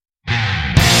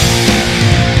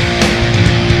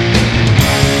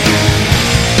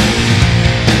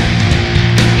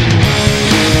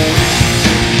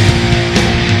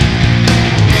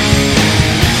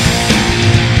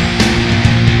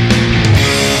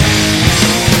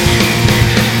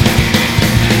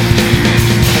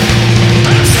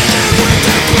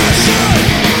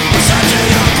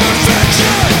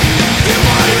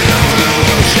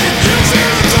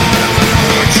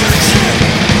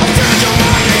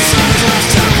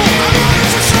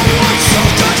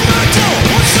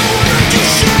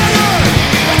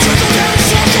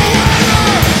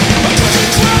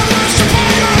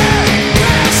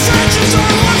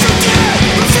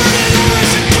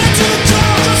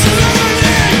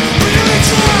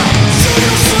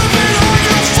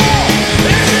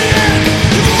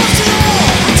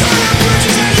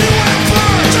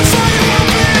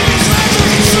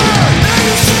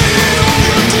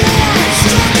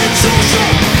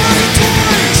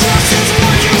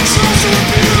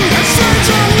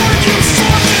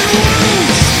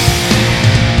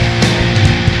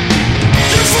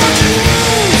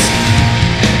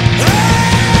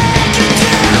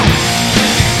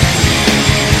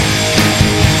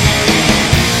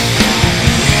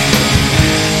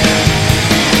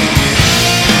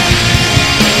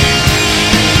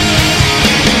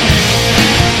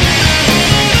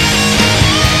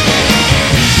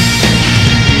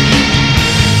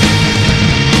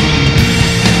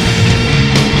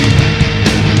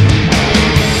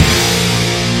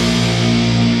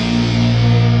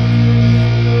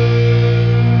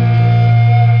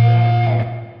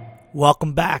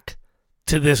Welcome back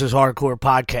to This Is Hardcore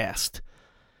Podcast.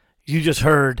 You just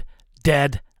heard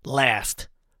Dead Last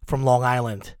from Long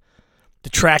Island.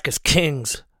 The track is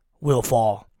Kings Will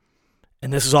Fall.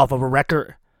 And this is off of a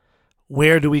record,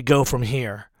 Where Do We Go From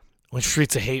Here? On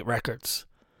Streets of Hate Records.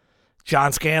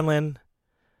 John Scanlon,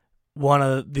 one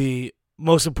of the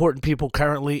most important people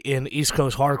currently in East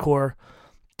Coast hardcore,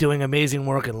 doing amazing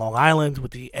work in Long Island with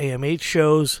the AMH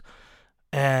shows,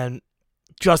 and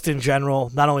just in general,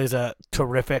 not only as a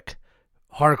terrific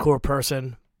hardcore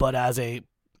person, but as a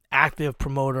active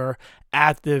promoter,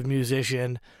 active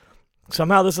musician.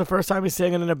 Somehow this is the first time he's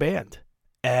singing in a band.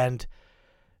 And,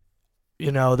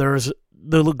 you know, there's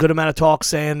the good amount of talk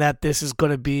saying that this is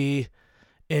going to be,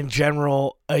 in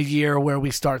general, a year where we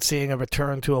start seeing a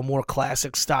return to a more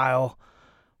classic style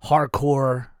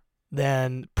hardcore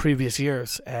than previous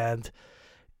years. And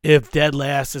if Dead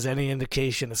Last is any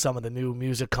indication of some of the new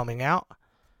music coming out,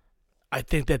 I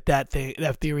think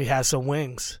that theory has some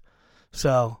wings.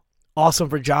 So, awesome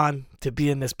for John to be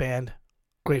in this band.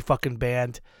 Great fucking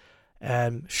band.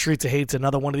 And Streets of Hate's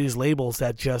another one of these labels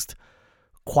that just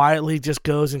quietly just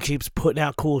goes and keeps putting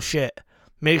out cool shit.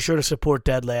 Make sure to support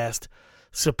Dead Last.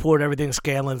 Support everything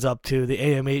Scanlon's up to, the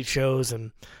AMH shows,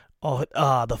 and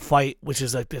The Fight, which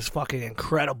is like this fucking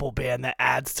incredible band that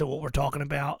adds to what we're talking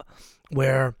about,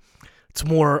 where it's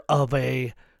more of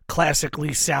a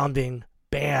classically sounding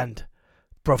band,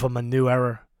 but from a new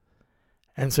era.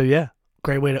 And so, yeah,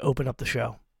 great way to open up the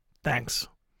show. Thanks.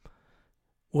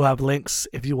 We'll have links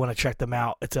if you want to check them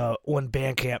out. It's on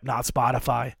Bandcamp, not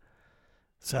Spotify.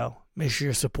 So make sure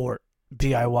you support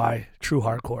DIY True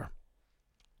Hardcore.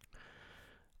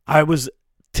 I was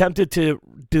tempted to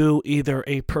do either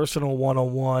a personal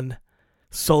one-on-one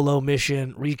solo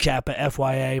mission recap of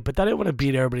FYA, but I didn't want to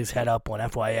beat everybody's head up on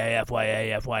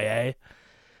FYA.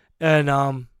 And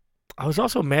I was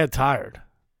also mad tired.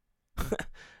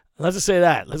 Let's just say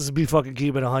that. Let's just be fucking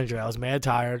keep it 100. I was mad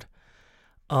tired.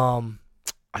 I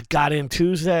got in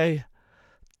Tuesday.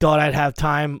 Thought I'd have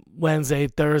time Wednesday,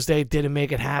 Thursday. Didn't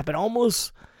make it happen.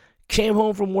 Almost came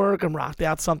home from work and rocked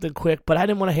out something quick, but I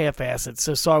didn't want to half-ass it.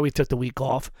 So sorry we took the week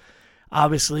off.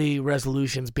 Obviously,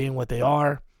 resolutions being what they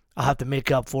are, I'll have to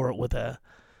make up for it with a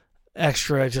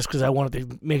extra just because I wanted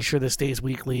to make sure this stays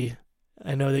weekly.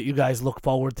 I know that you guys look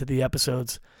forward to the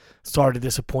episodes. Sorry to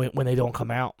disappoint when they don't come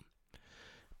out.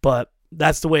 But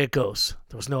that's the way it goes.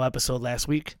 There was no episode last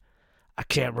week. I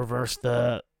can't reverse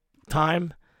the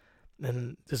time.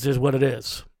 And this is what it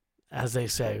is, as they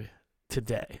say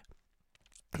today.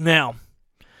 Now,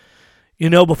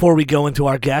 you know, before we go into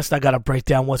our guest, I got to break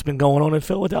down what's been going on in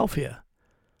Philadelphia.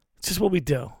 It's just what we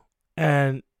do.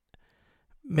 And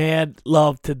mad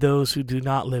love to those who do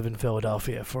not live in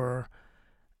Philadelphia for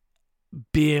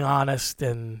being honest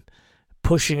and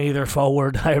pushing either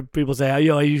forward. I hear people say, I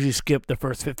usually skip the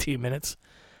first 15 minutes.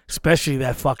 Especially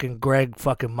that fucking Greg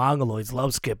fucking Mongoloids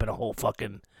love skipping a whole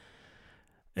fucking...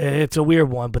 It's a weird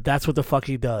one, but that's what the fuck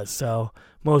he does. So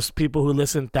most people who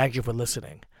listen, thank you for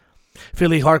listening.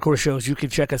 Philly Hardcore Shows, you can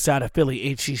check us out at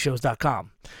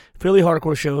phillyhcshows.com. Philly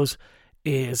Hardcore Shows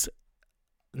is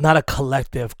not a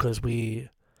collective because we,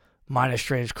 minus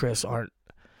Strange Chris, aren't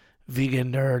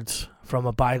vegan nerds from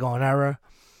a bygone era.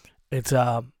 It's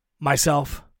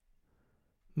myself,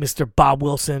 Mr. Bob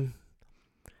Wilson,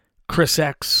 Chris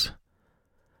X.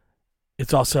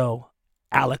 It's also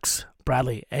Alex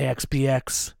Bradley,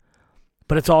 AXBX.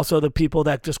 But it's also the people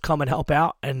that just come and help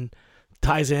out, and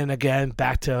ties in again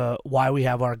back to why we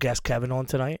have our guest Kevin on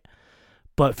tonight.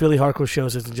 But Philly Hardcore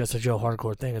Shows isn't just a Joe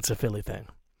Hardcore thing, it's a Philly thing.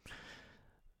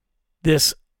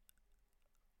 This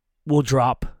will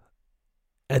drop,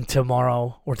 and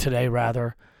tomorrow, or today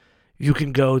rather, you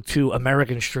can go to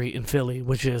American Street in Philly,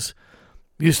 which is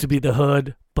used to be the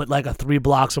hood, but like a 3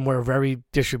 blocks from where Very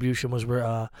Distribution was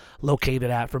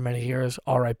located at for many years.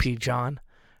 R.I.P. John.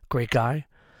 Great guy.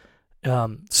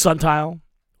 Suntile,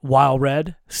 Wild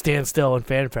Red, Standstill, and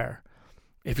Fanfare.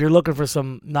 If you're looking for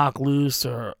some knock loose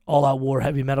or all-out war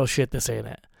heavy metal shit, this ain't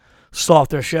it.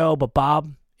 Softer show, but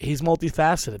Bob, he's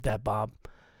multifaceted, that Bob.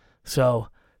 So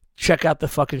check out the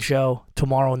fucking show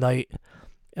tomorrow night.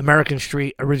 American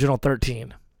Street, Original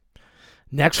 13.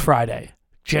 Next Friday,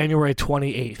 January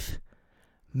 28th.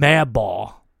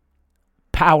 Madball,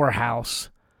 Powerhouse,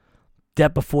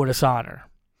 Death Before Dishonor.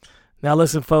 Now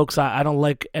listen, folks, I don't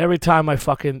like, every time my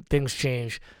fucking things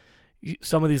change,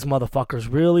 some of these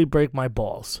motherfuckers really break my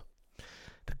balls.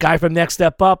 The guy from Next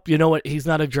Step Up, you know what, he's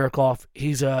not a jerk-off.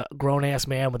 He's a grown-ass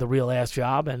man with a real-ass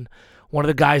job, and one of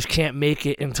the guys can't make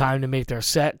it in time to make their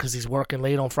set because he's working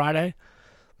late on Friday.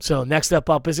 So Next Step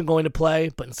Up isn't going to play,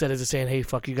 but instead of just saying, hey,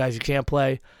 fuck you guys, you can't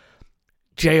play,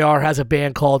 JR has a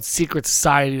band called Secret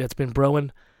Society that's been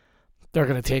brewing. They're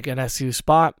going to take NSU's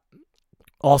spot.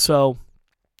 Also,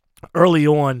 early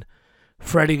on,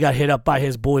 Freddie got hit up by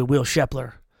his boy Will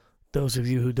Shepler. Those of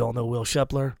you who don't know Will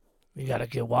Shepler, you got to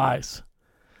get wise.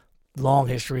 Long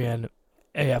history in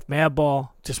AF Madball.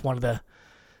 Just one of the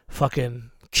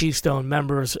fucking Keystone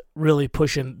members, really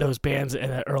pushing those bands in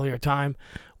an earlier time.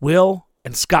 Will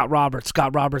and Scott Roberts.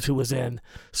 Scott Roberts, who was in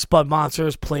Spud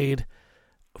Monsters, played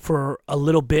for a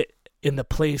little bit in the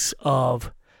place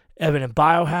of Evan and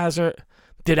Biohazard.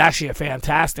 Did actually a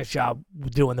fantastic job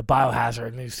doing the Biohazard.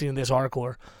 And you've seen this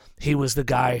article. He was the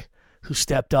guy who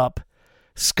stepped up.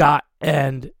 Scott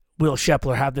and Will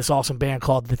Shepler have this awesome band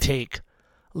called The Take.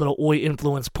 A little oi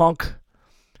influenced punk.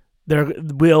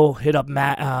 Will hit up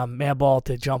Madball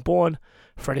to jump on.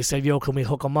 Freddie said, yo, can we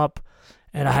hook him up?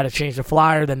 And I had to change the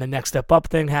flyer. Then the Next Step Up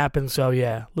thing happened. So,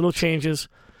 yeah, little changes.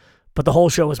 But the whole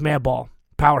show was Madball,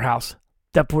 Powerhouse,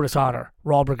 Deptford Dishonor,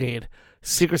 Raw Brigade,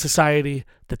 Secret Society,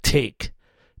 The Take,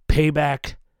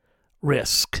 Payback,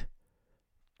 Risk.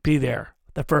 Be there.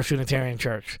 The First Unitarian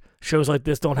Church. Shows like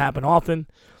this don't happen often.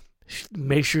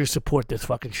 Make sure you support this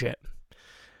fucking shit.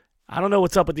 I don't know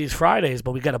what's up with these Fridays,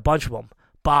 but we got a bunch of them.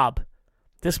 Bob.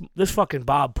 This fucking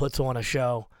Bob puts on a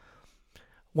show.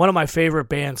 One of my favorite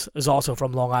bands is also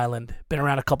from Long Island. Been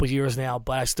around a couple years now,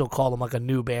 but I still call them like a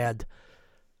new band.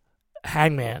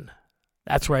 Hangman.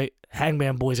 That's right.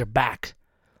 Hangman Boys are back.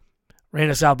 Reign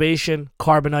of Salvation,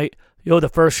 Carbonite. Yo, the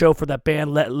first show for that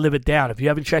band, Live It Down. If you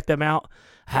haven't checked them out,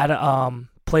 had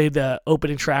played the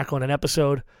opening track on an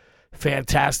episode.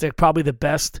 Fantastic. Probably the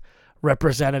best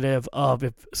representative of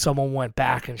if someone went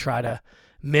back and tried to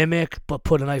mimic but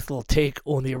put a nice little take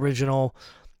on the original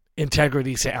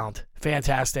Integrity sound.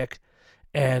 Fantastic.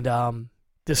 And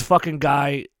this fucking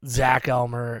guy, Zach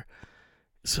Elmer,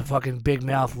 is a fucking big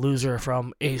mouth loser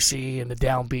from AC and the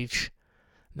Down Beach.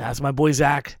 Now, that's my boy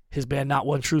Zach. His band Not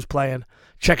One Truth's playing.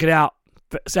 Check it out.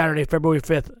 Saturday, February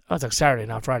 5th. Oh, it's like Saturday,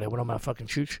 not Friday. What am I fucking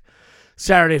chooch?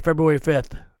 Saturday, February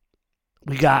 5th.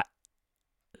 We got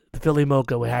the Philly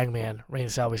Mocha with Hangman, Reign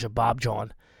of Salvation, Bob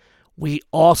John. We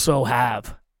also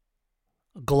have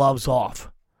Gloves Off.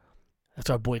 That's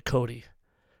our boy Cody.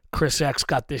 Chris X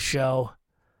got this show.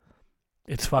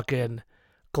 It's fucking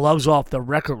Gloves Off, the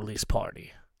record release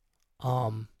party.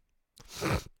 For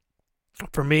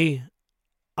me,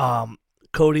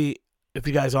 Cody, if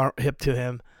you guys aren't hip to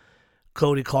him,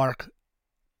 Cody Clark,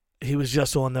 he was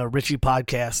just on the Richie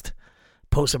podcast,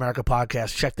 Post America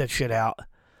podcast. Check that shit out.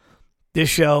 This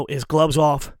show is Gloves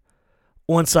Off,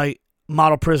 On Site,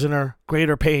 Model Prisoner,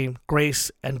 Greater Pain,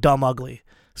 Grace, and Dumb Ugly.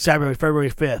 Saturday,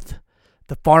 February 5th.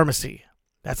 The Pharmacy.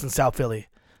 That's in South Philly.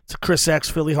 It's a Chris X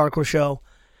Philly hardcore show.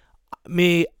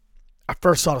 I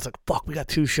first saw it, I was like, fuck, we got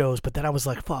 2 shows. But then I was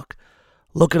like, fuck,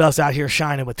 look at us out here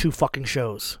shining with 2 fucking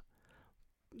shows.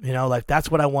 You know, like,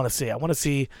 that's what I want to see. I want to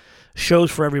see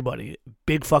shows for everybody.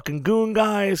 Big fucking goon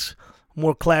guys,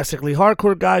 more classically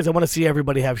hardcore guys. I want to see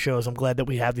everybody have shows. I'm glad that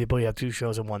we have the ability to have 2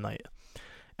 shows in one night.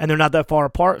 And they're not that far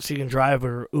apart, so you can drive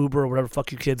or Uber or whatever the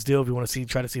fuck you kids do if you want to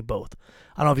try to see both.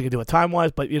 I don't know if you can do it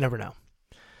time-wise, but you never know.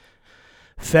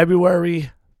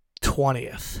 February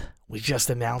 20th. We just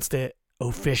announced it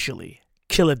officially.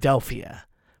 Philadelphia.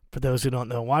 For those who don't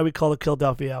know why we call it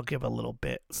Philadelphia, I'll give a little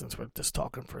bit since we're just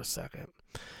talking for a second.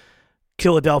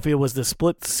 Philadelphia was the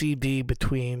split CD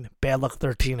between Bad Luck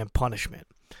 13 and Punishment.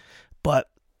 But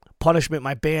Punishment,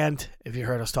 my band, if you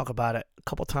heard us talk about it a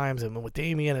couple times, and with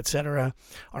Damien, etc.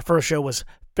 Our first show was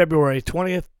February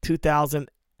 20th, 2000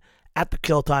 at the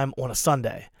Kill Time on a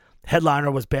Sunday.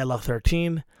 Headliner was Bad Luck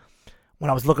 13. When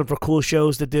I was looking for cool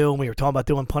shows to do, and we were talking about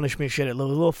doing Punishment shit, it was a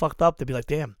little fucked up to be like,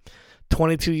 damn,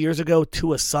 22 years ago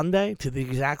to a Sunday, to the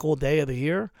exact old day of the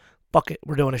year, fuck it,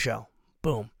 we're doing a show.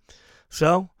 Boom.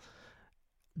 So,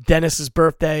 Dennis's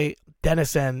birthday,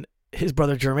 Dennis and his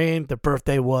brother Jermaine, their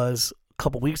birthday was a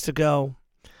couple weeks ago,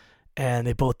 and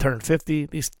they both turned 50.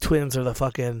 These twins are the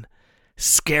fucking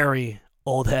scary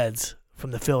old heads from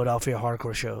the Philadelphia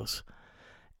hardcore shows.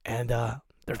 And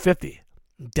they're 50.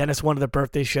 Dennis wanted their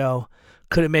birthday show.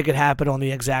 Couldn't make it happen on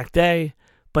the exact day.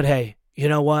 But hey, you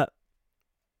know what?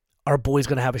 Our boy's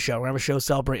going to have a show. We're going to have a show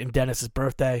celebrating Dennis's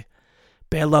birthday.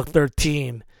 Bad Luck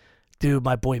 13. Dude,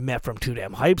 my boy Matt from Too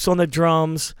Damn Hypes on the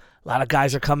drums. A lot of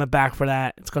guys are coming back for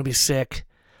that. It's going to be sick.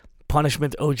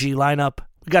 Punishment OG lineup.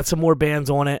 We got some more bands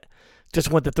on it.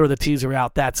 Just want to throw the teaser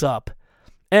out. That's up.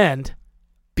 And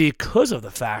because of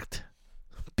the fact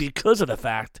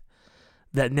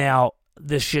that now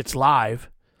this shit's live,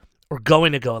 or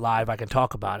going to go live, I can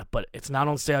talk about it, but it's not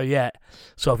on sale yet.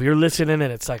 So if you're listening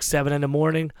and it's like 7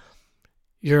 a.m,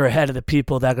 you're ahead of the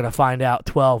people that are going to find out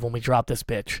 12 when we drop this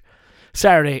bitch.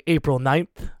 Saturday, April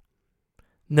 9th,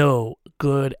 No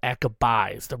Good at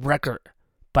Goodbyes, the record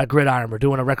by Gridiron. We're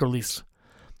doing a record release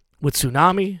with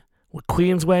Tsunami, with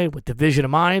Queensway, with Division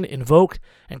of Mine, Invoke,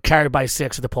 and Carried by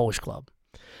Six at the Polish Club.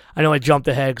 I know I jumped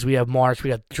ahead because we have March, we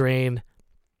got Drain,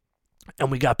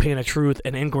 and we got Pain of Truth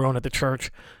and Ingrown at the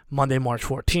church Monday, March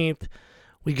 14th.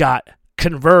 We got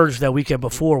Converge that weekend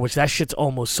before, which that shit's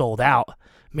almost sold out.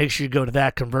 Make sure you go to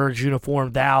that. Converge,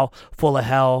 Uniform, Thou, Full of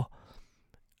Hell,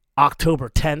 October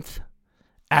 10th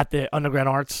at the Underground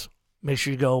Arts. Make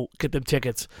sure you go get them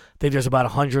tickets. I think there's about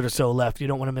 100 or so left. You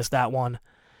don't want to miss that one.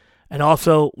 And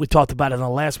also, we talked about it in the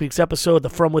last week's episode, the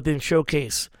From Within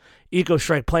Showcase. Eco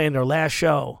Strike playing their last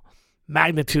show.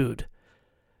 Magnitude.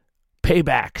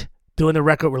 Payback doing the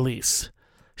record release.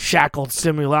 Shackled,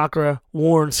 Simulacra,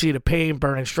 Warren, Seed of Pain,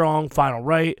 Burning Strong, Final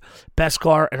Right,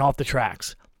 Beskar, and Off the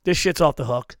Tracks. This shit's off the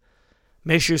hook.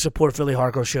 Make sure you support Philly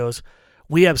hardcore shows.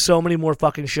 We have so many more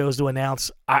fucking shows to announce.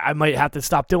 I might have to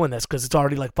stop doing this because it's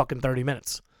already like fucking 30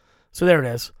 minutes. So there it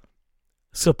is.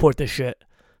 Support this shit.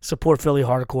 Support Philly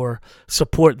hardcore.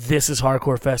 Support This Is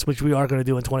Hardcore Fest, which we are going to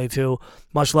do in 22.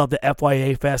 Much love to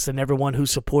FYA Fest and everyone who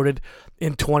supported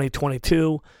in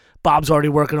 2022. Bob's already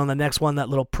working on the next one, that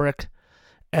little prick.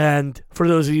 And for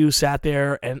those of you who sat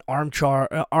there and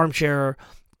armchair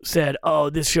said, oh,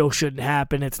 this show shouldn't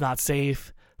happen, it's not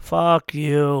safe. Fuck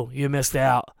you. You missed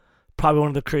out. Probably one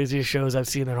of the craziest shows I've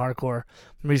seen in hardcore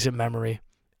in recent memory.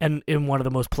 And in one of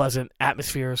the most pleasant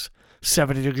atmospheres.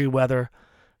 70-degree weather.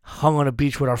 Hung on a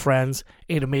beach with our friends.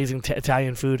 Ate amazing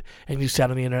Italian food. And you sat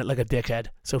on the internet like a dickhead.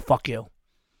 So fuck you.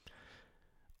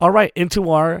 All right, into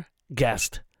our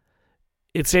guest.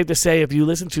 It's safe to say if you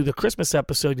listen to the Christmas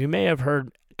episode, you may have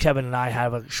heard Kevin and I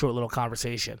have a short little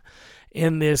conversation.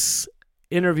 In this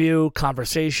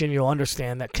conversation, you'll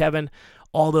understand that Kevin,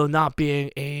 although not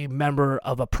being a member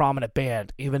of a prominent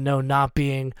band, even though not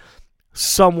being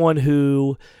someone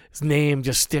whose name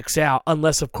just sticks out,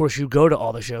 unless, of course, you go to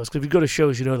all the shows. Because if you go to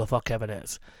shows, you know who the fuck Kevin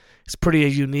is. He's pretty a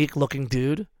unique-looking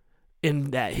dude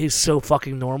in that he's so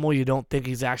fucking normal, you don't think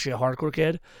he's actually a hardcore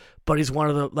kid. But he's one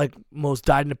of the most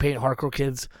dyed-in-the-paint hardcore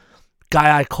kids.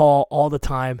 Guy I call all the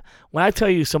time. When I tell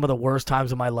you some of the worst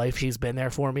times of my life, he's been there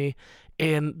for me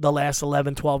in the last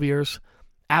 11, 12 years.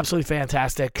 Absolutely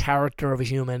fantastic. Character of a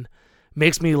human.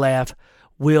 Makes me laugh.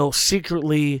 Will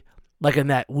secretly, like in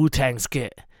that Wu-Tang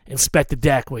skit, inspect the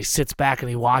deck where he sits back and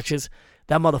he watches.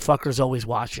 That motherfucker's always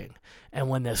watching. And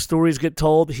when the stories get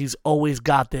told, he's always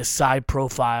got this side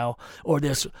profile or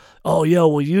this, oh, yo,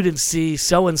 well, you didn't see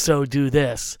so-and-so do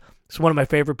this. He's one of my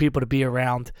favorite people to be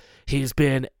around. He's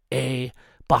been a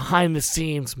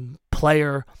behind-the-scenes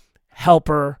player,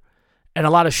 helper, and a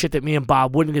lot of shit that me and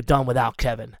Bob wouldn't get done without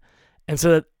Kevin. And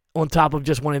so that on top of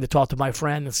just wanting to talk to my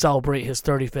friend and celebrate his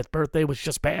 35th birthday, which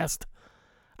just passed,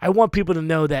 I want people to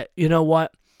know that, you know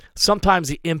what? Sometimes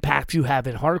the impact you have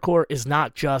in hardcore is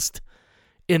not just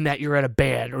in that you're at a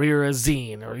band or you're a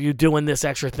zine or you're doing this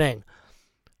extra thing.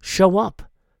 Show up.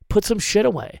 Put some shit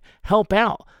away. Help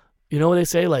out. You know what they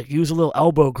say? Like, use a little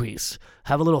elbow grease.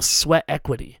 Have a little sweat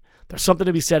equity. There's something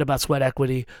to be said about sweat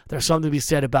equity. There's something to be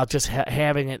said about just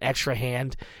having an extra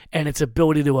hand and its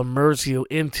ability to immerse you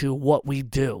into what we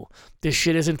do. This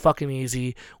shit isn't fucking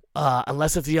easy.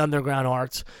 Unless it's the Underground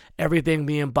Arts. Everything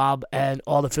me and Bob and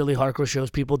all the Philly hardcore shows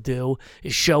people do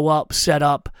is show up, set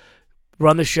up,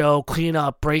 run the show, clean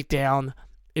up, break down.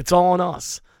 It's all on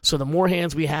us. So the more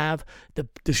hands we have,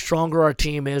 the stronger our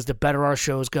team is, the better our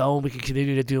shows go, and we can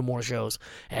continue to do more shows.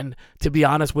 And to be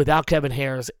honest, without Kevin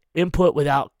Hare's input,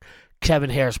 without Kevin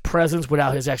Hare's presence,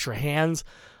 without his extra hands,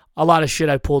 a lot of shit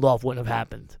I pulled off wouldn't have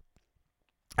happened.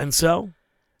 And so,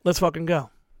 let's fucking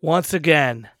go. Once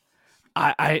again,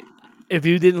 I if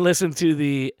you didn't listen to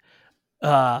the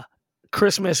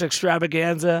Christmas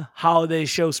extravaganza holiday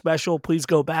show special, please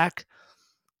go back.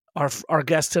 Our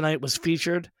guest tonight was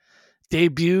featured,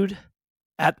 debuted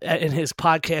in his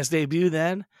podcast debut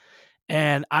then,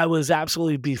 and I was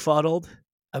absolutely befuddled,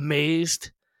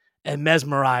 amazed, and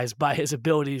mesmerized by his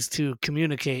abilities to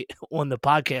communicate on the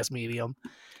podcast medium.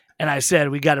 And I said,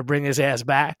 we got to bring his ass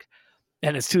back.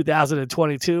 And it's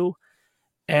 2022,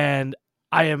 and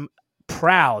I am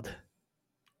proud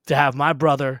to have my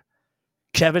brother,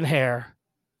 Kevin Hare,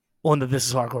 on the This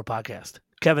Is Hardcore podcast.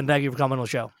 Kevin, thank you for coming on the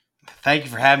show. Thank you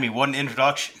for having me. What an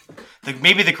introduction.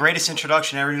 Maybe the greatest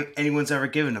introduction anyone's ever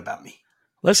given about me.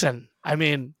 Listen, I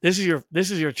mean, this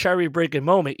is your cherry breaking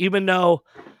moment. Even though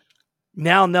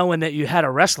now knowing that you had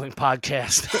a wrestling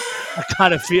podcast, I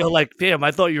kind of feel like, damn,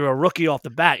 I thought you were a rookie off the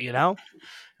bat, you know?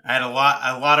 I had a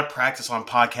lot of practice on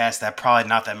podcasts that probably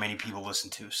not that many people listen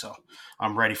to, so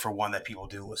I'm ready for one that people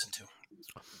do listen to.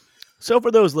 So for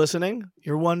those listening,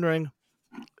 you're wondering,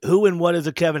 who and what is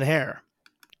a Kevin Hare?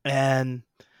 And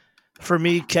for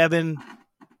me, Kevin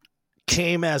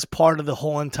came as part of the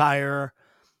whole entire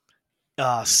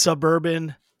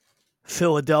suburban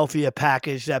Philadelphia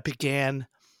package that began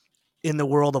in the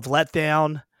world of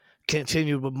Letdown,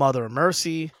 continued with Mother of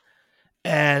Mercy,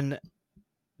 and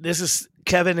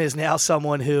Kevin is now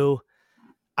someone who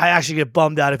I actually get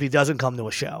bummed out if he doesn't come to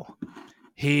a show.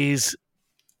 He's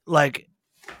like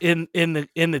in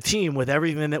the team with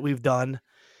everything that we've done.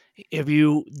 If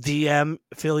you DM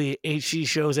Philly HC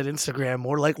shows at Instagram,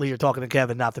 more likely you're talking to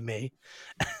Kevin, not to me.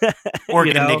 Or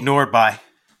getting ignored by.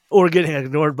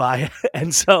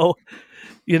 And so,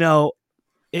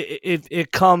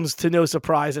 it comes to no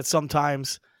surprise that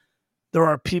sometimes there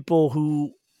are people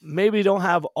who maybe don't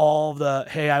have all the,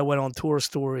 hey, I went on tour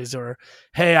stories, or,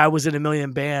 hey, I was in a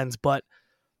million bands, but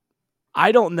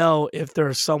I don't know if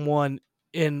there's someone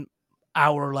in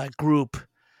our like group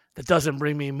that doesn't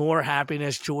bring me more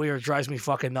happiness, joy, or drives me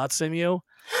fucking nuts than you.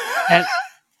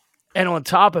 And on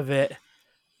top of it,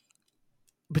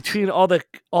 between all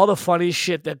the funny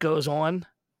shit that goes on,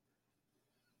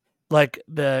 like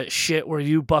the shit where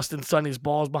you busting Sonny's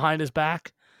balls behind his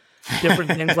back,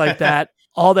 different things like that,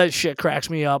 all that shit cracks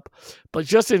me up. But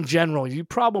just in general, you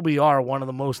probably are one of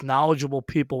the most knowledgeable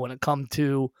people when it comes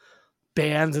to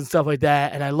bands and stuff like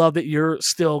that. And I love that you're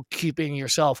still keeping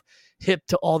yourself hip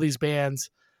to all these bands.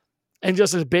 And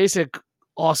just as basic,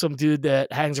 awesome dude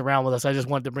that hangs around with us, I just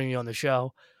wanted to bring you on the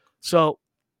show. So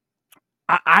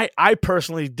I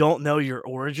personally don't know your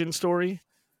origin story.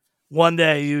 One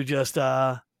day you just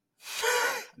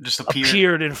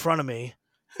appeared in front of me,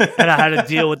 and I had to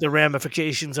deal with the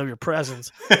ramifications of your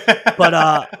presence.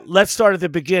 But let's start at the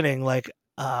beginning. Like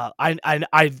I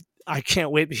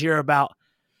can't wait to hear about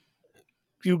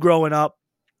you growing up,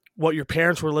 what your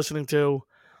parents were listening to,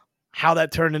 how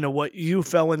that turned into what you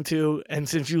fell into. And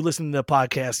since you listen to the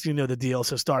podcast, you know the deal.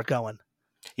 So start going.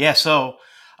 Yeah. So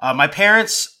my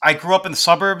parents, I grew up in the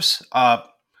suburbs,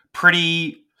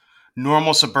 pretty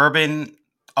normal suburban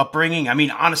upbringing. I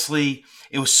mean, honestly,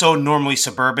 it was so normally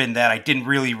suburban that I didn't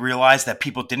really realize that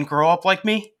people didn't grow up like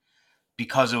me,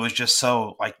 because it was just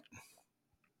so like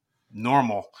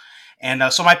normal.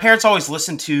 And so my parents always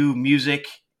listened to music,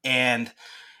 and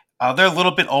they're a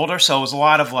little bit older. So it was a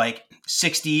lot of like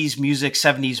 60s music,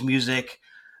 70s music,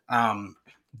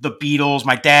 the Beatles.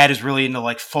 My dad is really into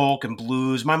like folk and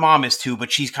blues. My mom is too,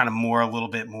 but she's kind of a little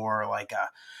bit more like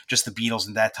just the Beatles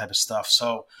and that type of stuff.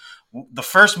 So the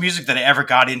first music that I ever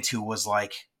got into was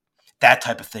like that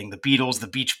type of thing. The Beatles, the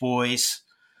Beach Boys,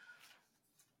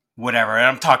 whatever. And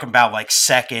I'm talking about like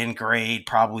second grade,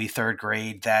 probably third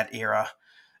grade, that era.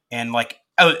 And like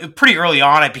pretty early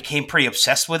on, I became pretty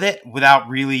obsessed with it without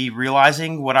really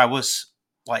realizing what I was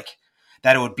like,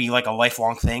 that it would be like a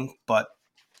lifelong thing. But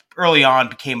early on,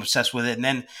 became obsessed with it, and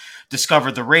then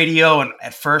discovered the radio. And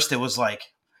at first it was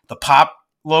like the pop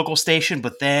local station,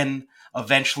 but then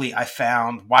eventually I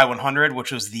found Y100,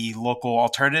 which was the local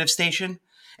alternative station.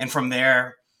 And from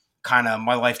there, kind of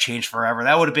my life changed forever.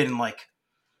 That would have been like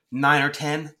 9 or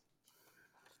 10.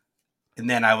 And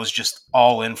then I was just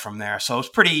all in from there. So it was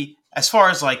pretty, as far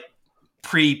as like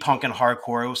pre-punk and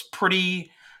hardcore, it was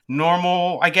pretty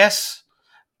normal, I guess.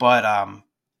 But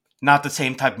not the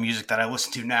same type of music that I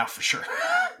listen to now, for sure.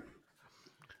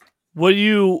 What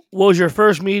was your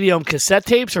first medium, cassette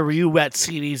tapes, or were you at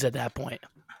CDs at that point?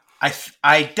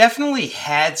 I definitely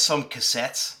had some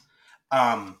cassettes.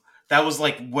 That was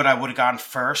like what I would have gotten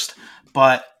first.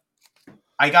 But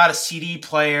I got a CD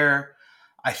player,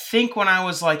 I think, when I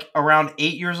was like around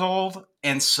 8 years old.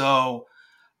 And so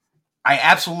I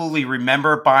absolutely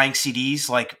remember buying CDs.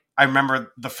 Like I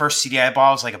remember the first CD I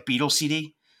bought was like a Beatles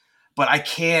CD. But I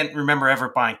can't remember ever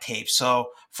buying tapes. So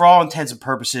for all intents and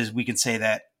purposes, we can say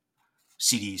that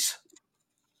CDs.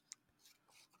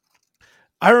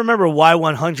 I remember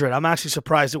Y100. I'm actually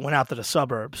surprised it went out to the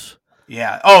suburbs.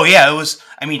 Yeah. Oh, yeah. It was.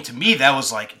 I mean, to me, that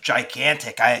was like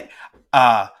gigantic. I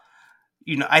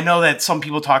know that some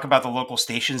people talk about the local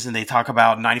stations, and they talk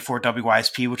about 94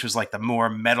 WYSP, which was like the more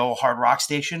metal hard rock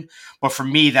station. But for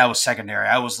me, that was secondary.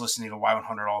 I was listening to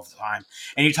Y100 all the time.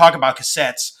 And you talk about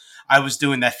cassettes. I was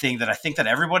doing that thing that I think that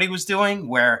everybody was doing,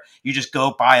 where you just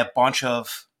go buy a bunch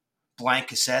of blank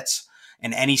cassettes,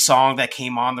 and any song that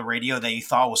came on the radio that you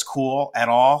thought was cool at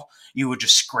all, you would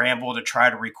just scramble to try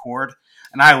to record.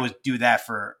 And I would do that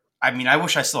I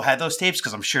wish I still had those tapes,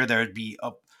 because I'm sure there would be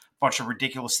a bunch of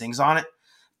ridiculous things on it.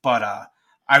 But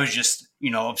I was just,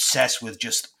 obsessed with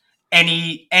just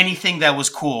anything that was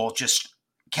cool, just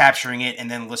capturing it and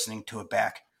then listening to it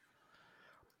back.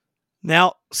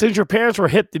 Now, since your parents were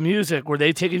hip to music, were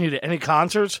they taking you to any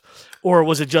concerts, or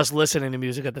was it just listening to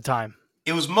music at the time?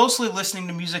 It was mostly listening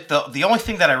to music. The only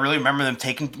thing that I really remember them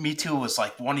taking me to was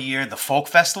like one a year, the folk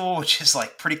festival, which is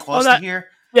like pretty Oh, close to here.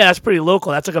 yeah, that's pretty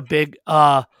local. That's like a big.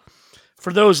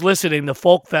 For those listening, the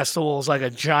folk festival is like a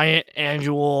giant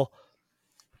annual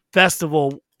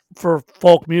festival for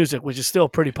folk music, which is still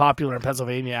pretty popular in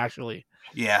Pennsylvania, actually.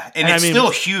 Yeah, and And I it's mean, still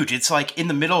huge. It's like in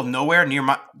the middle of nowhere, near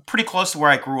my pretty close to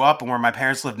where I grew up and where my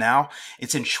parents live now.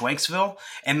 It's in Schwenksville,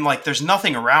 and like there's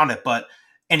nothing around it, but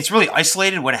and it's really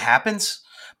isolated when it happens.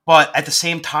 But at the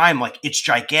same time, like it's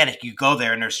gigantic. You go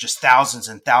there and there's just thousands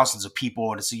and thousands of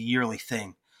people, and it's a yearly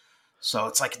thing. So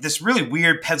it's like this really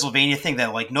weird Pennsylvania thing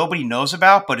that like nobody knows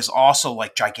about, but is also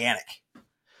like gigantic.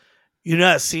 you know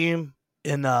that scene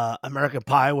in American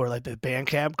Pie where like the band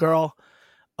camp girl,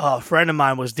 a friend of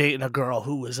mine was dating a girl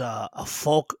who was a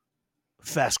folk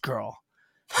fest girl.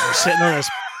 We're sitting on this,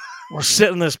 we're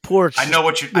sitting on this porch. I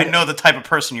know the type of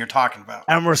person you're talking about.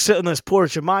 And we're sitting on this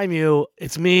porch. And mind you,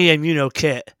 it's me and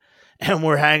Kit, and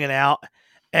we're hanging out.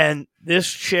 And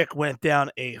this chick went down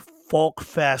a folk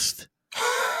fest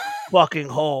fucking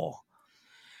hole.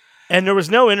 And there was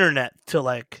no internet to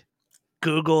like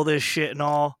Google this shit and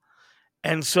all.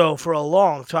 And so for a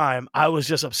long time, I was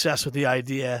just obsessed with the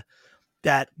idea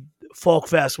that Folk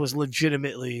Fest was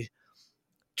legitimately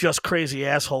just crazy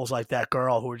assholes like that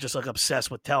girl who were just like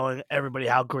obsessed with telling everybody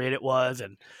how great it was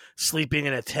and sleeping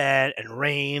in a tent and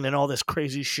rain and all this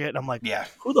crazy shit. And I'm like, Yeah.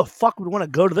 who the fuck would want to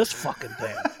go to this fucking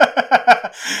thing?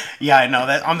 Yeah, I know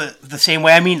that. I'm the same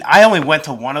way. I mean, I only went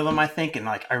to one of them, I think, and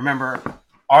like I remember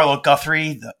Arlo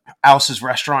Guthrie, the Alice's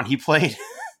restaurant he played.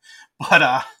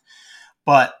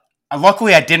 but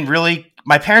luckily I didn't really.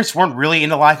 My parents weren't really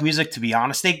into live music, to be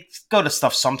honest. They go to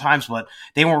stuff sometimes, but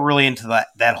they weren't really into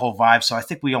that whole vibe. So I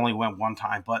think we only went one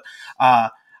time. But I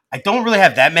don't really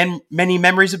have that many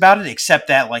memories about it, except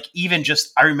that like even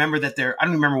just I remember that I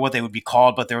don't remember what they would be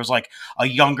called, but there was like a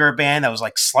younger band that was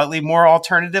like slightly more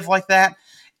alternative like that,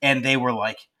 and they were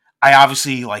like I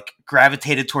obviously like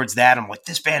gravitated towards that. I'm like,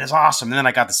 this band is awesome, and then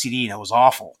I got the CD and it was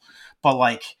awful, but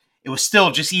like it was still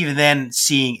just even then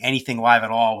seeing anything live at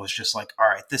all was just like, all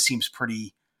right, this seems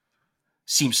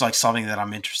like something that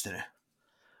I'm interested in.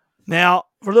 Now,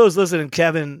 for those listening,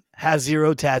 Kevin has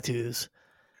 0 tattoos.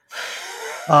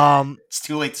 It's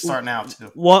too late to start now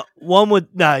too. One would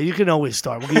you can always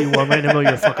start. We'll get you one right in the middle of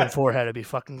your fucking forehead. It'd be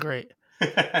fucking great.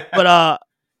 But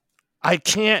I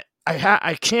can't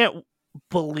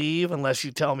believe unless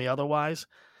you tell me otherwise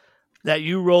that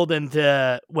you rolled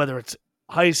into whether it's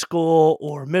high school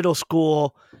or middle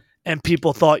school and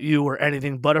people thought you were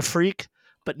anything but a freak,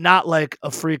 but not like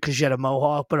a freak because you had a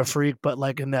mohawk, but a freak, but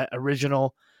like in that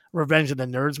original Revenge of the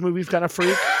Nerds movie, kind of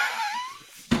freak.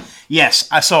 Yes,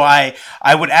 so I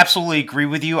would absolutely agree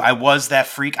with you. I was that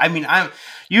freak. I mean,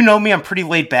 you know me, I'm pretty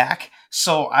laid back,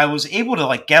 so I was able to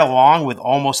like get along with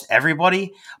almost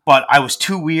everybody, but I was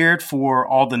too weird for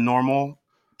all the normal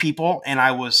people, and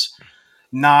I was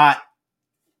not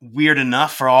weird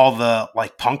enough for all the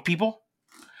like punk people.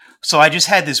 So I just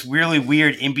had this really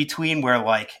weird in between where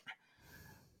like,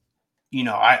 you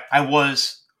know, I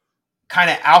was kind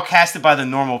of outcasted by the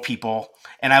normal people,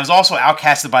 and I was also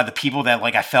outcasted by the people that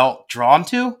like I felt drawn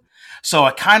to. So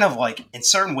I kind of like in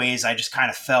certain ways I just kind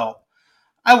of felt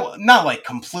not like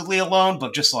completely alone,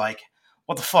 but just like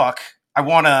what the fuck? I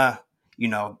want to, you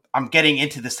know, I'm getting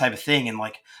into this type of thing in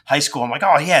like high school. I'm like,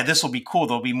 oh yeah, this will be cool.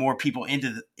 There'll be more people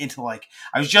into like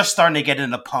I was just starting to get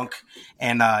into punk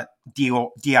and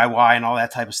DIY and all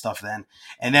that type of stuff then,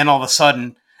 and then all of a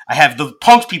sudden I have the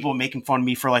punk people making fun of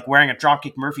me for like wearing a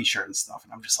Dropkick Murphy shirt and stuff,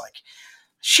 and I'm just like,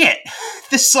 shit,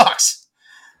 this sucks.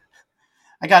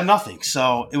 I got nothing.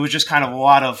 So it was just kind of a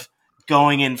lot of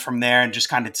going in from there and just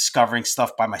kind of discovering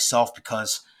stuff by myself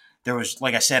because there was,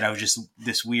 like I said, I was just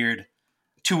this weird,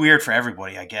 too weird for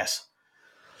everybody, I guess.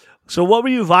 So what were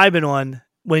you vibing on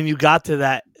when you got to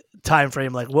that time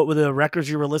frame? Like what were the records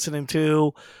you were listening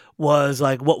to? Was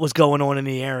like what was going on in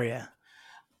the area?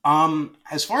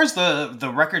 As far as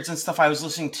the records and stuff I was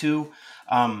listening to,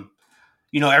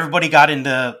 you know, everybody got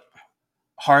into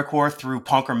hardcore through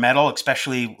punk or metal,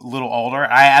 especially a little older.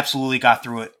 I absolutely got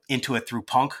into it through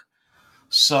punk.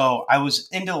 So I was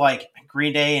into like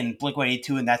Green Day and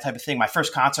Blink-182 and that type of thing. My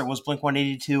first concert was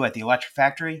Blink-182 at the Electric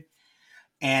Factory.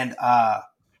 And,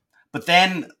 but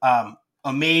then,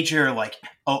 a major, like,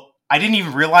 I didn't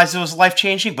even realize it was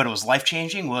life-changing, but it was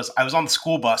life-changing was I was on the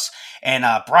school bus and,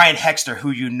 Brian Hexter,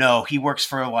 who you know, he works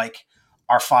for like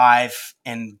R5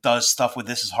 and does stuff with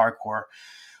This Is Hardcore.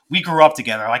 We grew up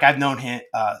together. Like I've known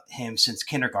him since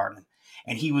kindergarten,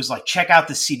 and he was like, check out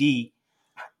the CD.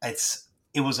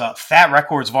 It was a Fat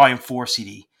Records Volume 4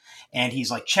 CD. And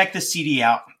he's like, check this CD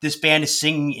out. This band is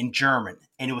singing in German.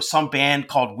 And it was some band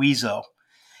called Wieso.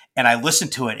 and I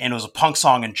listened to it, and it was a punk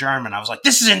song in German. I was like,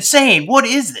 this is insane. What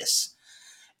is this?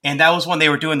 And that was when they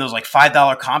were doing those like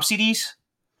 $5 comp CDs.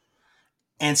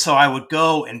 And so I would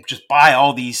go and just buy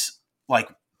all these, like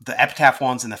the Epitaph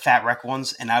ones and the Fat Wreck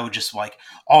ones. And I would just like,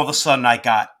 all of a sudden I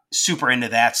got super into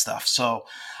that stuff. So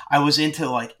I was into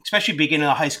like, especially beginning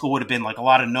of high school would have been like a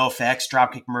lot of NoFX,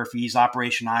 Dropkick Murphys,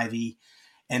 Operation Ivy.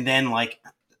 And then like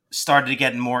started to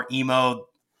get more emo.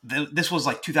 This was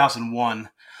like 2001.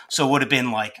 So it would have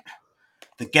been like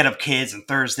the Get Up Kids and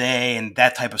Thursday and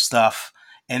that type of stuff.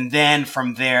 And then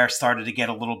from there started to get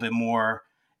a little bit more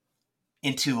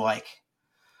into like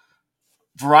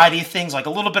variety of things, like a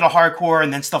little bit of hardcore,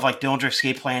 and then stuff like Dillinger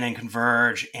Escape Plan and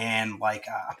Converge, and like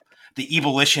the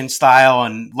Ebullition style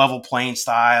and Level Plane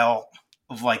style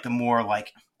of like the more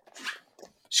like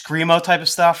screamo type of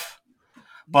stuff.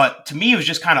 But to me, it was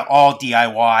just kind of all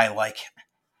DIY. Like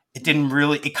it didn't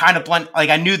really, it kind of blend. Like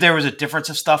I knew there was a difference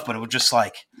of stuff, but it was just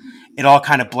like it all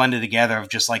kind of blended together of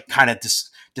just like kind of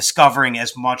discovering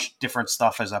as much different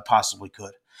stuff as I possibly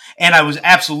could. And I was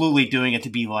absolutely doing it to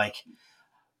be like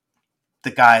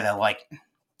the guy that like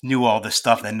knew all this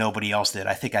stuff that nobody else did.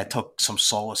 I think I took some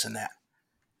solace in that.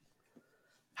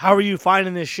 How are you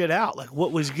finding this shit out? Like,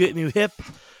 what was getting you hip?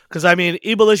 Because I mean,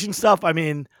 Ebullition stuff. I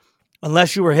mean,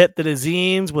 unless you were hip to the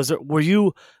zines, were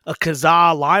you a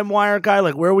Kazaa LimeWire guy?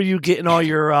 Like, where were you getting all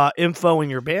your info and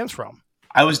your bands from?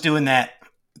 I was doing that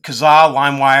Kazaa,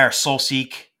 LimeWire,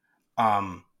 SoulSeek,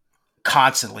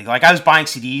 constantly. Like, I was buying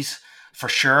CDs for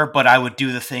sure, but I would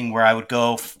do the thing where I would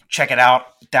go check it out,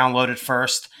 download it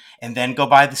first, and then go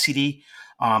buy the CD.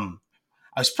 I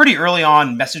was pretty early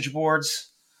on message boards.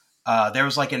 There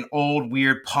was like an old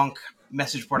weird punk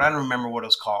message board. I don't remember what it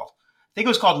was called. I think it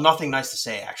was called Nothing Nice to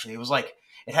Say, actually. It was like,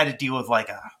 it had to deal with like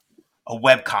a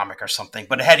web comic or something,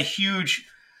 but it had a huge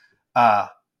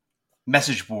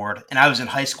message board, and I was in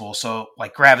high school, so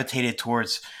like gravitated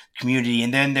towards community.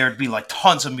 And then there'd be like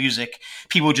tons of music.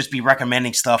 People would just be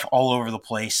recommending stuff all over the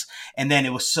place. And then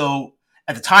it was so,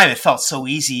 at the time, it felt so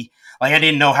easy. Like I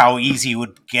didn't know how easy it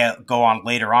would go on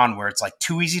later on, where it's like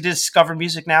too easy to discover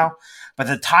music now. But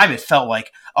at the time, it felt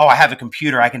like, oh, I have a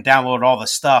computer. I can download all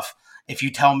this stuff. If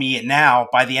you tell me it now,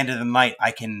 by the end of the night,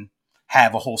 I can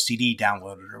have a whole CD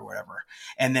downloaded or whatever.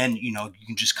 And then, you know, you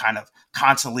can just kind of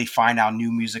constantly find out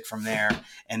new music from there.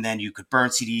 And then you could burn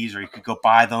CDs, or you could go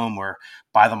buy them or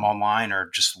buy them online or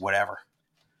just whatever.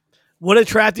 What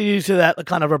attracted you to that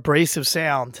kind of abrasive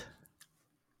sound?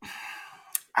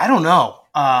 I don't know.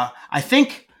 I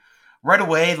think right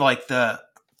away, like the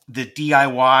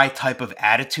DIY type of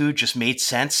attitude just made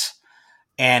sense.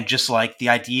 And just like the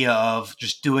idea of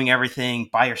just doing everything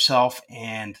by yourself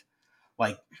and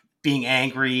like being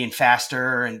angry and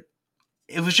faster. And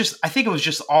it was just, I think it was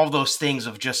just all those things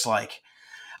of just like,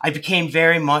 I became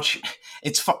very much,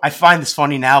 I find this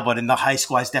funny now, but in the high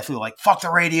school, I was definitely like, fuck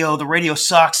the radio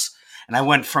sucks. And I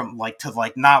went from like, to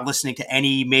like not listening to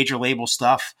any major label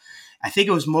stuff. I think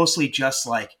it was mostly just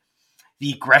like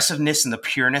the aggressiveness and the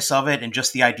pureness of it, and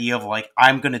just the idea of like,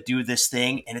 I'm going to do this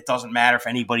thing and it doesn't matter if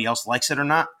anybody else likes it or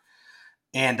not.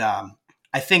 And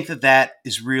I think that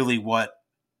is really what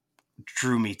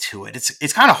drew me to it.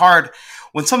 It's kind of hard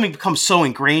when something becomes so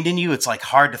ingrained in you. It's like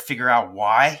hard to figure out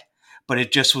why, but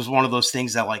it just was one of those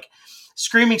things that like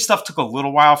screaming stuff took a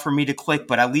little while for me to click,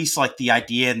 but at least like the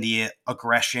idea and the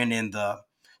aggression and the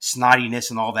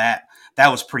snottiness and all that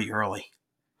was pretty early.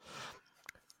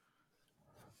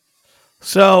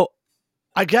 So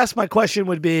I guess my question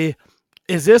would be,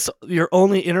 is this your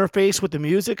only interface with the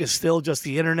music is still just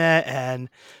the internet and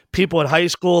people in high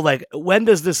school? Like, when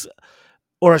does this,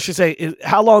 or I should say,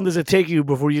 how long does it take you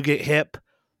before you get hip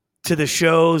to the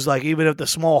shows? Like, even if the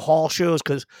small hall shows,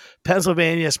 because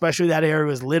Pennsylvania, especially that area,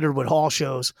 was littered with hall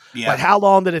shows. Yeah. Like, how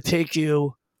long did it take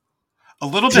you? A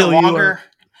little bit longer.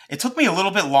 It took me a little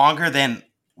bit longer than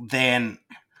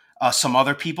some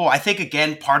other people. I think,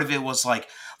 again, part of it was like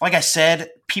I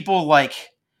said, people like,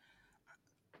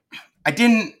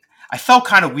 I felt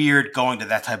kind of weird going to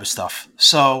that type of stuff.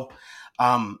 So,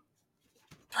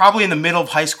 probably in the middle of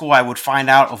high school, I would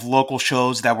find out of local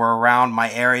shows that were around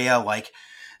my area. Like,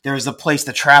 there was a place,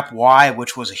 the Trap Y,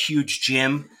 which was a huge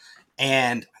gym,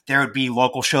 and there would be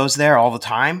local shows there all the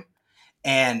time.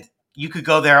 And you could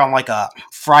go there on like a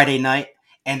Friday night,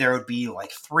 and there would be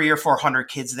like 300 or 400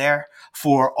 kids there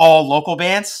for all local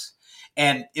bands.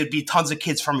 And it'd be tons of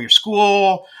kids from your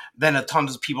school, then a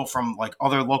tons of people from like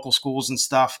other local schools and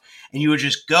stuff. And you would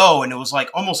just go, and it was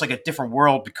like almost like a different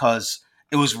world, because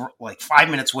it was like 5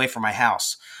 minutes away from my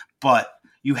house. But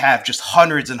you have just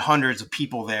hundreds and hundreds of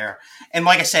people there. And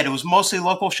like I said, it was mostly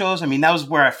local shows. I mean, that was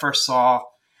where I first saw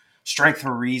Strength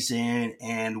for Reason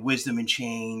and Wisdom in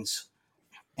Chains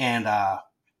and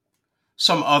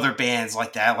some other bands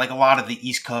like that, like a lot of the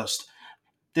East Coast.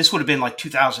 This would have been like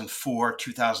 2004,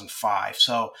 2005.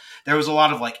 So there was a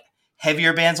lot of like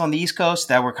heavier bands on the East Coast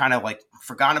that were kind of like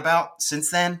forgotten about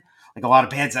since then. Like a lot of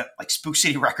bands that like Spook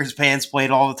City Records bands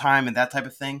played all the time and that type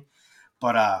of thing.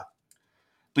 But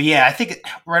yeah, I think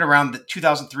right around the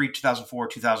 2003, 2004,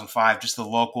 2005, just the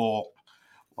local,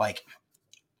 like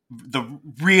the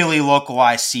really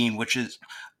localized scene, which is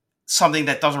something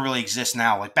that doesn't really exist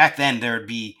now. Like back then, there would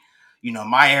be,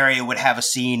 my area would have a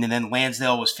scene, and then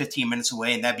Lansdale was 15 minutes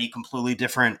away, and that'd be completely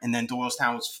different. And then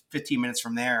Doylestown was 15 minutes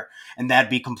from there, and that'd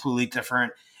be completely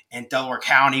different. And Delaware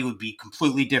County would be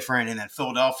completely different. And then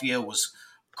Philadelphia was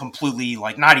completely,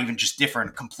 like, not even just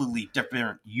different, completely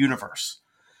different universe.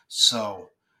 So,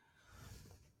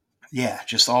 yeah,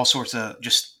 just all sorts of,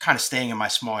 just kind of staying in my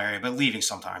small area, but leaving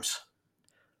sometimes.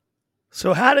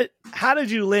 So how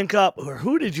did you link up, or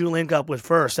who did you link up with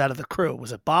first out of the crew?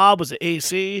 Was it Bob? Was it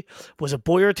AC? Was it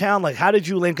Boyertown? Like, how did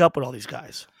you link up with all these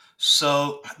guys?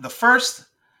 So the first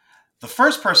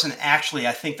person actually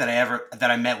I think that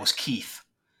I met was Keith,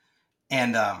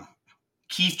 and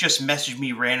Keith just messaged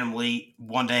me randomly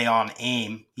one day on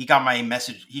AIM. He got my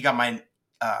message. He got my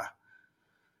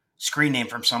screen name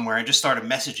from somewhere and just started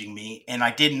messaging me, and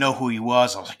I didn't know who he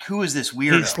was. I was like, "Who is this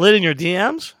weirdo?" He slid in your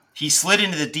DMs? He slid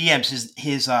into the DMs.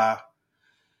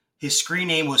 His screen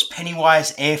name was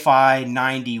Pennywise AFI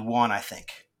 91, I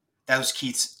think. That was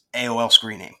Keith's AOL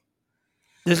screen name.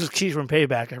 This is Keith from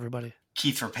Payback, everybody.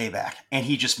 Keith from Payback. And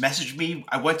he just messaged me.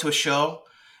 I went to a show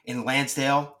in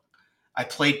Lansdale. I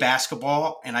played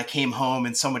basketball, and I came home,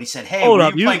 and somebody said, "Hey, hold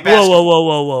up, you playing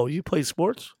basketball?" Whoa. You play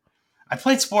sports? I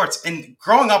played sports, and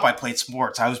growing up, I played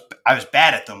sports. I was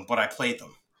bad at them, but I played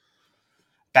them.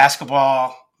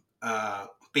 Basketball,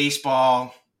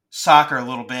 baseball, soccer a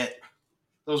little bit.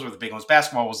 Those were the big ones.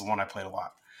 Basketball was the one I played a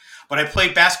lot. But I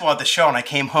played basketball at the show, and I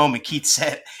came home, and Keith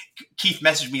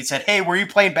messaged me and said, "Hey, were you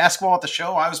playing basketball at the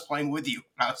show? I was playing with you."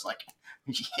 And I was like,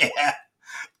 "Yeah."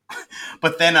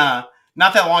 But then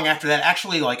not that long after that,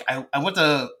 actually, like I went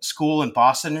to school in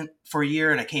Boston for a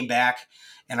year, and I came back,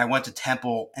 and I went to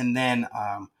Temple, and then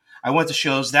I went to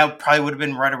shows. That probably would have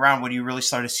been right around when you really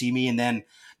started to see me. And then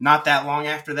not that long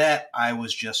after that, I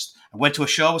went to a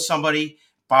show with somebody.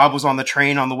 Bob was on the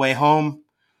train on the way home.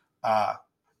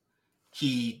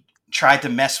 He tried to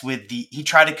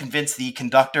convince the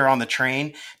conductor on the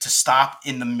train to stop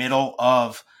in the middle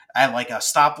of at like a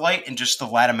stoplight and just to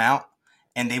let him out.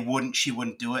 And she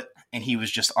wouldn't do it. And he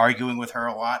was just arguing with her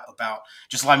a lot about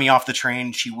just let me off the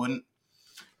train. She wouldn't.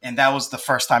 And that was the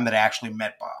first time that I actually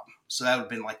met Bob. So that would have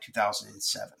been like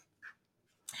 2007.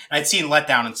 I'd seen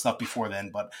Letdown and stuff before then,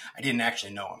 but I didn't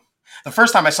actually know him. The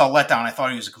first time I saw Letdown, I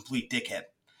thought he was a complete dickhead.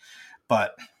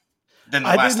 But then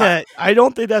I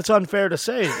don't think that's unfair to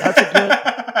say. That's a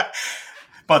good.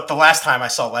 But the last time I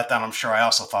saw Letdown, I'm sure I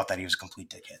also thought that he was a complete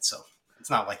dickhead. So it's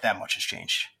not like that much has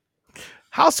changed.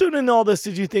 How soon in all this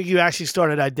did you think you actually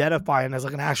started identifying as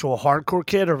like an actual hardcore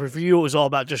kid, or for you it was all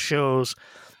about just shows,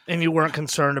 and you weren't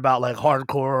concerned about like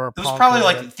hardcore or punk? It was probably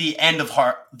like the end of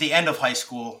high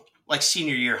school, like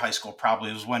senior year of high school.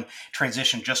 Probably was when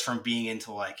transitioned just from being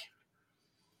into like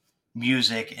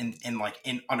music and like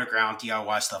in underground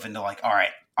DIY stuff into like, all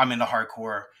right, I'm into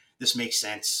hardcore. This makes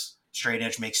sense. Straight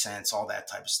edge makes sense. All that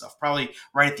type of stuff. Probably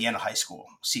right at the end of high school,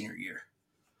 senior year.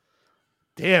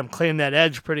 Damn, claim that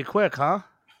edge pretty quick, huh?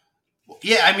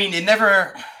 Yeah, I mean,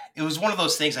 it was one of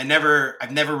those things. I've never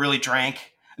really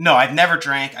drank. No, I've never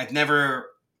drank.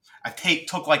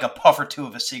 Took like a puff or two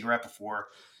of a cigarette before.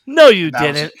 No, you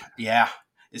didn't. Yeah.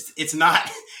 It's not,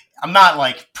 I'm not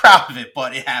like proud of it,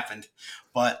 but it happened.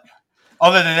 But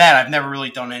other than that, I've never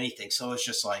really done anything. So it's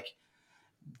just like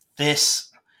this.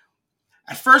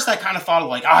 At first I kind of thought of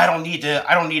like, I don't need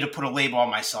to put a label on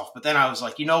myself. But then I was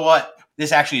like, you know what?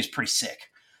 This actually is pretty sick.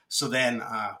 So then,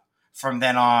 from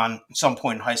then on, at some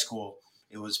point in high school,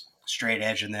 it was straight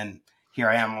edge. And then here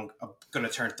I am. I'm going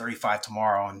to turn 35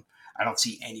 tomorrow. And I don't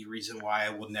see any reason why I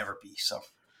will never be. So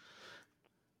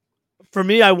for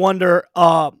me, I wonder,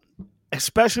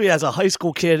 especially as a high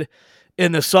school kid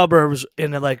in the suburbs,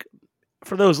 like,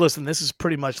 for those listening, this is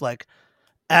pretty much like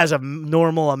as a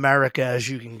normal America as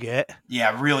you can get.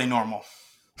 Yeah, really normal.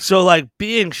 So like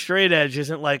being straight edge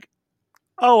isn't like,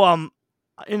 oh,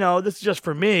 this is just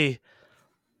for me.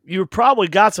 You probably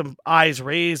got some eyes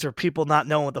raised or people not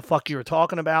knowing what the fuck you were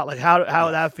talking about. Like how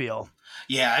would that feel?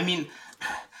 Yeah, I mean,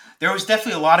 there was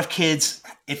definitely a lot of kids.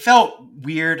 It felt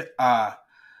weird.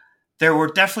 There were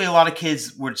definitely a lot of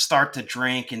kids would start to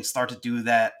drink and start to do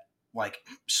that like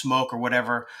smoke or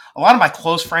whatever. A lot of my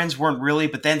close friends weren't really,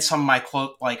 but then some of my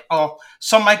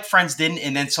some of my friends didn't,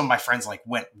 and then some of my friends like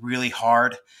went really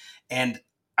hard, and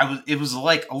it was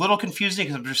like a little confusing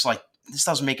because I'm just like, this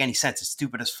doesn't make any sense. It's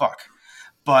stupid as fuck,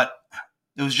 but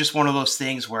it was just one of those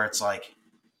things where it's like,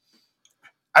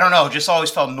 I don't know, it just always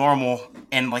felt normal,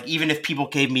 and like even if people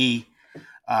gave me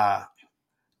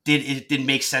it didn't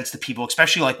make sense to people,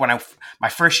 especially like when my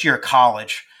first year of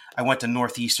college, I went to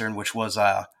Northeastern, which was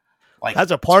like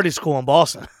That's a party school in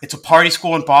Boston. It's a party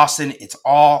school in Boston. It's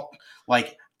all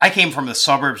like, I came from the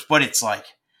suburbs, but it's like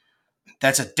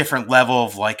that's a different level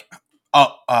of like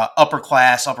upper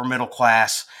class, upper middle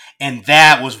class, and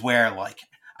that was where like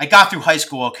I got through high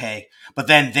school okay, but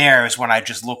then there is when I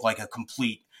just looked like a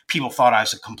complete. People thought I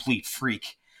was a complete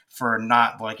freak for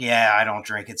not like, yeah, I don't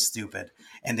drink, it's stupid,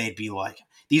 and they'd be like,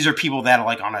 these are people that are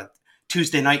like on a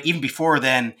Tuesday night, even before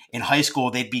then in high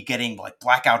school, they'd be getting like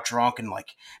blackout drunk and like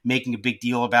making a big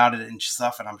deal about it and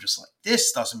stuff. And I'm just like,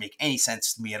 this doesn't make any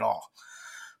sense to me at all.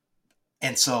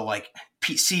 And so like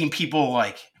seeing people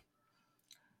like,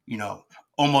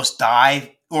 almost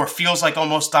die, or feels like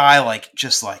almost die, like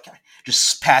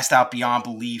just passed out beyond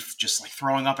belief, just like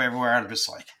throwing up everywhere. I'm just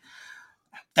like,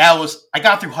 I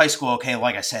got through high school okay,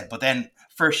 like I said, but then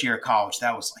first year of college,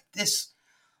 that was like this.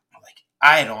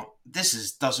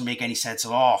 Doesn't make any sense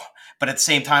at all. But at the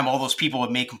same time, all those people,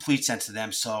 it made complete sense to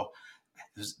them. So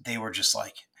they were just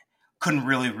like, couldn't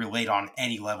really relate on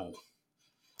any level.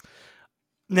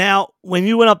 Now, when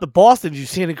you went up to Boston, did you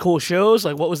see any cool shows?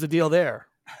 Like, what was the deal there?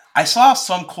 I saw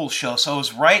some cool shows. So it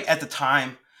was right at the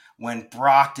time when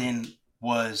Brockton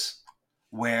was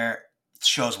where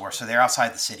shows were. So they're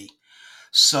outside the city.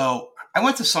 So I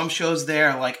went to some shows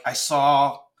there. Like I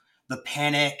saw the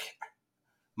Panic,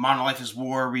 Modern Life is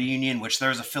War reunion, which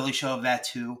there's a Philly show of that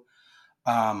too.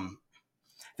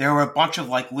 There were a bunch of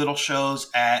like little shows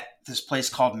at this place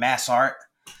called Mass Art,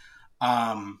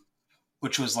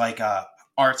 which was like a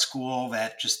art school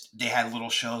that just, they had little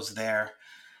shows there.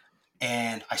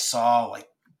 And I saw like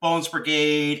Bones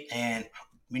Brigade and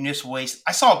Municipal Waste.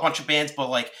 I saw a bunch of bands, but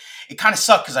like it kind of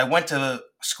sucked because I went to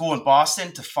school in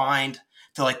Boston to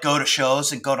like go to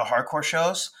shows and go to hardcore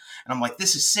shows. And I'm like,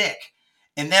 this is sick.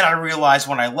 And then I realized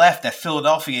when I left that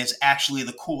Philadelphia is actually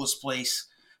the coolest place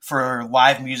for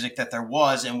live music that there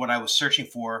was. And what I was searching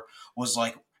for was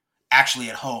like actually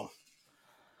at home.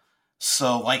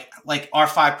 So like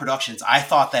R5 Productions, I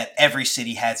thought that every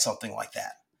city had something like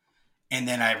that. And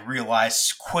then I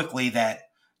realized quickly that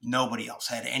nobody else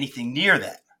had anything near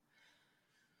that.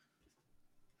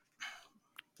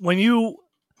 When you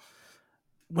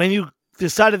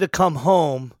decided to come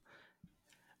home,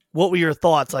 what were your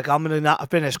thoughts? Like, I'm going to not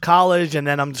finish college and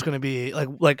then I'm just going to be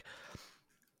like,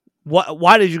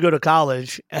 why did you go to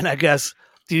college? And I guess,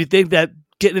 do you think that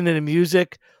getting into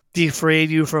music defrayed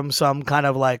you from some kind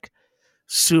of like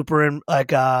super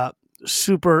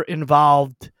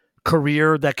involved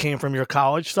career that came from your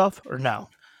college stuff, or no?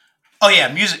 Oh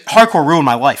yeah. Hardcore ruined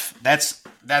my life. That's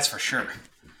for sure.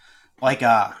 Like,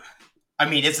 I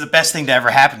mean, it's the best thing to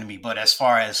ever happen to me, but as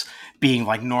far as being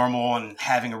like normal and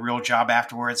having a real job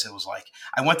afterwards, it was like,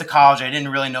 I went to college. I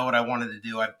didn't really know what I wanted to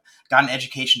do. I got an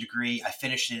education degree. I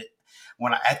finished it.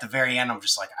 At the very end, I'm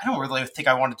just like, I don't really think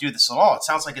I want to do this at all. It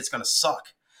sounds like it's going to suck.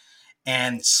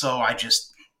 And so I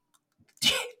just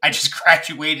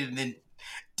graduated and then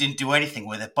didn't do anything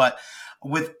with it. But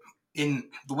in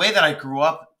the way that I grew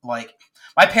up, like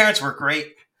my parents were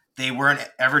great. They weren't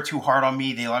ever too hard on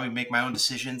me. They let me make my own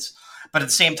decisions. But at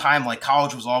the same time, like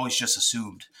college was always just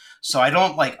assumed. So I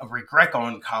don't like regret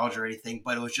going to college or anything,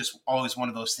 but it was just always one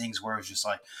of those things where it was just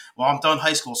like, well, I'm done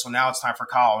high school, so now it's time for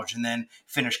college, and then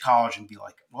finish college and be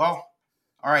like, well,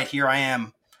 all right, here I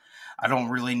am. I don't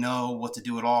really know what to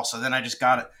do at all. So then I just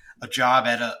got a job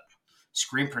at a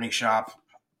screen printing shop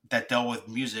that dealt with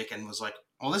music and was like,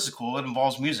 well, this is cool. It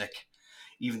involves music,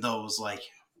 even though it was like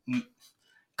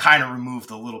kind of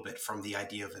removed a little bit from the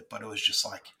idea of it. But it was just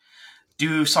like,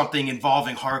 do something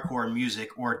involving hardcore music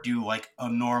or do like a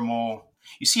normal,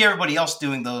 you see everybody else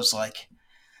doing those, like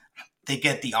they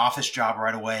get the office job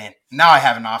right away. And now I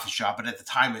have an office job, but at the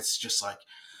time it's just like,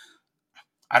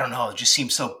 I don't know. It just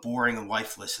seems so boring and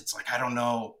lifeless. It's like, I don't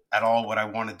know at all what I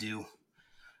want to do.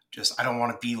 I don't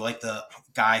want to be like the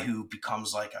guy who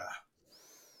becomes like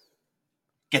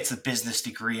gets a business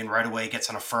degree and right away gets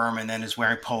on a firm and then is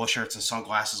wearing polo shirts and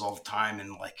sunglasses all the time.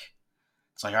 And like,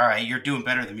 it's like, all right, you're doing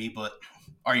better than me, but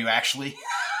are you actually?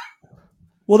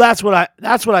 Well, that's what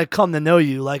I come to know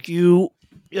you. Like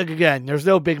again, there's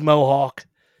no big mohawk.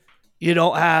 You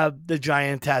don't have the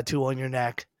giant tattoo on your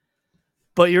neck,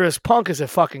 but you're as punk as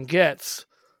it fucking gets.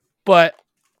 But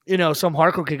some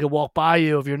hardcore kid could walk by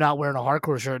you if you're not wearing a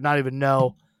hardcore shirt, not even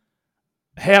know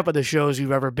half of the shows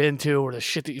you've ever been to or the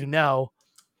shit that you know.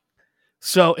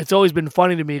 So it's always been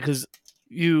funny to me because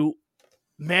you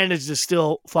manage to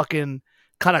still fucking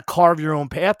kind of carve your own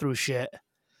path through shit.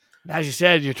 As you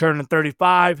said, you're turning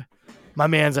 35. My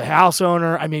man's a house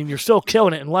owner. I mean, you're still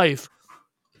killing it in life.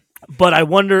 But I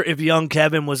wonder if young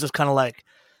Kevin was just kind of like,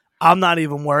 I'm not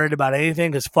even worried about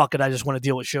anything because fuck it, I just want to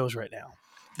deal with shows right now.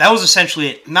 That was essentially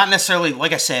it. Not necessarily,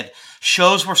 like I said,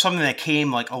 shows were something that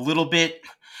came like a little bit.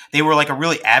 They were like a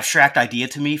really abstract idea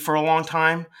to me for a long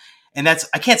time. And I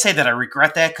can't say that I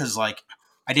regret that because like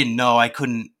I didn't know,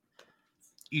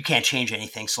 you can't change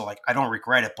anything. So like I don't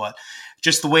regret it, but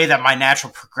just the way that my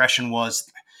natural progression was,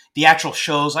 the actual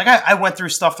shows, like I went through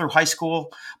stuff through high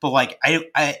school, but like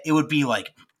it would be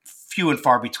like few and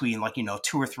far between, like,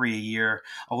 2 or 3 a year,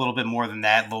 a little bit more than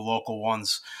that, the local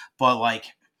ones. But like,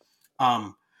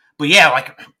 but yeah,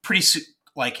 like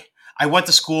like I went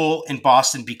to school in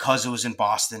Boston because it was in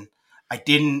Boston. I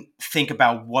didn't think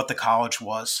about what the college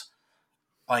was.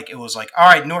 Like, it was like, all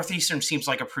right, Northeastern seems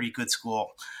like a pretty good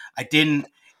school. I didn't,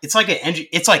 it's like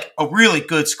it's like a really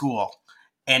good school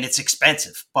and it's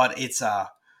expensive, but it's,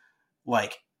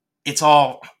 like, it's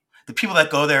all, the people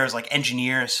that go there is like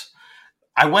engineers.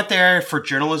 I went there for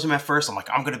journalism at first. I'm like,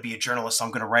 I'm going to be a journalist. I'm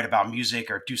going to write about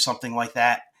music or do something like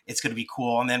that. It's going to be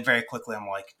cool. And then very quickly, I'm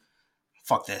like,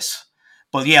 fuck this.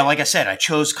 But yeah, like I said, I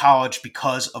chose college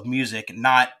because of music,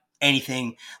 not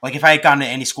anything. Like if I had gone to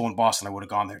any school in Boston, I would have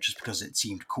gone there just because it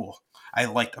seemed cool. I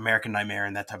liked American Nightmare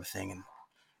and that type of thing. And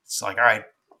it's like, all right,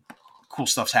 cool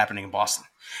stuff's happening in Boston.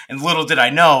 And little did I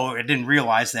know, I didn't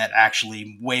realize that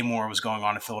actually way more was going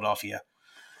on in Philadelphia.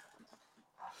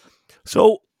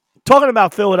 So talking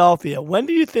about Philadelphia, when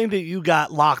do you think that you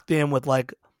got locked in with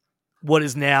like what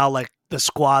is now like the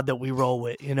squad that we roll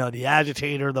with? The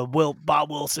Agitator, Bob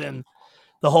Wilson,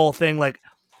 the whole thing. Like,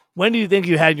 when do you think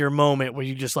you had your moment where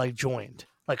you just like joined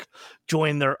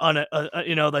their like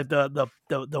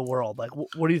the world? Like,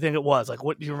 what do you think it was? Like,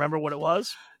 what do you remember what it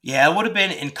was? Yeah, it would have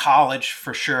been in college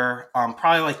for sure.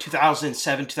 Probably like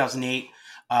 2007, 2008.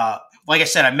 Like I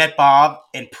said, I met Bob,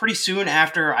 and pretty soon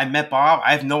after I met Bob,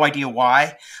 I have no idea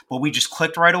why, but we just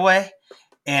clicked right away.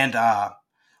 And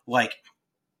like,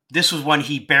 this was when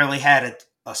he barely had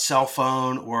a cell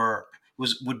phone or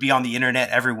would be on the internet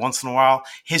every once in a while.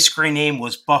 His screen name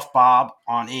was Buff Bob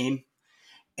on AIM.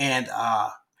 And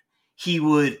he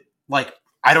would, like,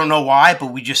 I don't know why,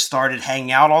 but we just started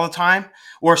hanging out all the time.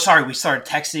 Or sorry, we started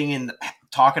texting and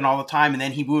talking all the time. And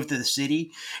then he moved to the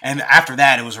city. And after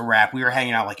that, it was a wrap. We were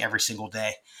hanging out like every single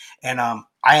day. And I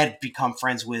had become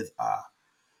friends with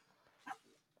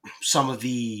some of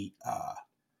the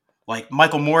like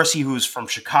Michael Morrissey, who's from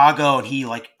Chicago, and he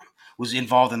like was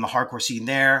involved in the hardcore scene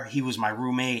there. He was my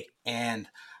roommate, and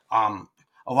a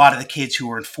lot of the kids who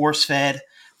were in Force Fed,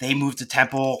 they moved to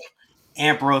Temple.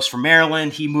 Ambrose from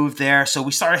Maryland, he moved there, so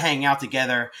we started hanging out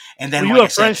together. And then, were you a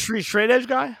French Street straight edge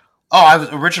guy? Oh, I was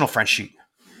original French Street.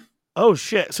 Oh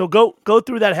shit! So go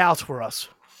through that house for us.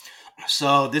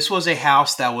 So this was a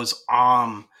house that was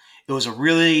it was a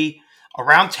really,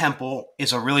 around Temple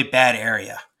is a really bad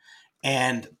area.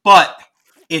 But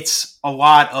it's a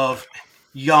lot of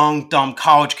young, dumb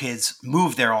college kids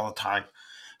move there all the time.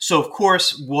 So, of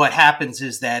course, what happens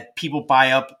is that people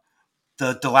buy up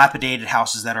the dilapidated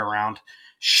houses that are around,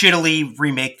 shittily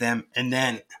remake them, and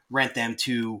then rent them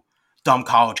to dumb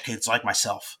college kids like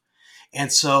myself.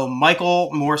 And so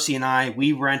Michael Morrissey and I,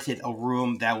 we rented a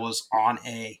room that was on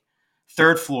a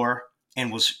third floor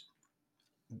and was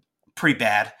pretty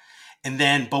bad. And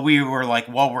then, but we were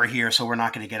like, well, we're here, so we're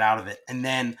not going to get out of it. And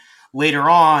then later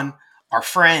on, our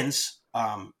friends,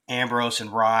 Ambrose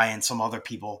and Rye and some other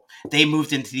people, they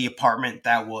moved into the apartment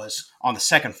that was on the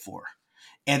second floor.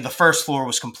 And the first floor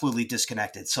was completely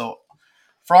disconnected. So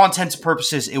for all intents and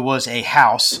purposes, it was a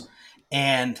house.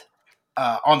 And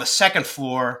on the second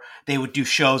floor, they would do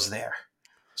shows there.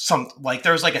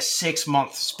 There was like a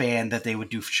 6-month span that they would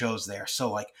do shows there.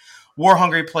 So like War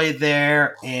Hungry played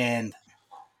there and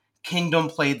Kingdom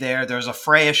played there. There was a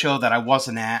Freya show that I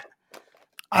wasn't at.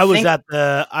 I was at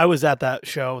that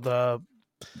show, the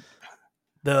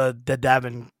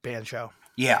Davin band show.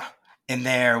 Yeah. And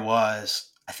there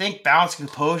was, I think, Balance and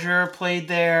Composure played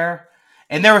there.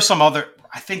 And there was some other,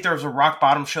 I think there was a Rock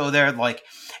Bottom show there,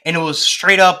 and it was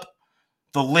straight up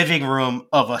the living room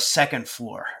of a second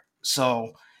floor.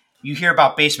 So you hear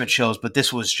about basement shows, but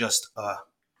this was just a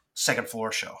second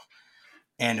floor show.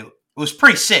 And it was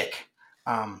pretty sick.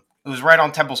 It was right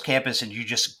on Temple's campus, and you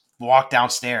just walk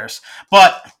downstairs.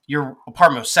 But your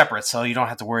apartment was separate, so you don't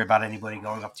have to worry about anybody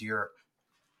going up to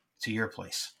your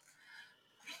place.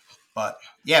 But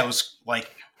yeah, it was like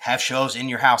have shows in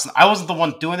your house. I wasn't the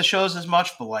one doing the shows as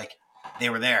much, but like they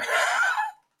were there.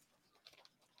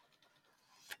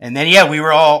 And then yeah, we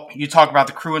were all. You talk about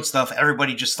the crew and stuff.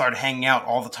 Everybody just started hanging out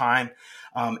all the time.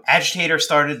 Agitator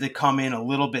started to come in a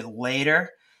little bit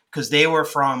later because they were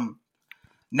from.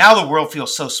 Now the world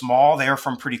feels so small. They were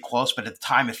from pretty close, but at the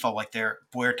time it felt like their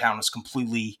Boyertown was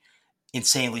completely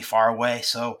insanely far away.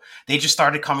 So they just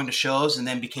started coming to shows and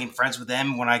then became friends with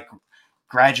them. When I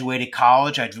graduated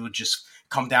college, I would just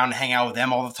come down and hang out with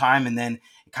them all the time. And then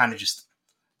it kind of just,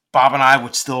 Bob and I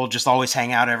would still just always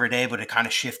hang out every day, but it kind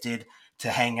of shifted to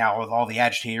hang out with all the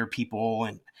Agitator people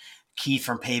and Keith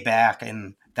from Payback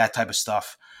and that type of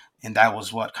stuff. And that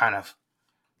was what kind of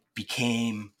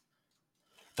became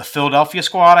the Philadelphia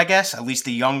squad, I guess, at least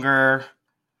the younger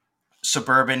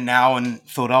suburban now in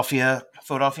Philadelphia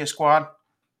squad.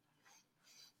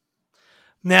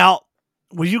 Now,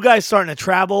 were you guys starting to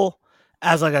travel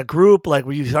as like a group? Like,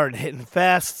 were you starting hitting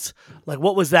fests? Like,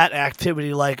 what was that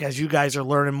activity like as you guys are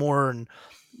learning more and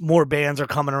more bands are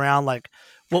coming around? Like,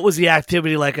 what was the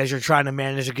activity like as you're trying to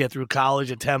manage to get through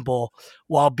college at Temple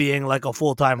while being like a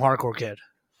full-time hardcore kid?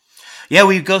 Yeah,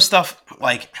 we'd go stuff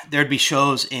like there'd be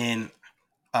shows in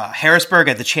Harrisburg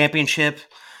at the championship.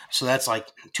 So that's like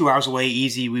 2 hours away,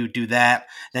 easy. We would do that.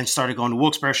 Then started going to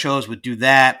Wilkes-Barre shows, would do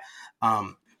that.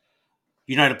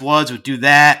 United Bloods would do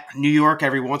that. New York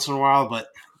every once in a while, but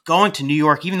going to New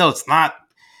York, even though it's not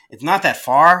that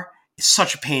far, it's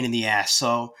such a pain in the ass.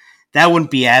 So that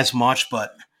wouldn't be as much,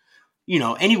 but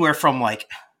anywhere from like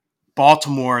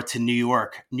Baltimore to New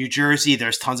York, New Jersey,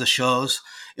 there's tons of shows.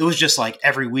 It was just like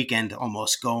every weekend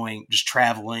almost going, just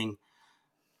traveling.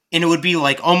 And it would be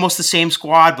like almost the same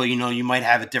squad, but you might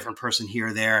have a different person here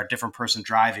or there, a different person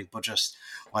driving, but just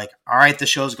like, all right, the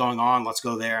show's going on, let's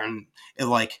go there. And it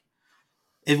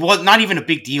was not even a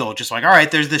big deal. Just like, all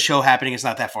right, there's this show happening. It's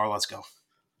not that far. Let's go.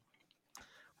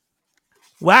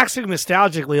 Waxing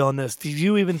nostalgically on this, did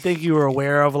you even think you were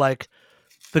aware of like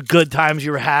the good times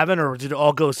you were having, or did it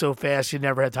all go so fast you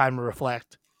never had time to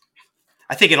reflect?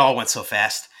 I think it all went so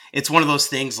fast. It's one of those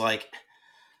things like,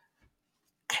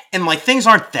 and like things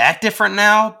aren't that different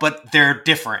now, but they're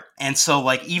different. And so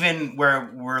like even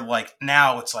where we're like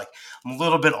now, it's like I'm a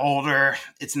little bit older.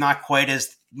 It's not quite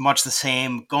as much the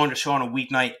same. Going to show on a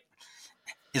weeknight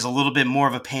is a little bit more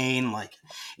of a pain. Like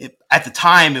at the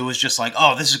time, it was just like,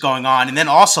 oh, this is going on. And then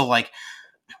also like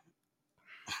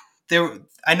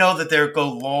I know that there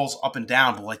go lulls up and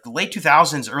down, but like the late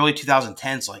 2000s, early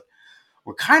 2010s, like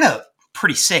were kind of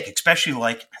pretty sick, especially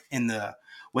like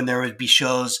when there would be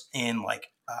shows in like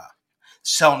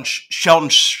Shelton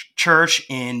Church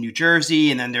in New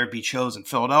Jersey, and then there'd be shows in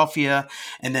Philadelphia,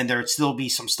 and then there'd still be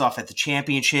some stuff at the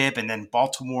championship, and then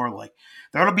Baltimore. Like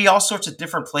there would be all sorts of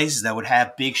different places that would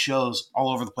have big shows all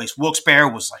over the place.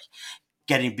 Wilkes-Barre was like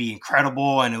getting to be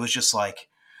incredible, and it was just like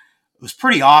it was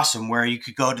pretty awesome where you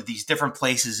could go to these different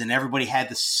places and everybody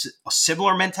had a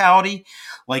similar mentality.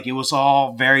 Like it was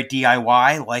all very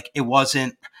DIY. Like it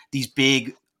wasn't these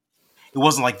big. It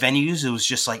wasn't like venues. It was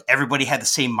just like everybody had the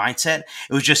same mindset.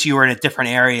 It was just you were in a different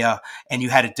area and you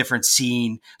had a different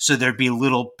scene. So there'd be a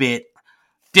little bit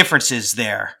differences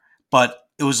there, but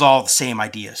it was all the same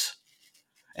ideas.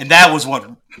 And that was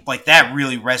what, like, that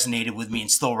really resonated with me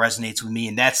and still resonates with me.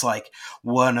 And that's like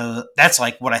what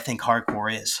I think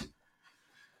hardcore is.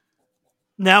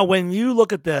 Now, when you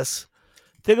look at this,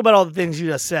 think about all the things you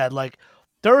just said. Like,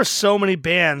 there are so many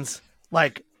bands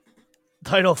like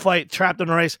Title Fight, Trapped in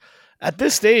a Race. At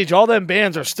this stage, all them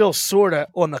bands are still sort of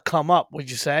on the come up, would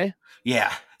you say?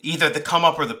 Yeah, either the come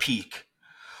up or the peak,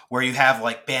 where you have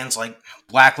like bands like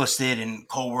Blacklisted and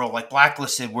Cold World. Like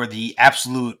Blacklisted were the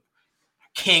absolute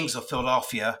kings of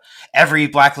Philadelphia. Every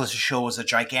Blacklisted show was a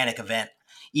gigantic event.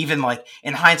 Even like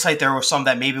in hindsight, there were some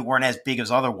that maybe weren't as big as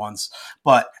other ones,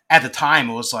 but at the time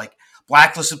it was like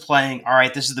Blacklisted playing. All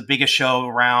right, this is the biggest show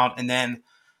around, and then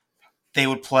they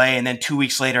would play, and then 2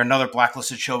 weeks later, another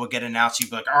Blacklisted show would get announced. You'd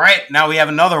be like, all right, now we have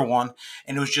another one.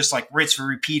 And it was just like rinse and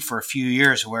repeat for a few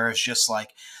years, where it's just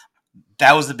like,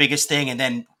 that was the biggest thing. And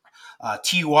then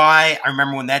TUI, I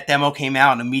remember when that demo came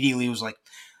out and immediately it was like,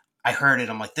 I heard it.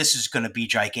 I'm like, this is going to be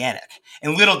gigantic.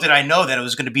 And little did I know that it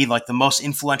was going to be like the most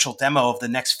influential demo of the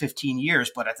next 15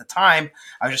 years. But at the time,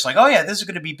 I was just like, oh yeah, this is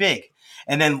going to be big.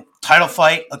 And then Title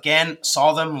Fight, again,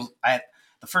 saw them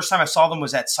the first time I saw them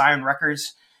was at Siren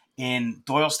Records in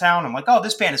Doylestown. I'm like, oh,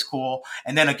 this band is cool.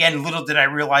 And then again, little did I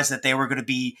realize that they were going to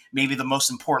be maybe the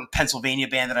most important Pennsylvania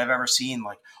band that I've ever seen.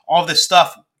 Like all this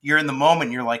stuff, you're in the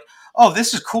moment, you're like, oh,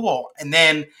 this is cool. And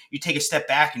then you take a step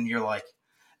back and you're like,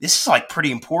 this is like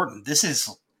pretty important. This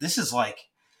is like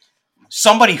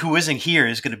somebody who isn't here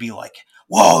is going to be like,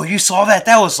 whoa, you saw that?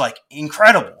 That was like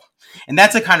incredible. And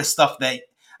that's the kind of stuff that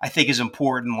I think is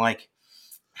important. Like,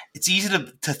 it's easy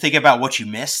to think about what you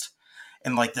missed.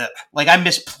 And like I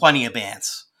missed plenty of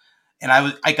bands. And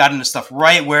I got into stuff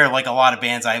right where like a lot of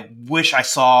bands I wish I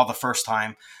saw the first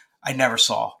time I never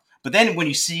saw. But then when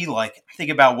you see, like,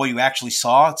 think about what you actually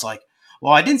saw, it's like,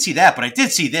 well, I didn't see that, but I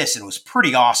did see this, and it was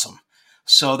pretty awesome.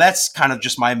 So that's kind of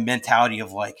just my mentality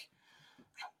of like,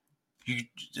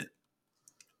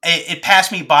 it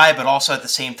passed me by, but also at the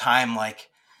same time, like,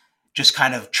 just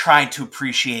kind of trying to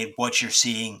appreciate what you're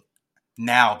seeing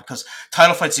now, because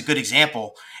Title Fight's a good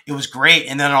example. It was great,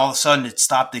 and then all of a sudden it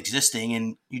stopped existing,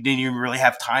 and you didn't even really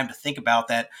have time to think about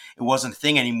that it wasn't a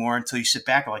thing anymore until you sit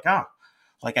back and like, oh,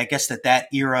 like, I guess that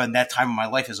era and that time of my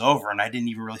life is over, and I didn't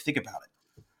even really think about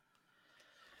it.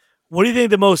 What do you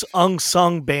think the most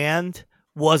unsung band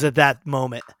was at that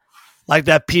moment? Like,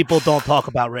 that people don't talk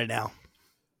about right now?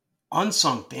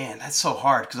 Unsung band, that's so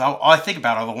hard, because all I think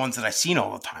about are the ones that I've seen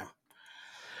all the time.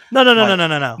 No. No,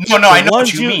 I know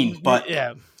what you mean, but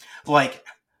yeah. Like,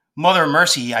 Mother of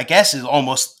Mercy, I guess, is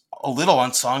almost a little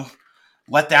unsung.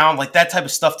 Let Down, like, that type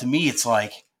of stuff, to me, it's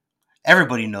like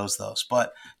everybody knows those.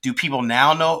 But do people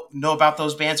now know about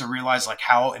those bands or realize like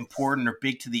how important or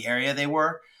big to the area they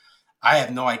were? I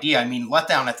have no idea. I mean, Let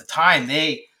Down at the time,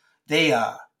 they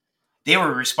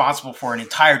were responsible for an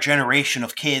entire generation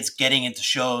of kids getting into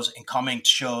shows and coming to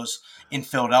shows in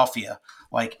Philadelphia,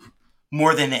 like,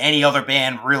 more than any other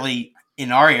band really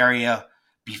in our area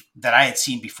that I had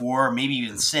seen before, maybe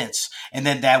even since. And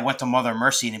then that went to Mother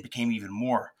Mercy and it became even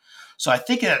more. So I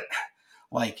think that,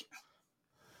 like,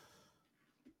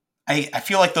 I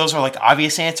feel like those are like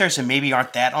obvious answers and maybe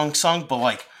aren't that unsung, but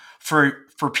like for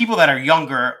people that are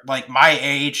younger, like my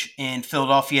age in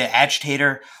Philadelphia,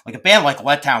 Agitator, like a band like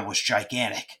Let Down was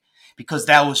gigantic because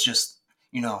that was just,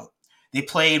 they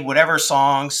played whatever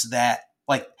songs that,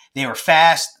 like, they were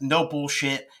fast, no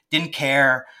bullshit, didn't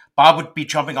care. Bob would be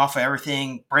jumping off of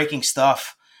everything, breaking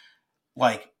stuff,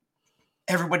 like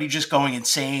everybody just going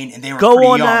insane, and they were pretty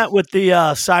young. That with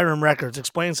the Siren Records.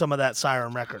 Explain some of that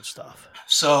Siren Records stuff.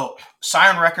 So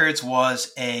Siren Records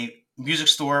was a music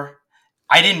store.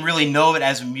 I didn't really know it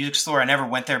as a music store. I never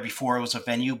went there before it was a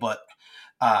venue, but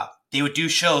they would do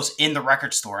shows in the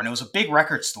record store, and it was a big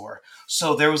record store.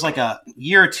 So there was like a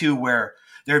year or two where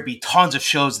there'd be tons of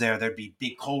shows there. There'd be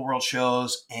big Cold World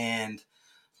shows and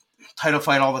Title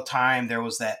Fight all the time. There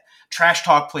was that Trash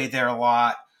Talk played there a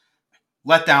lot.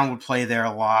 Let Down would play there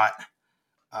a lot.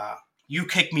 You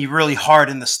kicked me really hard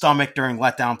in the stomach during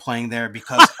Let Down playing there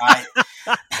because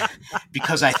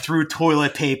I threw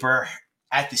toilet paper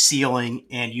at the ceiling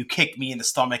and you kicked me in the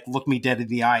stomach, looked me dead in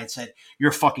the eye and said, "You're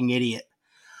a fucking idiot."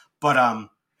 But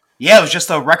yeah, it was just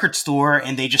a record store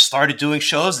and they just started doing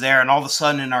shows there, and all of a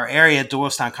sudden in our area,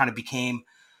 Doylestown kind of became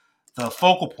the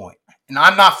focal point. And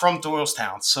I'm not from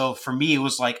Doylestown, so for me it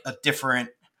was like a different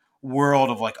world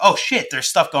of like, oh shit, there's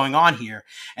stuff going on here.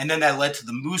 And then that led to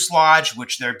the Moose Lodge,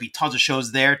 which there'd be tons of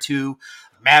shows there too.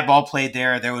 Madball played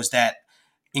there. There was that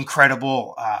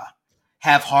incredible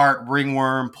Have Heart,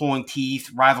 Ringworm, Pulling Teeth,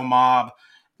 Rival Mob,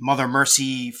 Mother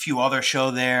Mercy, a few other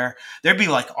show there. There'd be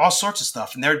like all sorts of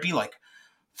stuff, and there'd be like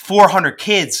 400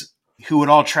 kids who would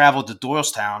all travel to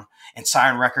Doylestown and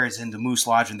Siren Records and the Moose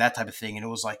Lodge and that type of thing. And it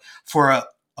was like for a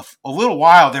little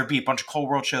while there'd be a bunch of Cold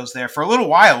World shows there. For a little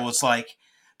while it was like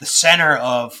the center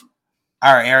of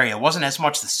our area. It wasn't as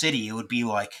much the city. It would be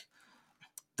like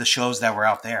the shows that were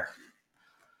out there.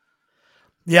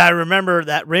 Yeah, I remember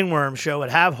that Ringworm show at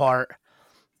Have Heart.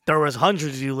 There was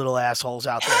hundreds of you little assholes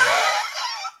out there.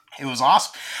 It was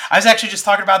awesome. I was actually just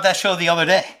talking about that show the other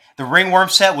day. The Ringworm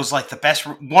set was like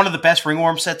one of the best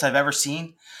Ringworm sets I've ever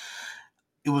seen.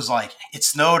 It was like, it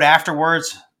snowed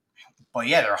afterwards. But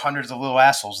yeah, there are hundreds of little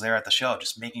assholes there at the show,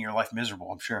 just making your life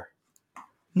miserable, I'm sure.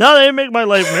 No, they didn't make my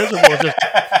life miserable. Just,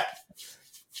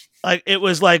 like, it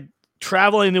was like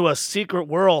traveling to a secret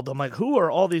world. I'm like, who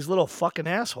are all these little fucking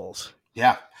assholes?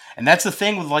 Yeah. And that's the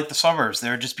thing with like the suburbs.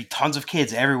 There would just be tons of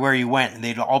kids everywhere you went, and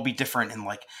they'd all be different, and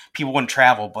like people wouldn't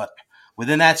travel. But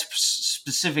within that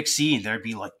specific scene, there'd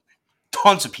be like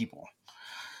tons of people.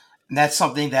 And that's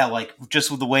something that, like, just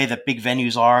with the way that big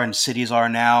venues are and cities are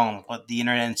now, and what the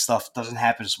internet and stuff doesn't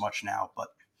happen as much now. But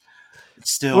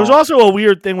it's still. There was also a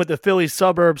weird thing with the Philly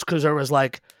suburbs because there was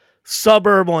like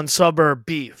suburb on suburb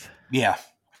beef. Yeah.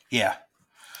 Yeah.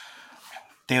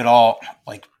 They would all,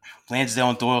 like, Lansdale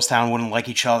and Doylestown wouldn't like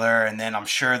each other. And then I'm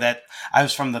sure that I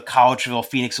was from the Collegeville,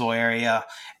 Phoenixville area.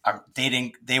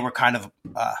 They were kind of,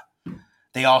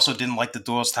 they also didn't like the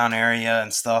Doylestown area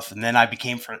and stuff. And then I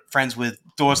became friends with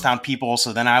Doylestown people.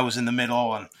 So then I was in the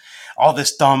middle and all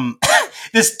this dumb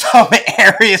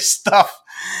area stuff.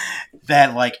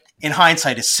 that like in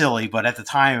hindsight is silly, but at the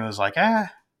time it was like, I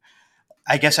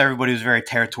guess everybody was very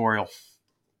territorial.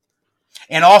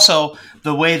 And also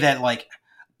the way that like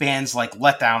bands like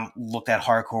Letdown looked at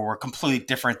hardcore were completely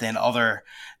different than other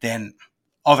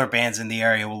bands in the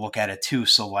area will look at it too.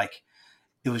 So like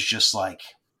it was just like,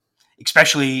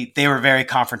 especially they were very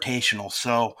confrontational.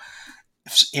 So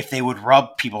if they would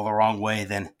rub people the wrong way,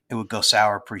 then it would go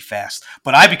sour pretty fast.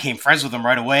 But I became friends with them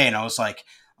right away, and I was like,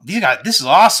 these guys, this is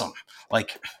awesome.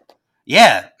 Like,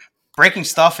 yeah, breaking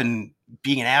stuff and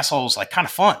being an asshole is like kind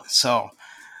of fun. So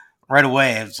right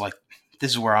away, it was like,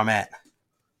 this is where I'm at.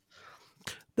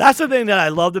 That's the thing that I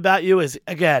loved about you is,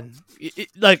 again,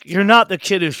 like you're not the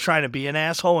kid who's trying to be an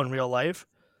asshole in real life,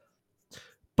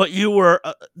 but you were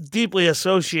deeply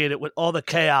associated with all the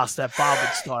chaos that Bob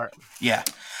would start. Yeah.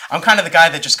 I'm kind of the guy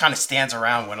that just kind of stands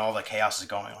around when all the chaos is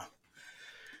going on.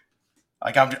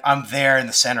 Like I'm there in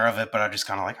the center of it, but I'm just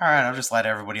kind of like, all right, I'll just let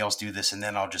everybody else do this, and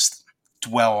then I'll just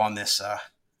dwell on this.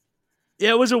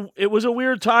 Yeah, it was a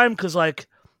weird time because like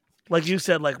you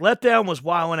said, like Letdown was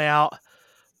wilding out.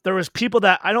 There was people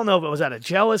that I don't know if it was out of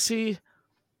jealousy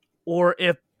or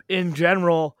if in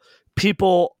general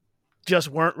people just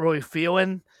weren't really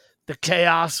feeling the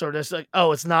chaos or just like,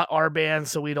 oh, it's not our band,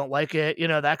 so we don't like it,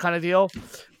 that kind of deal.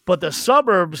 But the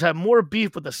suburbs had more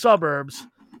beef with the suburbs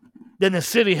than the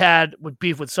city had with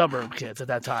beef with suburb kids at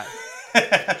that time.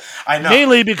 I know.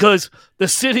 Mainly because the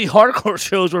city hardcore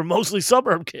shows were mostly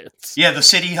suburb kids. Yeah, the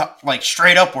city, like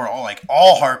straight up, were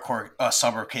all hardcore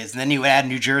suburb kids. And then you add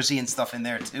New Jersey and stuff in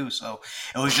there too. So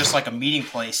it was just like a meeting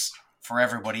place for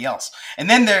everybody else. And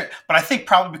then but I think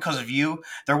probably because of you,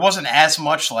 there wasn't as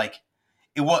much like,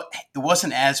 it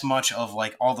wasn't as much of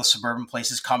like all the suburban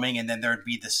places coming, and then there'd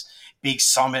be this big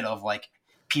summit of like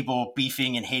people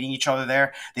beefing and hating each other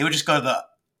there. They would just go to the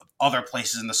other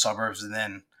places in the suburbs, and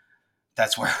then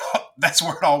that's where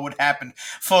it all would happen.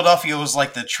 Philadelphia was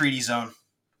like the treaty zone.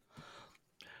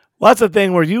 Well, that's the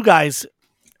thing where you guys,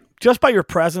 just by your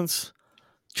presence,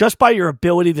 just by your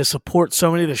ability to support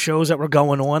so many of the shows that were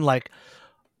going on, like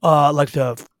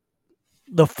the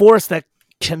force that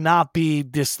cannot be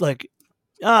this like,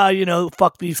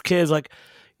 fuck these kids. Like,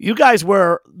 you guys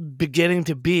were beginning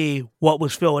to be what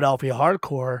was Philadelphia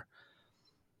hardcore.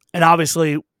 And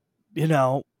obviously,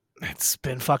 it's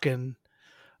been fucking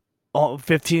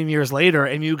 15 years later,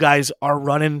 and you guys are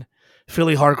running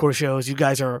Philly hardcore shows. You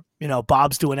guys are,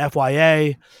 Bob's doing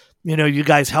FYA. You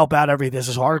guys help out every This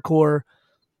Is Hardcore.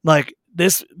 Like,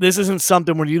 this isn't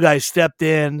something where you guys stepped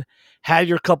in, had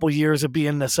your couple years of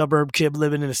being a suburb kid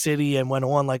living in a city and went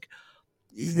on. Like,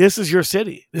 this is your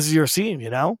city. This is your scene,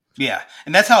 Yeah,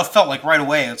 and that's how it felt like right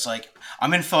away. It's like,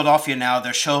 I'm in Philadelphia now.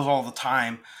 There's shows all the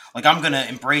time. Like, I'm going to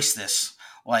embrace this.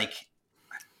 Like,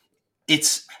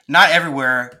 it's not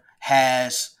everywhere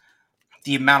has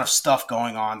the amount of stuff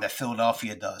going on that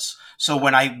Philadelphia does. So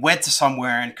when I went to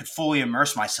somewhere and could fully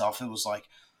immerse myself, it was like,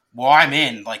 well, I'm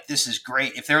in. Like, this is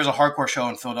great. If there was a hardcore show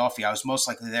in Philadelphia, I was most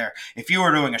likely there. If you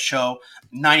were doing a show,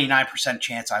 99%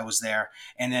 chance I was there.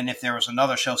 And then if there was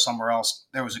another show somewhere else,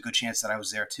 there was a good chance that I was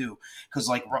there too. Because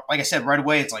like I said, right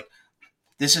away, it's like,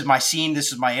 this is my scene.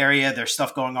 This is my area. There's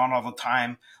stuff going on all the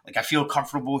time. Like, I feel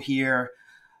comfortable here.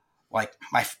 Like,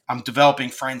 I'm developing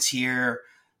friends here.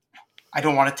 I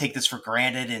don't want to take this for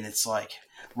granted. And it's like,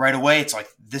 right away, it's like,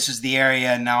 this is the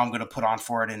area, and now I'm going to put on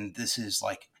for it. And this is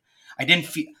like, I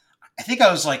think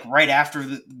I was like right after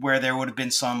where there would have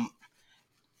been some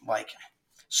like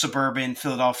suburban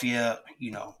Philadelphia,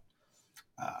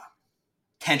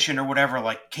 tension or whatever,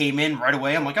 like came in right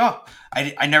away. I'm like, oh,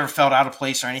 I never felt out of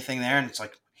place or anything there. And it's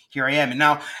like, here I am. And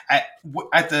now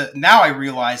now I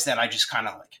realize that I just kind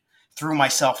of like threw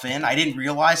myself in. I didn't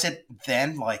realize it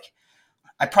then. Like,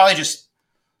 I probably just,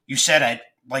 you said I'd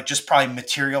like just probably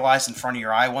materialized in front of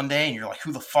your eye one day, and you're like,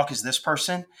 who the fuck is this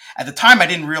person? At the time, I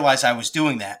didn't realize I was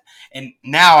doing that. And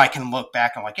now I can look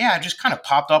back and like, yeah, I just kind of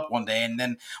popped up one day and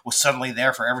then was suddenly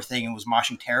there for everything and was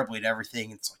moshing terribly to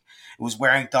everything. It's like, it was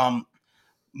wearing dumb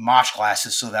mosh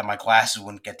glasses so that my glasses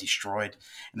wouldn't get destroyed.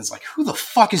 And it's like, who the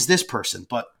fuck is this person?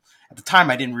 But at the time,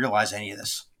 I didn't realize any of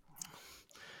this.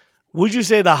 Would you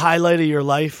say the highlight of your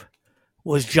life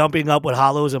was jumping up with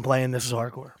Hollows and playing This Is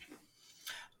Hardcore?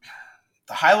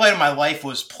 The highlight of my life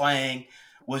was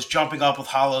jumping up with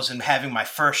Hollows and having my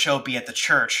first show be at the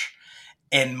church.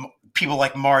 And people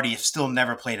like Marty have still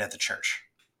never played at the church.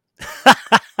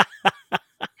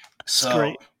 So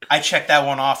great. I checked that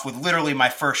one off with literally my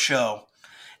first show.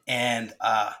 And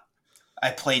I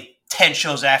played 10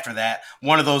 shows after that.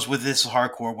 One of those with This Is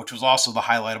Hardcore, which was also the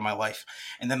highlight of my life.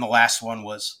 And then the last one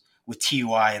was with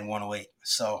TUI and 108.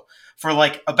 So for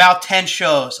like about 10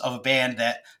 shows of a band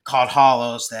that called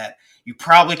Hollows that you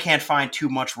probably can't find too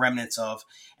much remnants of,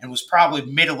 and was probably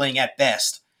middling at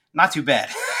best. Not too bad.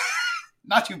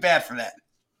 Not too bad for that.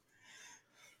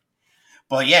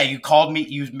 But yeah, you called me,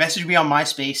 you messaged me on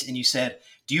MySpace, and you said,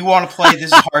 do you want to play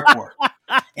This Is Hardcore?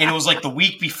 And it was like the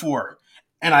week before.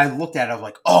 And I looked at it, I was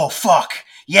like, oh, fuck,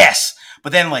 yes.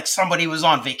 But then, like, somebody was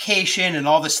on vacation and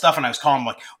all this stuff, and I was calling them,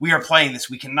 like, we are playing this.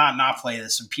 We cannot not play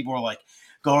this. And people were, like,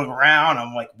 going around.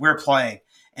 I'm like, we're playing.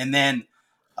 And then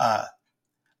I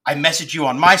messaged you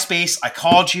on MySpace. I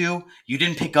called you. You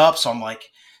didn't pick up, so I'm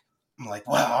like, well,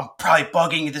 I'm probably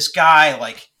bugging this guy.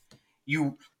 Like,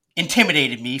 you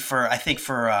intimidated me for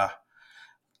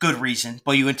good reason,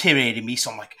 but you intimidated me.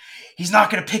 So I'm like, he's not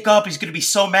going to pick up. He's going to be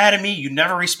so mad at me. You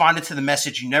never responded to the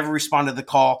message. You never responded to the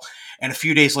call. And a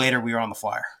few days later, we were on the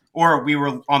flyer, or we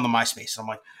were on the MySpace. I'm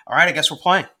like, all right, I guess we're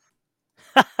playing.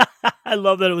 I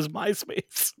love that it was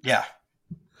MySpace. Yeah.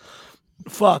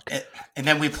 Fuck. And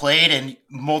then we played, and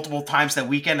multiple times that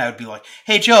weekend, I would be like,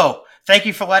 hey, Joe, thank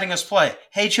you for letting us play.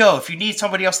 Hey, Joe, if you need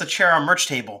somebody else to chair our merch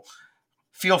table,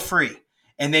 feel free.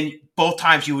 And then both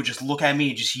times you would just look at me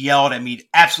and just yelled at me,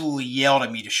 absolutely yelled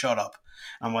at me to shut up.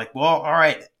 I'm like, well, all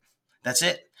right, that's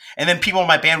it. And then people in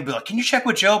my band would be like, can you check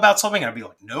with Joe about something? And I'd be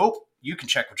like, nope, you can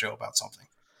check with Joe about something.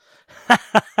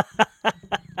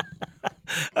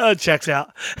 Oh, it checks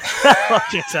out.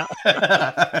 Checks out.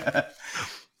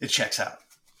 It checks out.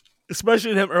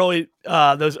 Especially them early,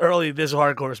 those early This Is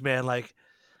Hardcores, man. Like,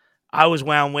 I was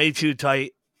wound way too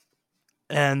tight.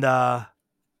 And,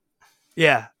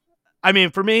 yeah. I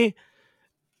mean, for me,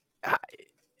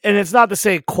 and it's not to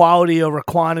say quality over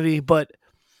quantity, but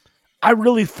I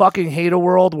really fucking hate a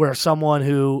world where someone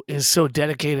who is so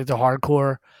dedicated to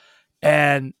hardcore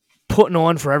and putting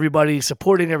on for everybody,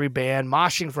 supporting every band,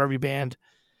 moshing for every band.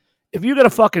 If you got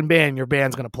a fucking band, your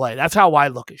band's going to play. That's how I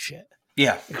look at shit.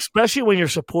 Yeah. Especially when you're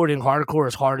supporting hardcore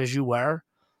as hard as you were.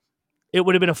 It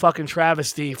would have been a fucking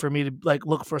travesty for me to like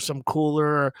look for some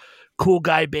cool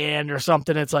guy band or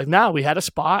something. It's like, no, we had a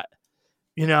spot.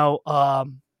 You know,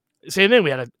 same thing. We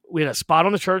had a spot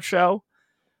on the church show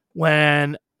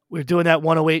when we were doing that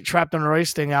 108 Trapped on the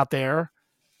Ice thing out there.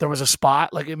 There was a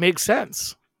spot. Like, it makes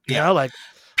sense. You know, like,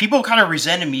 people kind of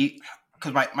resented me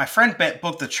because my friend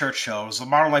booked the church show. It was the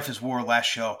Modern Life is War last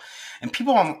show. And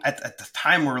people at the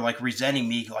time were like resenting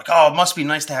me, like, oh, it must be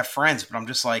nice to have friends. But I'm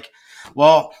just like,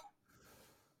 well,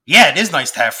 yeah, it is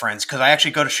nice to have friends because I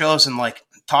actually go to shows and like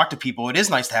talk to people. It is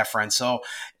nice to have friends. So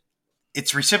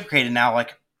it's reciprocated now.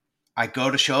 Like, I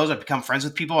go to shows, I become friends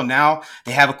with people, and now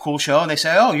they have a cool show and they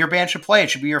say, oh, your band should play. It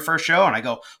should be your first show. And I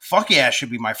go, fuck yeah, it should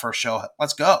be my first show.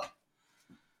 Let's go.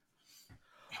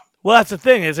 Well, that's the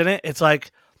thing, isn't it? It's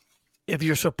like, if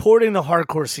you're supporting the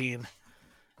hardcore scene,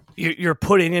 you're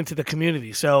putting into the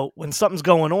community. So when something's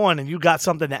going on and you got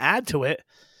something to add to it,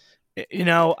 you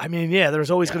know, I mean, yeah,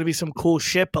 there's always going to be some cool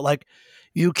shit, but like,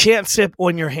 you can't sit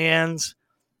on your hands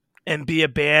and be a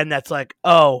band that's like,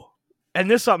 oh, and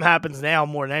this something happens now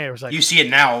more than ever. It's like, you see it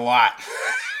now a lot.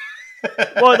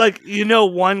 Well, like, you know,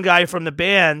 one guy from the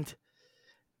band,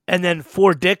 and then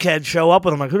 4 dickheads show up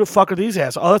with them. Like, who the fuck are these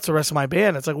assholes? Oh, that's the rest of my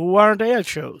band. It's like, well, why aren't they at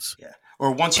shows? Yeah.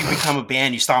 Or once you become a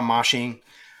band, you stop moshing,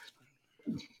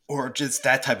 or just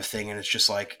that type of thing. And it's just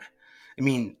like, I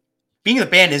mean, being a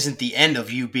band isn't the end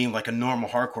of you being like a normal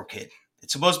hardcore kid.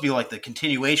 It's supposed to be like the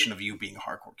continuation of you being a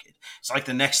hardcore kid. It's like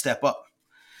the next step up.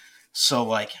 So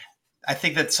like, I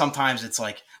think that sometimes it's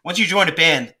like, once you join a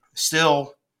band,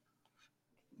 still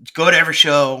go to every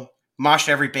show, mosh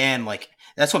to every band. Like,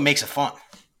 that's what makes it fun.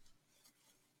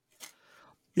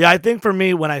 Yeah, I think for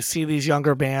me, when I see these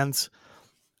younger bands,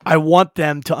 I want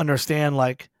them to understand,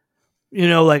 like, you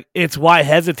know, like, it's Why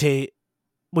Hesitate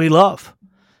we love.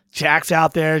 Jack's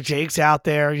out there, Jake's out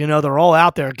there, you know, they're all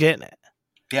out there getting it.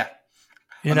 Yeah.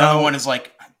 Another one is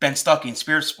like Ben Stuckey in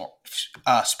Spiritfall.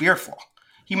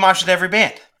 He moshed every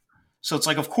band. So it's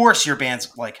like, of course your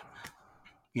band's like,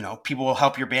 you know, people will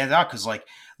help your band out because like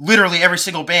literally every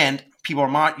single band people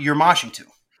are you're moshing to.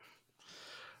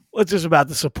 Well, it's just about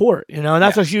the support, you know, and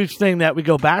that's a huge thing that we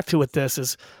go back to with this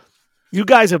is you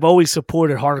guys have always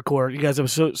supported hardcore. You guys have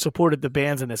supported the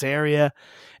bands in this area.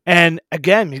 And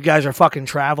again, you guys are fucking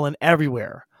traveling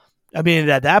everywhere. I mean,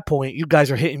 at that point, you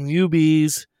guys are hitting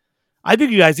UBs. I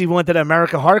think you guys even went to the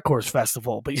American Hardcore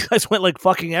Festival, but you guys went like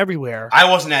fucking everywhere. I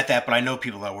wasn't at that, but I know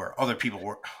people that were. Other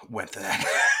people went to that.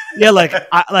 Yeah,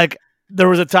 like there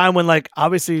was a time when, like,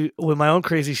 obviously with my own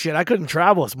crazy shit, I couldn't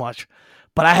travel as much,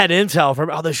 but I had intel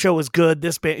from, oh, the show was good.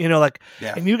 This band, you know, like,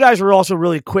 and you guys were also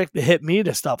really quick to hit me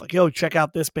to stuff like, yo, check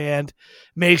out this band,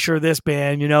 make sure this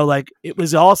band, you know, like, it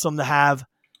was awesome to have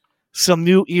some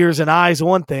new ears and eyes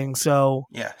on things. So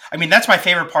yeah, I mean, that's my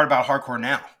favorite part about hardcore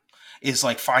now is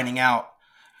like finding out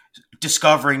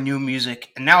discovering new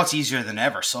music, and now it's easier than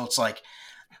ever. So it's like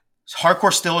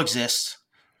hardcore still exists.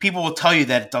 People will tell you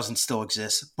that it doesn't still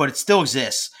exist, but it still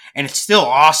exists, and it's still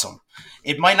awesome.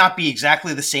 It might not be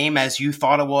exactly the same as you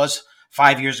thought it was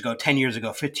 5 years ago, 10 years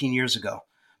ago, 15 years ago,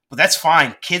 but that's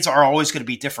fine. Kids are always going to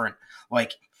be different.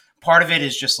 Like, part of it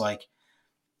is just like,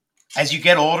 as you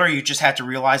get older, you just have to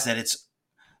realize that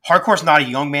hardcore's not a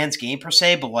young man's game per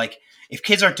se, but like, if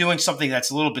kids are doing something that's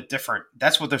a little bit different,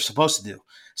 that's what they're supposed to do.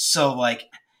 So like,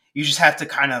 you just have to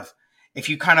kind of, if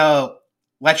you kind of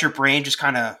let your brain just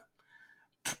kind of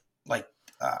like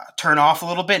turn off a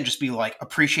little bit and just be like,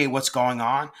 appreciate what's going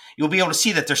on, you'll be able to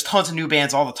see that there's tons of new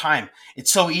bands all the time.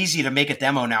 It's so easy to make a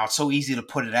demo now. It's so easy to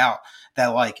put it out that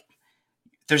like,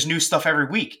 there's new stuff every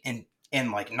week, and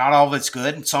like, not all of it's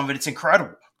good, and some of it's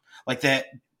incredible. Like that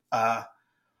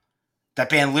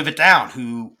band Live It Down,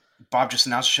 who Bob just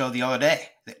announced a show the other day.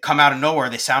 They come out of nowhere,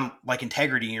 they sound like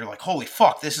Integrity, and you're like, holy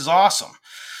fuck, this is awesome.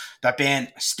 That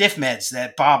band Stiff Meds,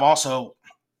 that Bob also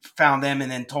found them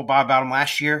and then told Bob about them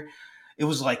last year. It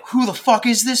was like, who the fuck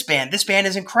is this band? This band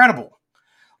is incredible.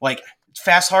 Like,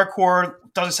 fast hardcore,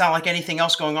 doesn't sound like anything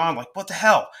else going on. Like, what the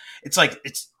hell? It's like,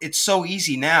 it's so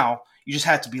easy now. You just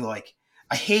have to be like,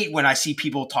 I hate when I see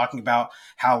people talking about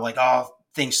how like, oh,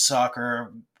 things suck,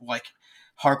 or like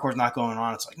hardcore's not going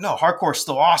on. It's like, no, hardcore is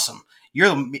still awesome.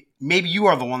 Maybe you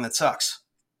are the one that sucks.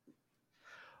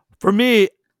 For me,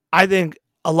 I think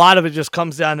a lot of it just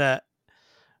comes down to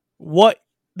what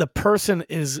the person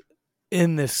is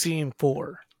in the scene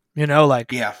for. You know,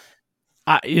 like, yeah,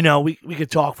 we could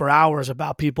talk for hours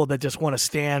about people that just want to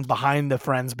stand behind the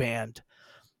friend's band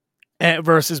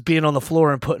versus being on the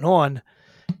floor and putting on.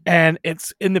 And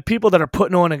it's in the people that are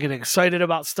putting on and getting excited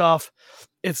about stuff.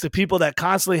 It's the people that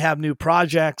constantly have new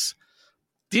projects.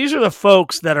 These are the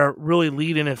folks that are really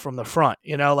leading it from the front,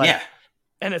 like, yeah.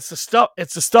 And it's the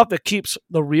stuff that keeps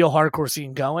the real hardcore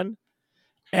scene going.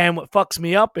 And what fucks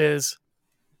me up is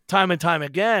time and time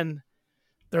again,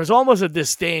 there's almost a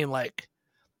disdain, like,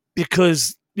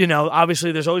 because,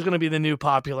 obviously there's always going to be the new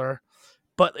popular,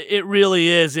 but it really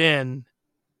is in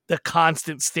the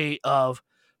constant state of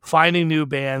finding new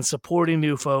bands, supporting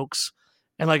new folks,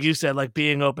 and like you said, like,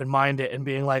 being open-minded and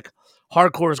being like,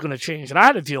 hardcore is going to change. And I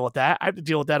had to deal with that. I have to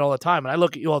deal with that all the time. And I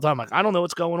look at you all the time like, I don't know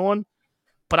what's going on,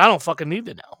 but I don't fucking need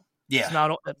to know. Yeah. It's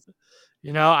not,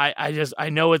 I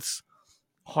know it's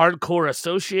hardcore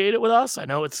associated with us. I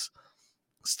know it's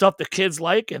stuff the kids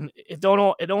like, and it don't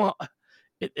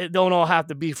all have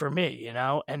to be for me,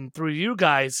 and through you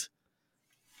guys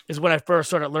is when I first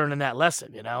started learning that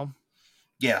lesson,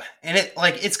 Yeah, and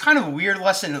it's kind of a weird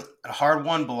lesson, a hard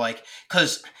one, but like,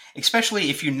 because especially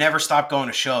if you never stop going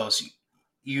to shows,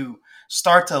 you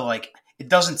start to like, it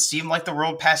doesn't seem like the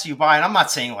world passes you by. And I'm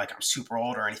not saying like I'm super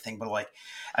old or anything, but like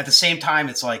at the same time,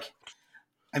 it's like,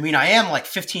 I mean, I am like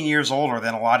 15 years older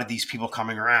than a lot of these people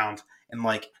coming around, and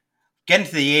like getting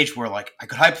to the age where like I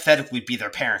could hypothetically be their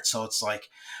parents. So it's like,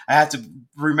 I have to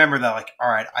remember that like, all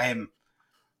right, I am,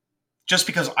 just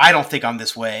because I don't think I'm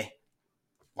this way,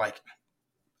 like,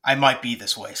 I might be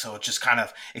this way. So it's just kind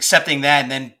of accepting that,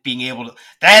 and then being able to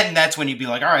and that's when you'd be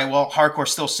like, all right, well,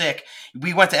 hardcore's still sick.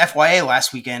 We went to FYA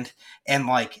last weekend, and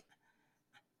like,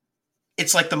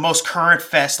 it's like the most current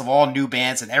fest of all new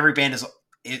bands, and every band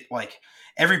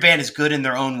is good in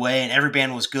their own way, and every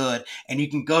band was good. And you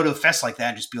can go to a fest like that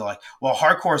and just be like, well,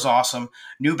 hardcore is awesome.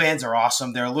 New bands are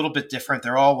awesome. They're a little bit different.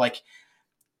 They're all like,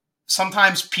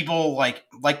 sometimes people like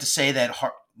to say that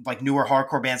like newer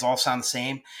hardcore bands all sound the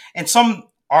same, and some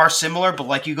are similar, but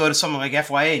like, you go to something like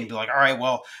FYA and you'd be like, all right,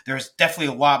 well, there's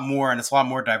definitely a lot more, and it's a lot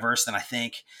more diverse than I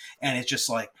think. And it's just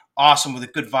like awesome with a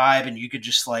good vibe. And you could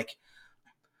just like,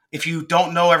 if you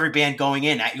don't know every band going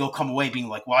in, you'll come away being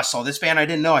like, well, I saw this band I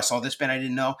didn't know. I saw this band I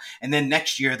didn't know. And then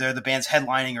next year they're the bands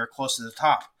headlining or close to the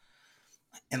top.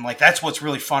 And like, that's what's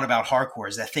really fun about hardcore,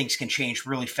 is that things can change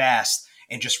really fast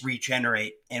and just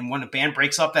regenerate. And when a band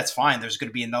breaks up, that's fine. There's going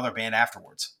to be another band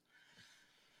afterwards.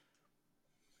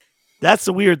 That's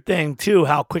the weird thing too,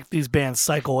 how quick these bands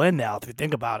cycle in now, if you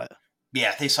think about it.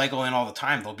 Yeah, they cycle in all the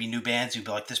time. There'll be new bands who'll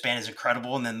be like, this band is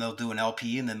incredible, and then they'll do an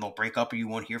LP, and then they'll break up, or you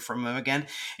won't hear from them again.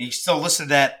 And you still listen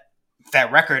to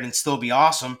that record and still be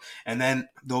awesome, and then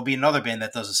there'll be another band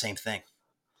that does the same thing.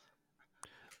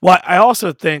 Well, I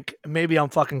also think, maybe I'm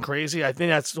fucking crazy, I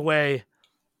think that's the way,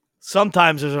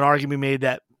 sometimes there's an argument made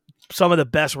that some of the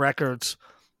best records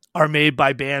are made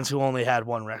by bands who only had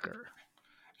one record.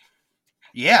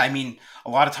 Yeah, I mean, a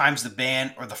lot of times the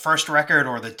band or the first record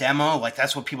or the demo, like,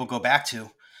 that's what people go back to.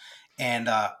 And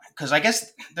because I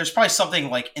guess there's probably something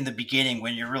like in the beginning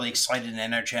when you're really excited and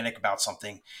energetic about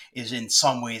something, is in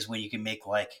some ways when you can make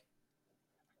like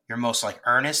your most like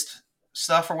earnest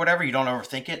stuff or whatever. You don't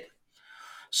overthink it.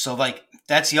 So like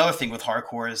that's the other thing with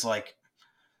hardcore is like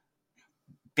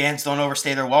bands don't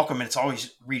overstay their welcome, and it's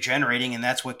always regenerating, and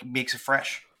that's what makes it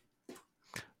fresh.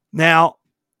 Now,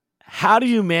 how do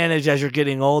you manage as you're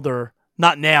getting older?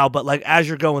 Not now, but like as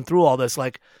you're going through all this,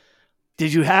 like,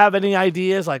 did you have any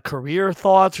ideas, like career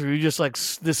thoughts, or you just like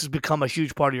this has become a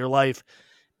huge part of your life,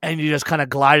 and you just kind of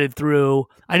glided through?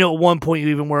 I know at one point you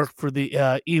even worked for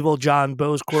the Evil John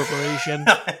Bose Corporation.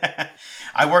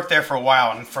 I worked there for a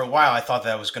while, and for a while I thought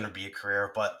that was going to be a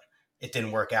career, but it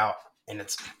didn't work out, and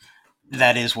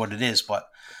that is what it is. But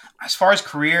as far as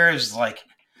careers, like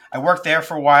I worked there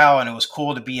for a while, and it was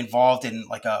cool to be involved in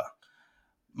like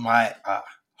my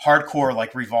hardcore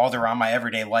like revolved around my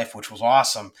everyday life, which was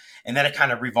awesome. And then it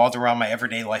kind of revolved around my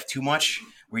everyday life too much,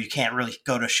 where you can't really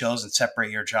go to shows and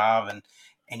separate your job,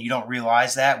 and you don't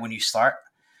realize that when you start.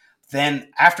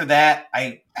 Then after that,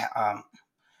 I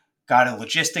got a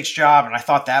logistics job, and I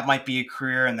thought that might be a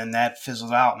career, and then that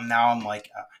fizzled out, and now I'm like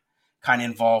kind of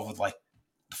involved with like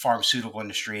the pharmaceutical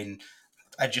industry, and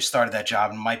I just started that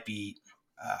job, and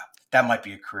that might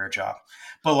be a career job.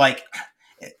 But like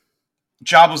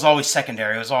job was always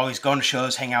secondary. It was always going to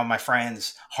shows, hang out with my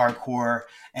friends, hardcore,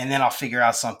 and then I'll figure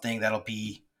out something that'll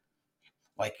be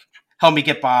like help me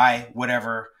get by,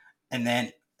 whatever. And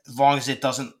then as long as it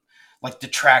doesn't like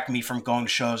detract me from going to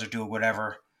shows or do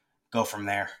whatever, go from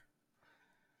there.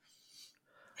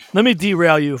 Let me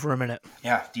derail you for a minute.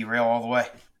 Yeah, derail all the way.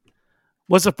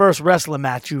 What's the first wrestling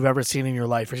match you've ever seen in your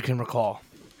life, if you can recall?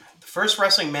 The first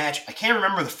wrestling match, I can't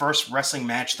remember the first wrestling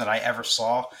match that I ever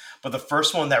saw, but the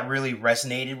first one that really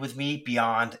resonated with me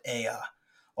beyond a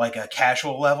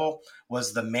casual level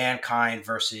was the Mankind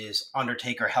versus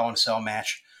Undertaker Hell in a Cell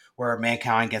match, where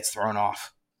Mankind gets thrown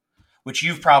off, which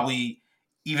you've probably,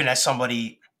 even as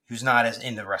somebody who's not as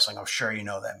into wrestling, I'm sure you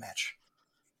know that match.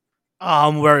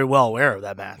 I'm very well aware of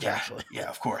that match, Yeah, actually. Yeah,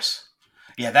 of course.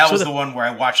 Yeah, that was the one where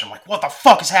I watched. I'm like, what the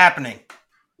fuck is happening?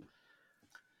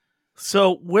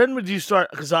 So when would you start?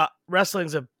 Because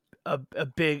wrestling's a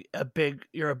big.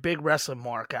 You're a big wrestling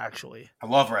mark, actually. I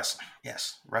love wrestling.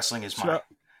 Yes, wrestling is my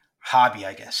hobby,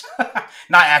 I guess.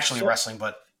 Not actually wrestling,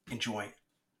 but enjoying.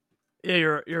 Yeah,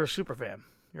 you're a super fan.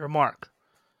 You're a mark.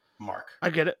 Mark. I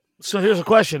get it. So here's the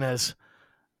question: is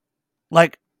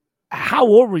like, how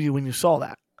old were you when you saw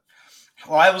that?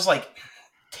 Well, I was like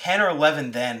 10 or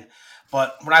 11 then.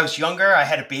 But when I was younger, I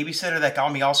had a babysitter that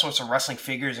got me all sorts of wrestling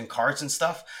figures and cards and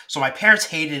stuff. So my parents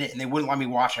hated it and they wouldn't let me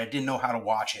watch it. I didn't know how to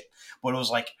watch it. But it was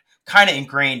like kind of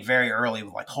ingrained very early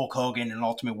with like Hulk Hogan and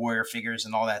Ultimate Warrior figures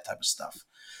and all that type of stuff.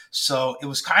 So it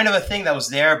was kind of a thing that was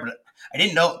there, but I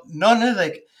didn't know none of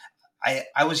the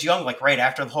I was young, like right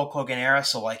after the Hulk Hogan era.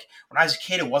 So like when I was a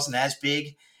kid, it wasn't as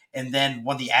big. And then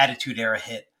when the Attitude Era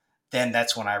hit, then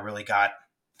that's when I really got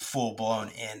full blown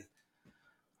in.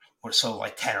 So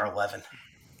like 10 or 11.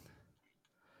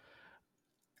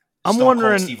 I'm Stone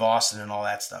wondering, Cold Steve Austin and all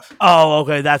that stuff. Oh,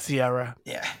 okay, that's the era.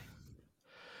 Yeah.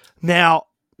 Now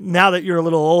that you're a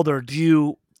little older,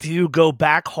 do you go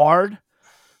back hard,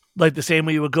 like the same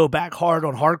way you would go back hard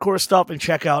on hardcore stuff and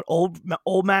check out old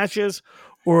matches,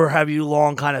 or have you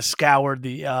long kind of scoured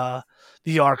the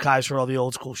archives for all the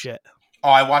old school shit?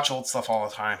 Oh, I watch old stuff all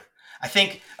the time. I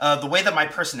think the way that my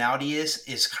personality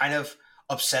is kind of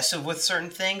obsessive with certain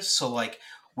things. So like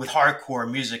with hardcore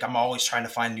music, I'm always trying to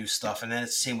find new stuff. And then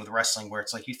it's the same with wrestling, where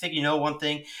it's like you think you know one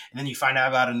thing, and then you find out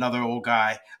about another old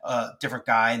guy, different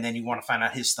guy, and then you want to find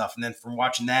out his stuff. And then from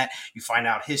watching that, you find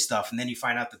out his stuff. And then you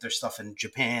find out that there's stuff in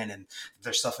Japan, and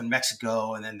there's stuff in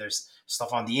Mexico, and then there's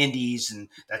stuff on the indies, and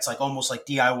that's like almost like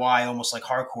DIY, almost like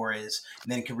hardcore is.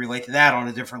 And then you can relate to that on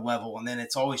a different level. And then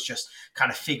it's always just kind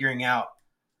of figuring out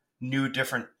new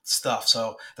different stuff.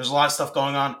 So there's a lot of stuff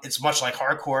going on. It's much like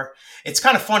hardcore. It's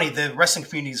kind of funny. The wrestling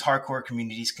communities, hardcore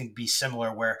communities can be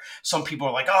similar, where some people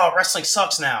are like, oh, wrestling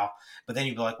sucks now. But then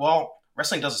you'd be like, well,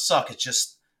 wrestling doesn't suck. It's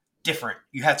just different.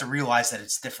 You have to realize that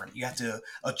it's different. You have to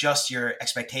adjust your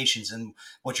expectations and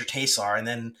what your tastes are. And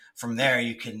then from there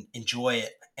you can enjoy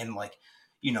it and like,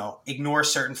 you know, ignore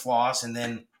certain flaws. And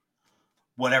then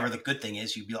whatever the good thing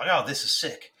is, you'd be like, oh, this is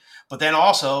sick. But then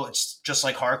also, it's just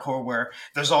like hardcore, where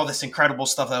there's all this incredible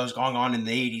stuff that was going on in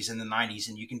the 80s and the 90s,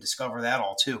 and you can discover that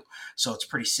all too. So it's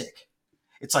pretty sick.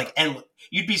 It's like endless.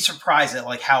 You'd be surprised at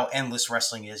like how endless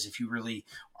wrestling is if you really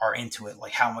are into it,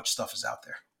 like how much stuff is out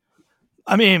there.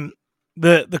 I mean,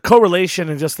 the correlation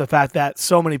and just the fact that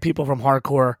so many people from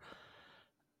hardcore,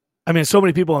 I mean, so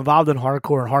many people involved in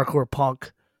hardcore and hardcore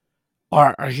punk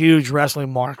are huge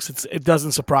wrestling marks. It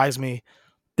doesn't surprise me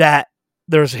that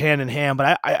there's hand in hand,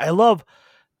 but I love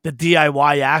the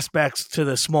DIY aspects to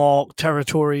the small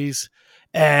territories,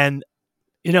 and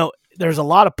you know there's a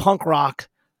lot of punk rock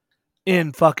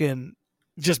in fucking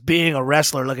just being a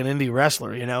wrestler, like an indie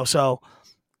wrestler, you know. So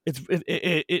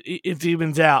it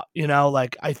evens out, you know.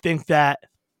 Like I think that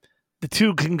the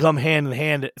two can come hand in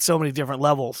hand at so many different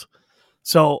levels.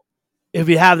 So if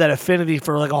you have that affinity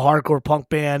for like a hardcore punk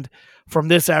band from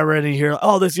this era and you hear,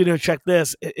 oh, this, you know, check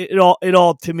this, it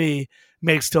all to me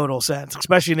makes total sense,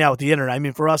 especially now with the internet. I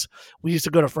mean, for us, we used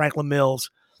to go to Franklin Mills.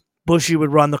 Bushy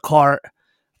would run the cart,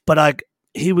 but like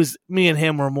me and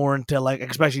him were more into like,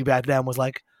 especially back then, was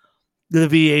like the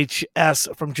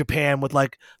VHS from Japan with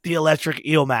like the electric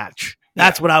eel match.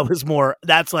 That's what I was more.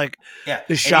 That's like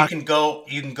the shock. And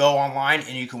you can go online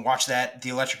and you can watch the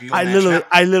electric eel match.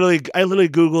 I literally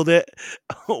Googled it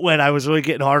when I was really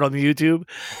getting hard on the YouTube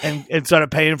and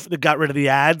started paying got rid of the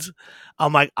ads.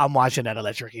 I'm like, I'm watching that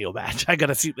electric eel match. I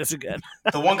gotta see this again.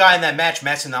 The one guy in that match,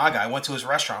 Matsunaga, I went to his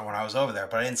restaurant when I was over there,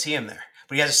 but I didn't see him there.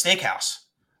 But he has a steakhouse.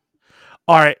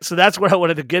 All right, so that's what I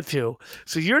wanted to get to.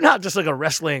 So you're not just like a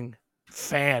wrestling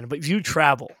fan, but you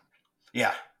travel.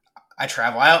 Yeah, I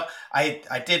travel.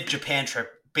 I did Japan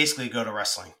trip, basically go to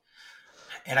wrestling.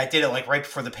 And I did it like right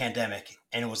before the pandemic,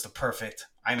 and it was the perfect.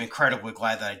 I'm incredibly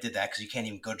glad that I did that because you can't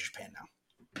even go to Japan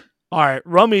now. All right,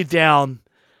 run me down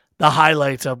the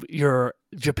highlights of your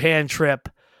Japan trip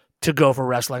to go for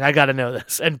wrestling. I got to know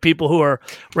this. And people who are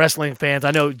wrestling fans, I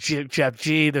know Jeff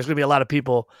G, there's going to be a lot of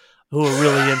people who are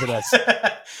really into this.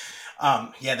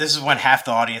 Yeah, this is when half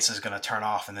the audience is going to turn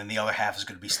off, and then the other half is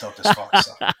going to be stoked as fuck.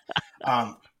 So.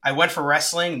 I went for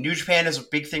wrestling. New Japan is a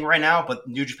big thing right now, but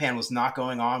New Japan was not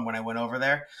going on when I went over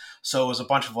there. So it was a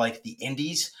bunch of like the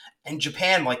indies. In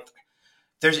Japan, like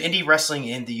there's indie wrestling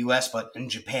in the US, but in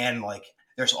Japan, like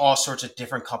there's all sorts of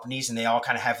different companies and they all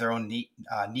kind of have their own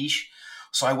niche.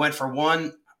 So I went for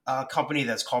one company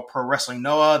that's called Pro Wrestling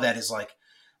Noah that is like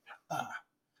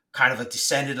kind of a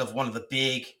descendant of one of the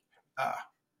big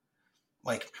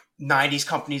like 90s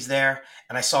companies there.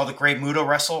 And I saw the Great Muto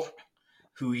wrestle,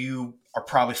 who you are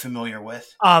probably familiar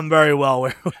with. I'm very well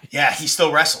aware. Yeah, he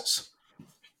still wrestles.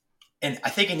 And I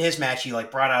think in his match, he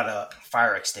like brought out a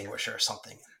fire extinguisher or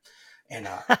something and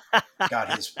got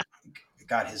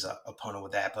his opponent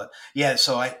with that. But yeah,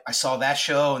 so I saw that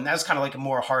show, and that was kind of like a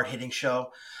more hard-hitting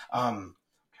show.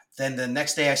 Then the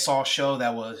next day I saw a show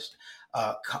that was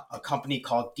a company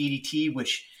called DDT,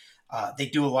 which they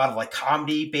do a lot of like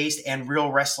comedy-based and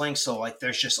real wrestling. So like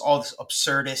there's just all this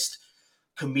absurdist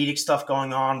comedic stuff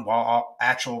going on while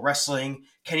actual wrestling.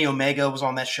 Kenny Omega was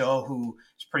on that show, who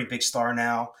is a pretty big star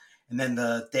now. And then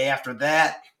the day after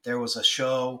that, there was a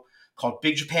show called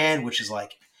Big Japan, which is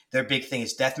like their big thing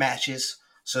is death matches.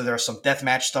 So there was some death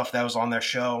match stuff that was on their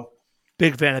show.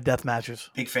 Big fan of death matches.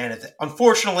 Big fan of it.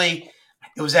 Unfortunately,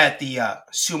 it was at the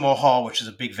Sumo Hall, which is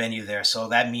a big venue there. So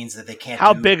that means that they can't.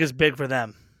 How big is big for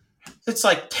them? It's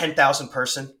like 10,000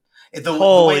 person.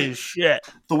 Holy shit.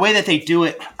 The way that they do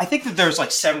it, I think that there's like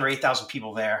 7,000 or 8,000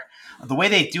 people there. The way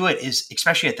they do it is,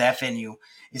 especially at that venue,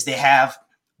 is they have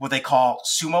what they call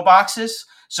sumo boxes.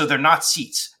 So they're not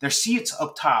seats. They're seats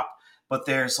up top, but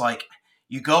there's like,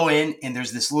 you go in and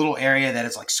there's this little area that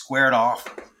is like squared off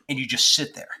and you just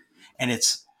sit there. And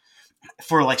it's,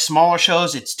 for like smaller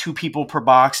shows, it's 2 people per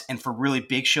box. And for really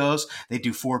big shows, they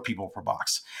do 4 people per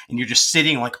box. And you're just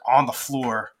sitting like on the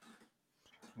floor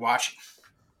watching.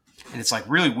 And it's like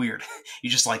really weird. You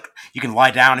just like, you can lie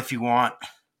down if you want.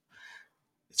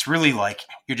 It's really like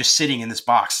you're just sitting in this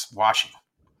box watching.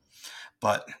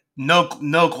 But no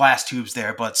glass tubes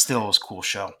there, but still it was a cool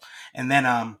show. And then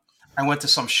I went to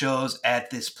some shows at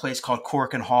this place called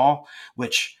Korakuen Hall,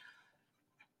 which,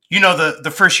 you know,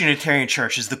 the First Unitarian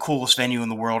Church is the coolest venue in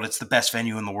the world. It's the best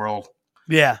venue in the world.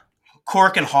 Yeah.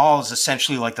 Korakuen Hall is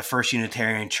essentially like the First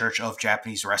Unitarian Church of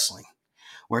Japanese wrestling,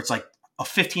 where it's like a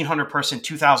 1,500 person,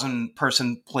 2,000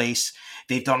 person place.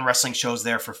 They've done wrestling shows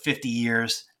there for 50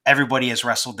 years. Everybody has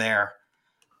wrestled there.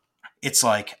 It's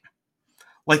like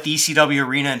the ECW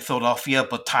arena in Philadelphia,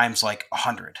 but times like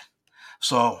 100.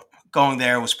 So going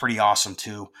there was pretty awesome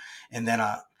too. And then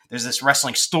there's this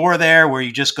wrestling store there where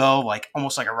you just go, like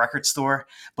almost like a record store,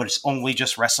 but it's only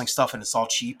just wrestling stuff and it's all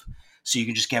cheap. So you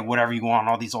can just get whatever you want,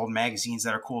 all these old magazines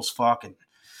that are cool as fuck and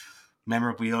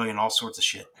memorabilia and all sorts of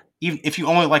shit. Even if you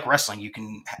only like wrestling, you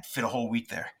can fit a whole week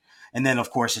there. And then,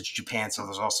 of course, it's Japan, so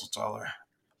there's all sorts of other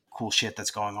cool shit that's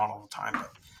going on all the time.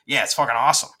 But yeah, it's fucking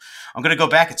awesome. I'm going to go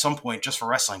back at some point just for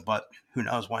wrestling, but who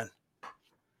knows when.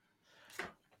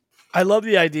 I love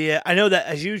the idea. I know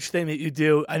that a huge thing that you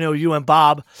do, I know you and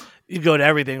Bob, you go to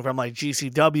everything from like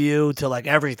GCW to like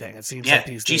everything. It seems like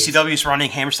these days. GCW is running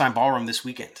Hammerstein Ballroom this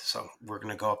weekend, so we're going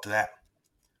to go up to that.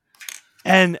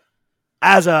 And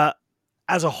as a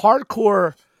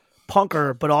hardcore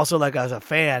punker, but also like as a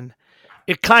fan,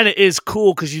 it kind of is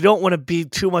cool because you don't want to be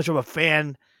too much of a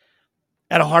fan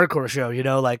at a hardcore show,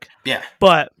 like, Yeah.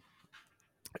 but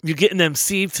you're getting them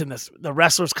seats and the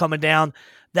wrestlers coming down.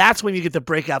 That's when you get to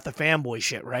break out the fanboy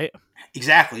shit, right?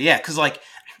 Exactly. Yeah. Because like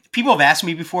people have asked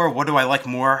me before, what do I like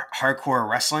more, hardcore or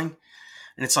wrestling?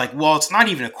 And it's like, well, it's not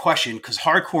even a question because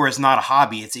hardcore is not a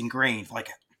hobby. It's ingrained. Like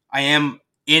I am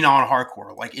in on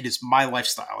hardcore. Like it is my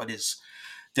lifestyle. It is.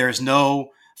 There's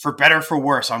no, for better for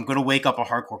worse, I'm going to wake up a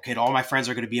hardcore kid. All my friends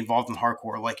are going to be involved in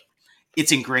hardcore. Like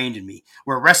it's ingrained in me.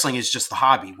 Where wrestling is just the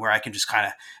hobby, where I can just kind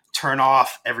of turn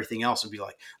off everything else and be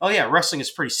like, oh yeah, wrestling is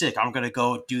pretty sick. I'm going to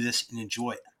go do this and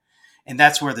enjoy it. And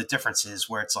that's where the difference is,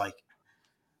 where it's like,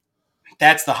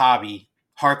 that's the hobby.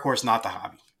 Hardcore is not the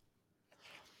hobby.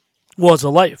 Well, it's a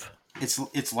life.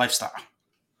 It's lifestyle.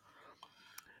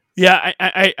 Yeah,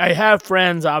 I have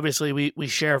friends. Obviously, we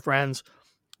share friends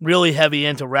really heavy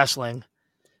into wrestling,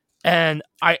 and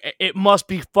it must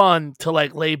be fun to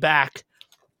like lay back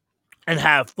and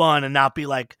have fun and not be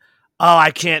like, oh,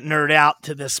 I can't nerd out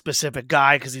to this specific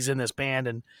guy because he's in this band,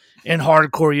 and in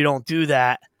hardcore you don't do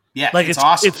that. Yeah, Like it's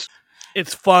awesome.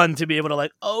 It's fun to be able to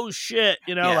like, oh shit,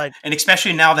 Yeah. like, and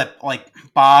especially now that like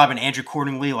Bob and Andrew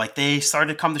Cordingly, like they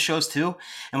started to come to shows too,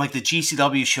 and like the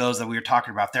GCW shows that we were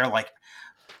talking about, they're like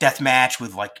death match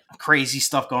with like crazy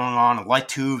stuff going on and light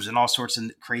tubes and all sorts of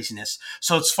craziness.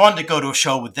 So it's fun to go to a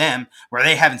show with them where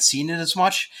they haven't seen it as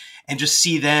much and just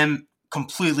see them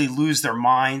completely lose their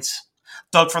minds.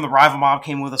 Doug from the Rival Mob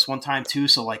came with us one time too,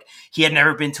 so like he had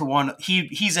never been to one.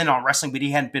 He's in on wrestling, but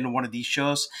he hadn't been to one of these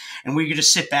shows, and we could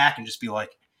just sit back and just be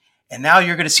like, and now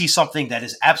you're going to see something that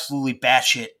is absolutely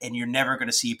batshit, and you're never going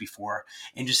to see it before,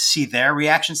 and just see their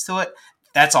reactions to it.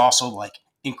 That's also like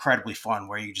incredibly fun,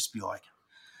 where you just be like,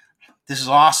 this is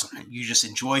awesome. You just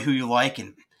enjoy who you like,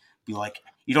 and be like,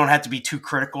 you don't have to be too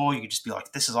critical. You can just be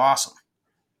like, this is awesome.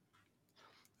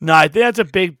 No, I think that's a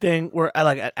big thing. Where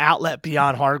like an outlet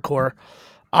beyond hardcore.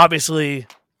 Obviously,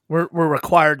 we're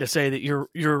required to say that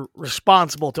you're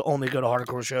responsible to only go to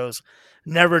hardcore shows,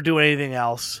 never do anything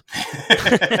else.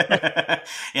 Yeah,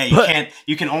 can't.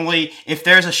 You can only, if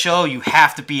there's a show, you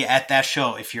have to be at that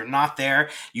show. If you're not there,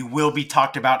 you will be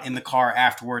talked about in the car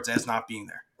afterwards as not being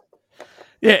there.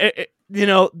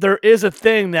 Yeah, there is a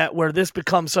thing that where this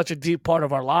becomes such a deep part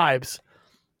of our lives.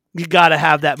 You got to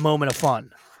have that moment of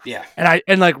fun. Yeah,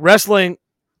 and like wrestling,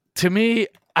 to me,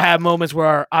 I have moments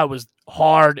where I was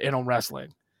hard in on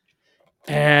wrestling,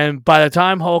 and by the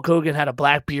time Hulk Hogan had a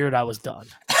black beard, I was done.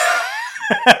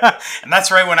 And that's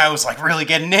right when I was like really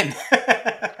getting in.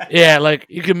 Yeah, like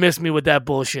you can miss me with that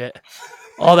bullshit,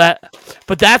 all that.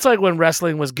 But that's like when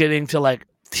wrestling was getting to like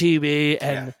TV,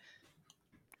 and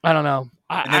I don't know.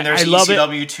 And then there's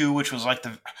ECW too, which was like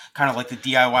the kind of like the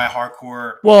DIY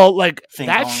hardcore. Well, like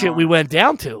that shit we went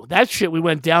down to. That shit we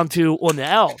went down to on the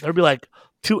L. There'd be like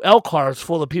 2 L cars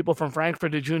full of people from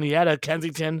Frankfurt to Juniata,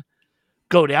 Kensington,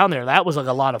 go down there. That was like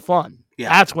a lot of fun. Yeah.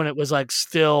 That's when it was like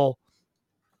still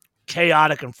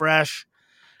chaotic and fresh.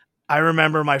 I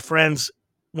remember my friends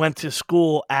went to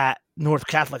school at North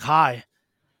Catholic High,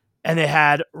 and they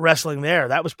had wrestling there.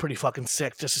 That was pretty fucking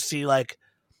sick just to see like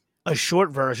a short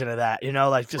version of that,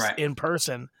 like just in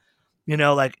person,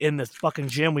 like in this fucking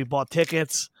gym. We bought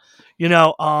tickets,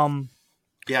 Yeah,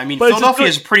 I mean, Philadelphia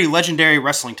is a pretty legendary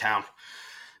wrestling town.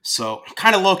 So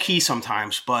kind of low key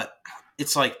sometimes, but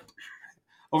it's like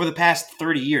over the past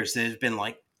 30 years, there's been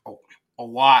like a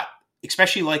lot,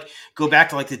 especially like go back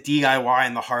to like the DIY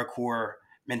and the hardcore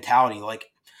mentality. Like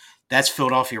that's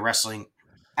Philadelphia wrestling.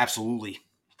 Absolutely.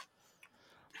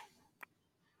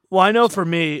 Well, I know for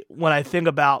me, when I think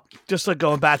about just like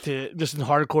going back to just in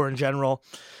hardcore in general,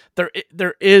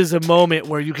 there is a moment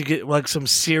where you could get like some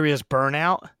serious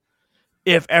burnout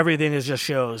if everything is just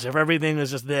shows, if everything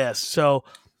is just this. So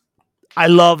I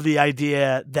love the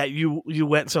idea that you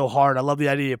went so hard. I love the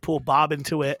idea you pulled Bob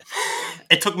into it.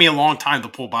 It took me a long time to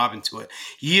pull Bob into it.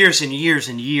 Years and years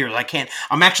and years.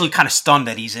 I'm actually kind of stunned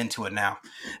that he's into it now.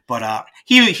 But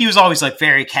he was always like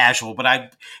very casual, but I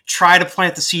try to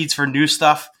plant the seeds for new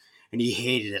stuff. And he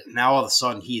hated it. Now all of a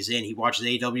sudden he's in. He watches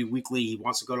AEW weekly. He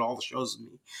wants to go to all the shows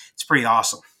with me. It's pretty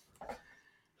awesome.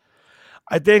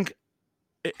 I think,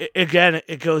 again,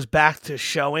 it goes back to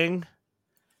showing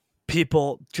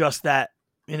people just that,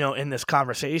 in this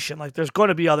conversation. Like, there's going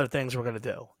to be other things we're going to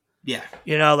do. Yeah.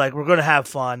 Like, we're going to have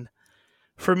fun.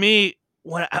 For me,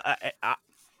 when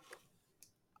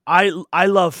I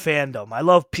love fandom. I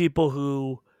love people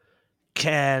who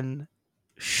can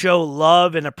show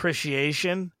love and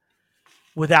appreciation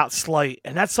without slight,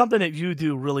 and that's something that you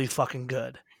do really fucking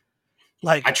good.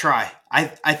 Like I try. I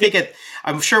think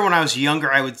I'm sure when I was younger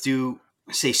I would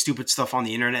say stupid stuff on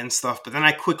the internet and stuff, but then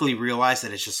I quickly realized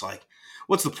that it's just like,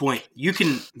 what's the point? You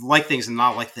can like things and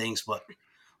not like things, but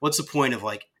what's the point of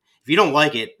like if you don't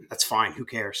like it, that's fine. Who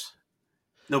cares?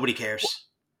 Nobody cares.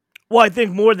 Well, I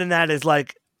think more than that is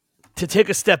like to take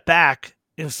a step back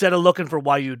instead of looking for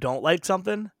why you don't like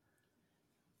something.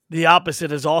 The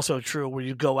opposite is also true, where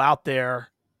you go out there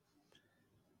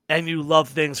and you love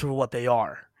things for what they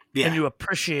are, and you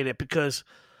appreciate it, because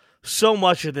so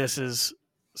much of this is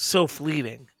so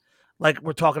fleeting. Like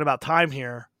we're talking about time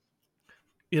here.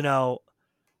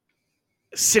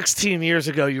 16 years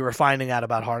ago, you were finding out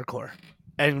about hardcore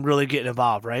and really getting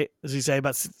involved, right? As you say,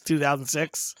 about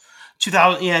 2006?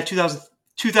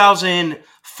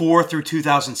 2004 through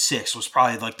 2006 was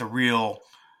probably like the real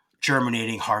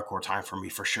germinating hardcore time for me,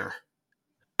 for sure.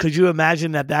 Could you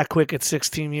imagine that quick at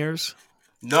 16 years?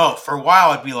 No, for a while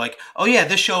I'd be like, oh yeah,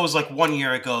 this show was like 1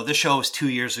 year ago. This show was 2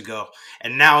 years ago.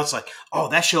 And now it's like, oh,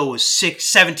 that show was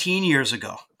 17 years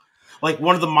ago. Like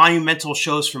one of the monumental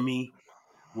shows for me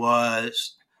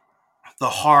was the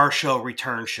Horror Show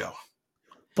Return Show.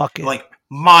 Fucking like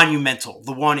monumental,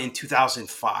 the one in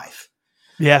 2005.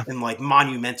 Yeah. And like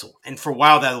monumental. And for a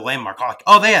while that was a landmark. Like,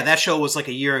 oh yeah, that show was like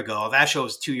a year ago. That show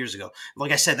was 2 years ago.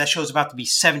 Like I said, that show's about to be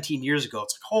 17 years ago.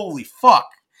 It's like, holy fuck.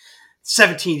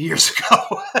 17 years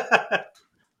ago.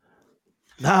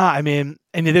 I mean,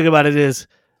 and you think about it is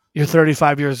you're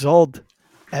 35 years old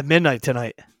at midnight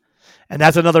tonight. And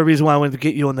that's another reason why I wanted to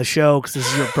get you on the show, because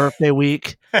this is your birthday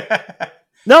week.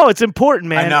 No, it's important,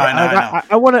 man. I know.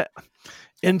 I want to,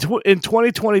 in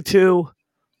 2022,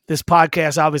 this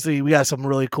podcast, obviously, we got some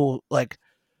really cool, like,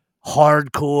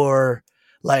 hardcore,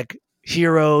 like,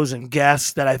 heroes and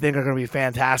guests that I think are going to be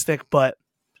fantastic. But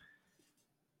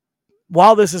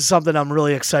while this is something I'm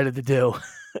really excited to do,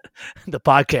 the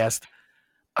podcast,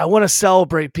 I want to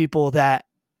celebrate people that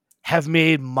have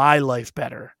made my life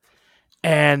better.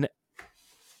 And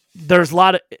there's a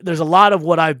lot of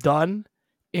what I've done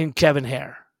in Kevin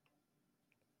Hare.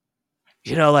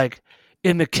 Like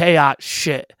in the chaos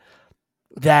shit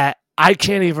that I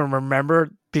can't even remember,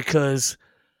 because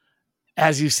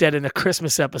as you said in the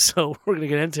Christmas episode we're going to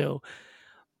get into,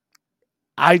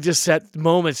 I just at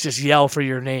moments just yell for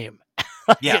your name.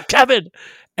 Yeah. Kevin.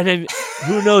 And then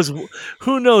who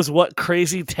knows what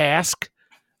crazy task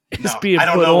is being put on.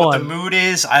 I don't know what the mood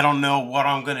is. I don't know what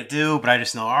I'm going to do, but I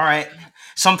just know, all right,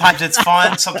 sometimes it's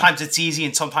fun, sometimes it's easy,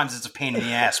 and sometimes it's a pain in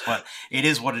the ass, but it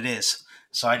is what it is.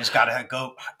 So I just got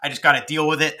to deal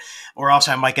with it, or else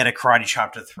I might get a karate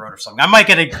chop to the throat or something. I might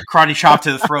get a karate chop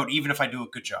to the throat even if I do a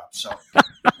good job. So,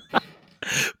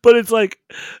 but it's like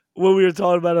when we were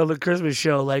talking about on the Christmas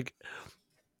show, like,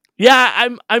 yeah,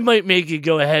 I might make you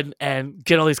go ahead and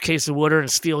get all these cases of water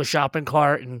and steal a shopping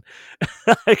cart, and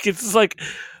like, it's just like,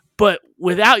 but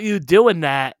without you doing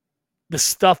that, the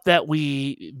stuff that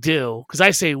we do, because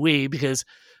I say we, because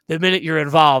the minute you're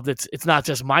involved, it's not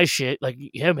just my shit. Like,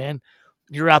 yeah, man,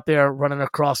 you're out there running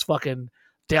across fucking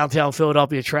downtown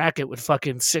Philadelphia Track with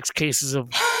fucking 6 cases of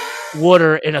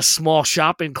water in a small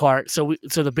shopping cart, so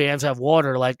the bands have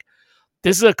water. Like,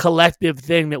 this is a collective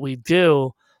thing that we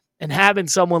do. And having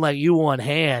someone like you on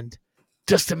hand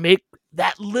just to make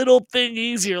that little thing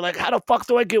easier. Like, how the fuck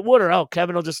do I get water? Oh,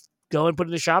 Kevin will just go and put it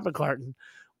in the shopping cart. And,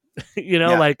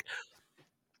 like,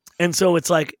 and so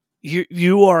it's like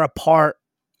you are a part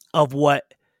of what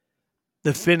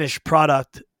the finished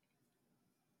product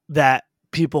that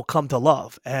people come to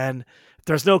love. And if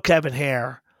there's no Kevin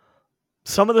Hare,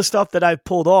 some of the stuff that I've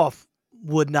pulled off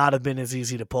would not have been as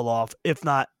easy to pull off, if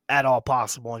not at all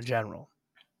possible in general.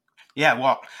 Yeah,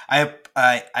 well, I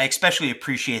especially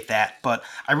appreciate that, but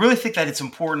I really think that it's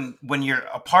important when you're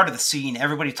a part of the scene.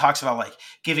 Everybody talks about like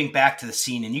giving back to the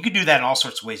scene, and you can do that in all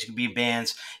sorts of ways. You can be in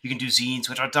bands, you can do zines,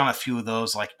 which I've done a few of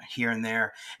those, like here and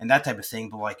there, and that type of thing.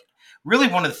 But like, really,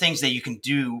 one of the things that you can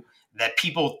do that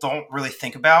people don't really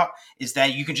think about is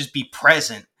that you can just be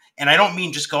present. And I don't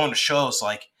mean just going to shows.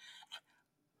 Like,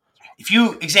 if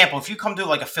you come to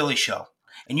like a Philly show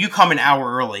and you come an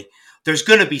hour early, there's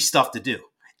going to be stuff to do.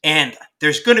 And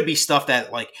there's going to be stuff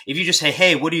that, like, if you just say,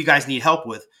 hey, what do you guys need help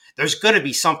with? There's going to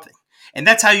be something. And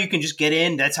that's how you can just get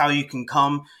in. That's how you can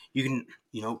come. You can,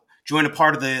 join a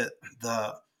part of the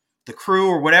crew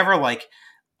or whatever. Like,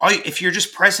 if you're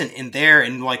just present in there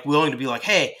and, like, willing to be like,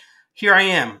 hey, here I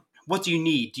am. What do you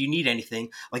need? Do you need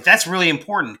anything? Like, that's really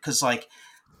important because, like,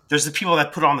 there's the people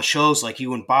that put on the shows like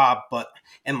you and Bob,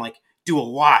 and, like, do a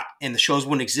lot. And the shows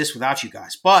wouldn't exist without you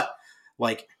guys. But,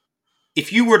 like,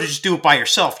 if you were to just do it by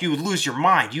yourself, you would lose your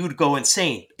mind. You would go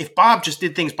insane. If Bob just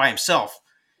did things by himself,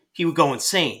 he would go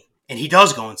insane. And he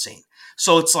does go insane.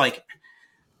 So it's like,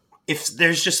 if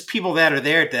there's just people that are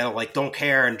there that like don't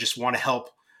care and just want to help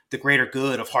the greater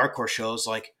good of hardcore shows,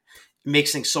 like,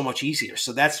 makes things so much easier.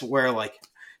 So that's where, like,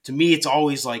 to me, it's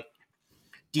always like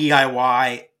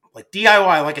DIY. Like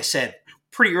DIY, like I said,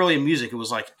 pretty early in music, it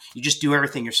was like you just do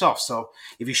everything yourself. So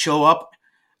if you show up,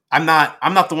 I'm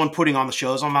not the one putting on the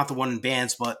shows. I'm not the one in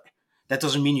bands, but that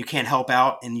doesn't mean you can't help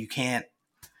out and you can't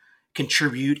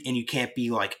contribute and you can't be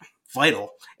like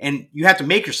vital. And you have to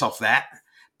make yourself that,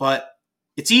 but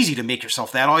it's easy to make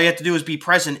yourself that. All you have to do is be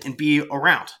present and be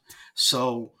around.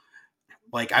 So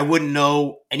like I wouldn't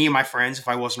know any of my friends if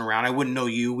I wasn't around. I wouldn't know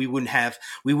you. We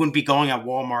wouldn't be going at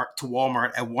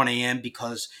Walmart at 1 a.m.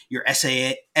 because your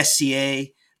SCA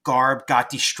garb got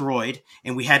destroyed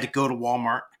and we had to go to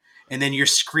Walmart. And then you're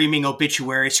screaming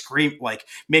obituary, like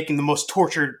making the most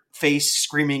tortured face,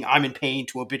 screaming "I'm in pain"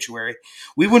 to obituary.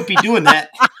 We wouldn't be doing that.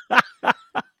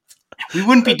 We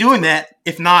wouldn't be doing that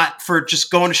if not for just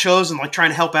going to shows and like trying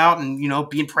to help out and, you know,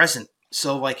 being present.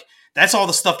 So like that's all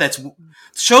the stuff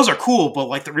shows are cool, but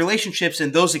like the relationships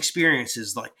and those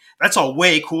experiences, like that's all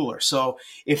way cooler. So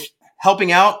if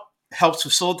helping out helps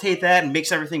facilitate that and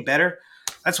makes everything better,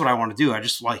 that's what I want to do.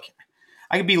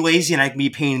 I can be lazy and I can be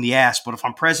a pain in the ass, but if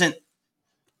I'm present,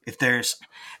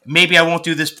 maybe I won't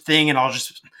do this thing and I'll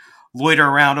just loiter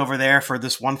around over there for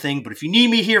this one thing. But if you need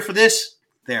me here for this,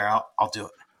 I'll do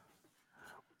it.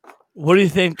 What do you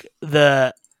think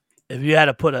if you had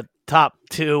to put a top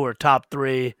 2 or top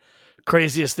 3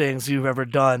 craziest things you've ever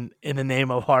done in the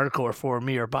name of hardcore for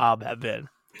me or Bob have been?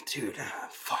 Dude,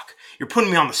 fuck. You're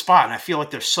putting me on the spot and I feel like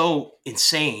they're so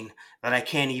insane that I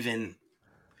can't even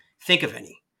think of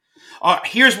any.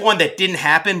 Here's one that didn't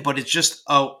happen, but it's just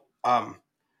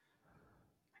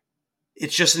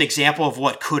it's just an example of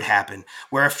what could happen.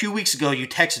 Where a few weeks ago you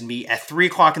texted me at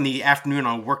 3:00 in the afternoon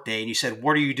on a work day and you said,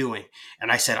 "What are you doing?"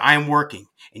 And I said, "I am working."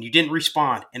 And you didn't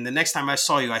respond. And the next time I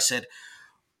saw you, I said,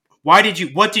 why did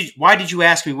you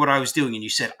ask me what I was doing? And you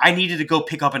said, "I needed to go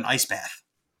pick up an ice bath."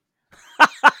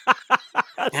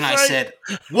 And I said,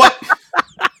 "What?"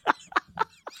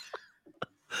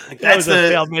 Like, that was a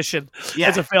failed mission. Yeah.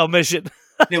 That's a failed mission.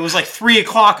 It was like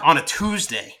 3:00 on a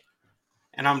Tuesday.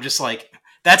 And I'm just like,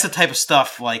 that's the type of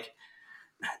stuff, like,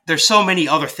 there's so many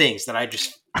other things that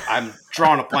I'm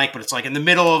drawing a blank, but it's like in the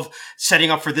middle of setting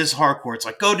up for this hardcore, it's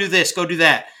like, go do this, go do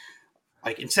that.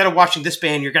 Like, instead of watching this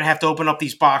band, you're going to have to open up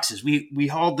these boxes. We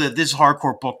hauled this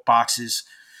hardcore book boxes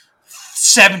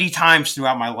 70 times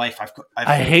throughout my life.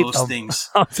 I hate those things.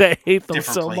 I hate them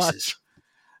so much.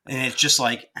 And it's just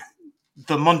like,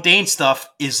 the mundane stuff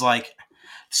is like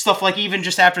stuff like even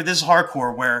just after this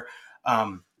hardcore where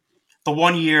the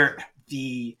one year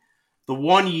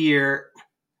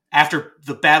after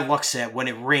the Bad Luck set when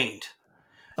it rained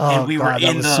and we were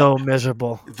so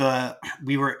miserable.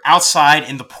 We were outside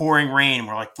in the pouring rain.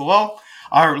 We're like, well,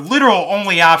 our literal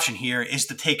only option here is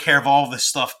to take care of all this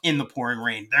stuff in the pouring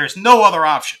rain. There's no other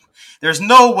option. There's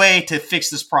no way to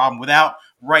fix this problem without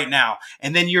right now.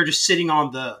 And then you're just sitting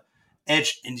on the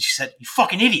edge and she said, "You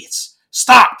fucking idiots,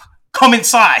 stop, come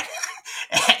inside."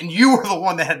 And you were the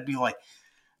one that had to be like,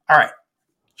 "All right,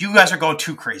 you guys are going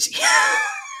too crazy."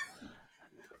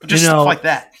 But just stuff like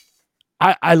that.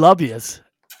 I love yous.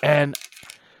 And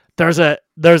there's a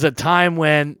time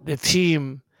when the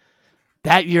team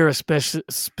that year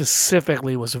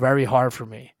specifically was very hard for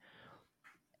me.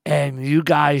 And you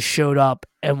guys showed up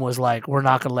and was like, "We're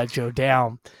not going to let Joe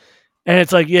down." And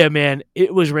it's like, yeah, man,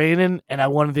 it was raining and I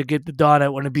wanted to get done. I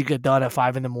wanted to get done at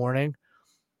 5 a.m.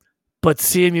 But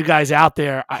seeing you guys out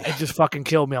there, it just fucking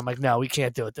killed me. I'm like, no, we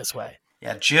can't do it this way.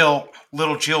 Yeah,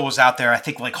 little Jill was out there, I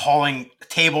think, like hauling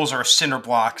tables or cinder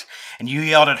blocks. And you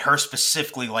yelled at her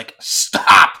specifically, like,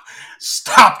 stop,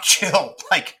 Jill.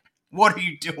 Like, what are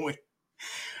you doing?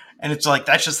 And it's like,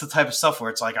 that's just the type of stuff where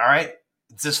it's like, all right,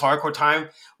 it's this hardcore time.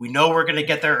 We know we're going to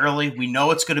get there early. We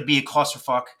know it's going to be a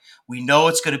clusterfuck. We know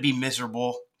it's going to be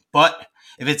miserable. But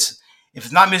if it's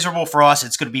not miserable for us,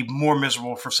 it's going to be more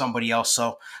miserable for somebody else.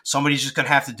 So somebody's just going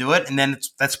to have to do it. And then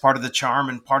that's part of the charm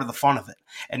and part of the fun of it.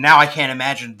 And now I can't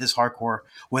imagine this hardcore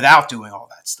without doing all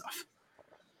that stuff.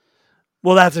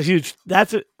 Well, see,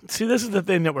 this is the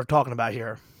thing that we're talking about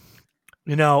here.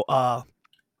 You know,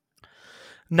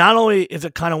 not only is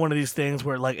it kind of one of these things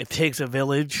where like it takes a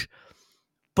village,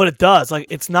 but it does. Like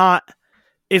it's not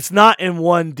in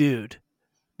one dude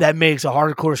that makes a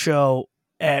hardcore show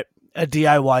at a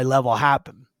DIY level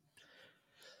happen.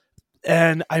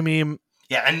 And I mean,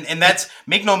 yeah, and that's,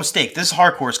 make no mistake, this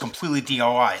hardcore is completely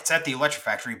DIY. It's at the Electric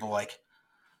Factory, but like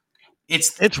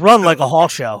it's run like a hall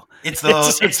show. It's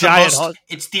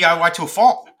DIY to a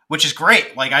fault, which is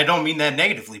great. Like I don't mean that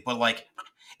negatively, but like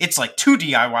it's like too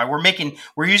DIY.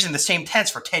 We're using the same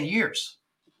tents for 10 years.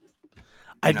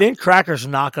 I think Cracker's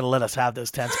not going to let us have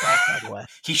those tents back, by the way.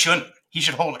 He shouldn't. He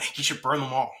should hold it. He should burn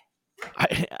them all.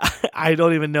 I I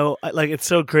don't even know. Like, it's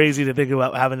so crazy to think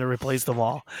about having to replace them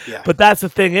all. Yeah. But that's the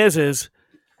thing is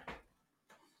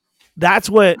that's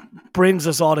what brings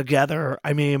us all together.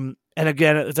 I mean, and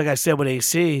again, it's like I said with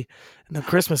AC in the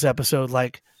Christmas episode,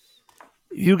 like,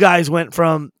 you guys went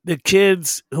from the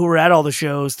kids who were at all the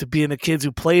shows to being the kids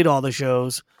who played all the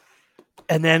shows.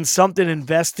 And then something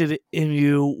invested in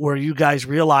you where you guys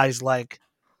realized, like,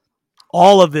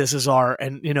 all of this is art.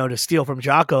 And, you know, to steal from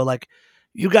Jocko, like,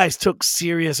 you guys took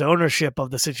serious ownership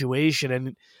of the situation,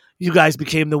 and you guys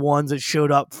became the ones that showed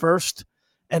up first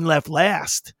and left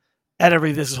last at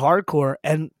every This Is Hardcore.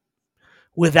 And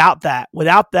without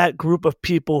that group of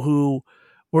people who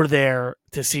were there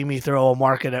to see me throw a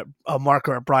marker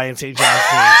at Brian St. John's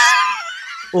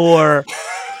face, or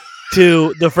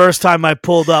to the first time I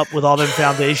pulled up with all them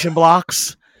foundation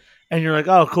blocks, and you're like,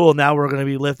 oh, cool, now we're going to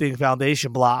be lifting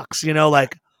foundation blocks, you know,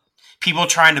 like, people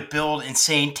trying to build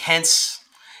insane tents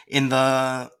in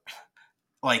the,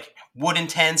 like, wooden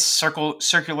tents,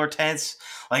 circular tents,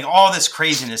 like, all this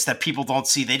craziness that people don't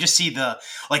see. They just see the,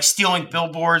 like, stealing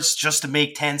billboards just to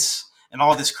make tents and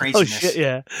all this craziness. Oh shit,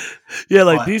 yeah.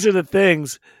 Like, these are the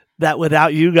things that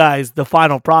without you guys, the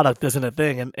final product isn't a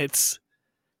thing, and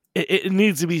it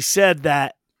needs to be said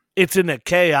that it's in the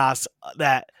chaos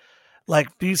that, like,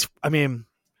 these. I mean,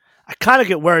 I kind of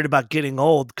get worried about getting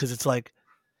old because it's like,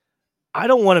 I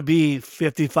don't want to be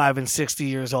 55 and 60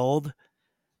 years old,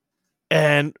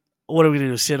 and what are we going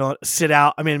to do? Sit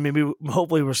out? I mean, maybe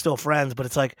hopefully we're still friends, but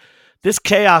it's like this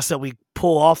chaos that we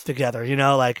pull off together. You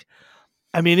know, like,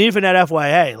 I mean, even at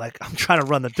FYA, like, I'm trying to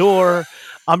run the door.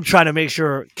 I'm trying to make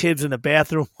sure kids in the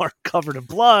bathroom aren't covered in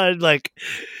blood. Like,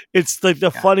 it's like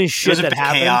the funny shit that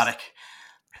happens. Chaotic.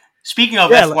 Speaking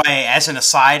of FYA, as an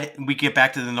aside, we get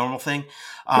back to the normal thing.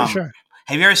 Sure.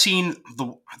 Have you ever seen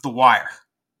The Wire?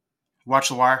 Watch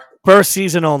The Wire? First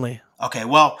season only. Okay,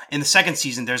 well, in the second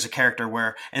season, there's a character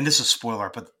where, and this is a spoiler,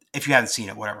 but if you haven't seen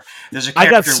it, whatever. There's a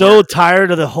character. I got so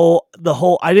tired of the whole.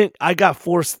 I got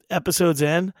 4 episodes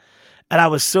in, and I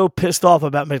was so pissed off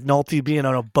about McNulty being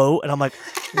on a boat, and I'm like,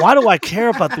 why do I care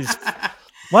about these?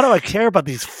 Why do I care about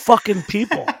these fucking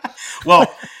people?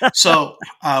 Well, so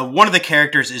one of the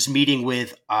characters is meeting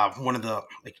with one of the,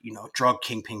 like, you know, drug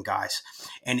kingpin guys,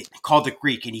 and called the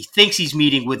Greek, and he thinks he's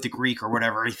meeting with the Greek or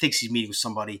whatever. He thinks he's meeting with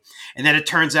somebody, and then it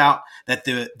turns out that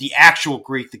the actual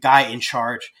Greek, the guy in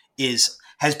charge,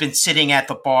 has been sitting at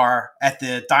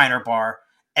the diner bar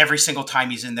every single time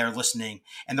he's in there listening,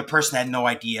 and the person had no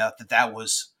idea that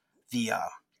was the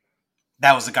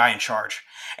guy in charge.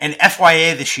 And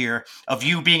FYA this year, of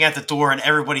you being at the door and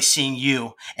everybody seeing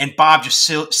you, and Bob just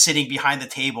sitting behind the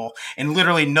table, and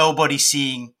literally nobody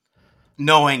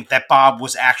knowing that Bob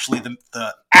was actually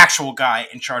the actual guy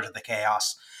in charge of the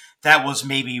chaos. That was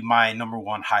maybe my number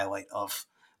one highlight of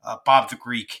Bob the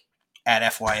Greek at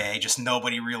FYA. Just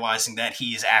nobody realizing that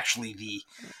he is actually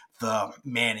the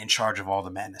man in charge of all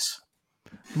the madness.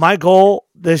 My goal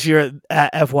this year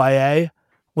at FYA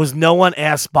was no one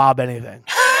asked Bob anything.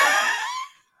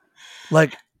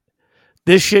 Like,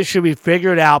 this shit should be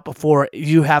figured out before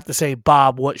you have to say,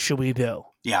 Bob, what should we do?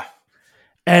 Yeah.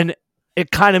 And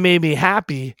it kind of made me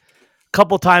happy. A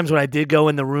couple times when I did go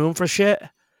in the room for shit,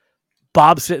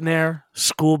 Bob sitting there,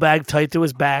 school bag tight to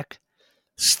his back,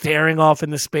 staring off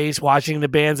into space, watching the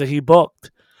bands that he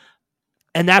booked.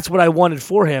 And that's what I wanted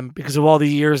for him because of all the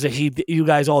years that you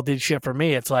guys all did shit for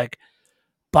me. It's like,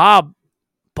 Bob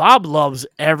loves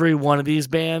every one of these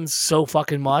bands so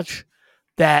fucking much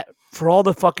that for all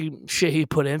the fucking shit he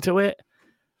put into it,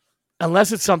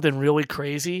 unless it's something really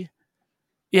crazy,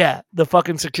 yeah, the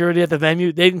fucking security at the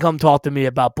venue, they can come talk to me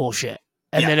about bullshit.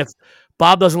 And then if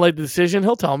Bob doesn't like the decision,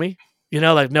 he'll tell me, you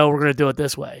know, like, no, we're going to do it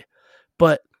this way.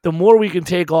 But the more we can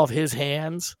take off his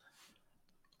hands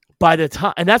by the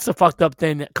time, and that's the fucked up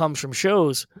thing that comes from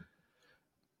shows,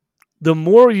 the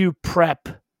more you prep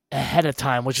ahead of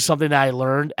time, which is something that I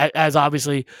learned, as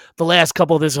obviously the last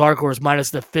couple of This Hardcore is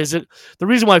minus the physics. The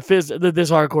reason why This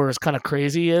Hardcore is kind of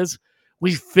crazy is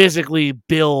we physically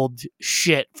build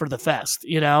shit for the fest,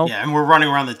 you know? Yeah, and we're running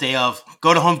around the day of,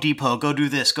 go to Home Depot, go do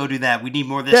this, go do that. We need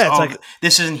more of this. Yeah, like,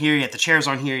 this isn't here yet. The chairs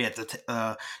aren't here yet.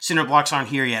 The cinder blocks aren't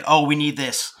here yet. Oh, we need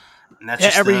this. And that's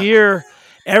just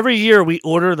every year we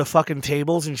order the fucking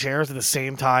tables and chairs at the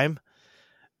same time.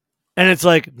 And it's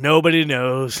like, nobody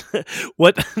knows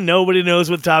what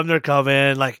time they're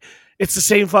coming. Like, it's the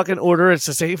same fucking order. It's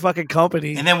the same fucking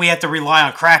company. And then we have to rely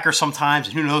on Cracker sometimes.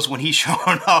 And who knows when he's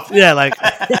showing up. Yeah, like,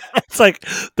 it's like,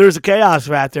 there's a chaos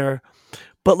factor.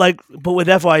 But with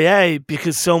FYA,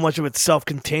 because so much of it's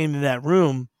self-contained in that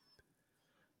room,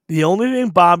 the only thing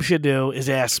Bob should do is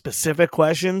ask specific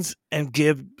questions and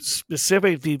give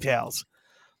specific details.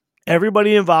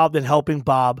 everybody involved in helping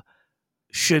Bob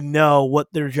should know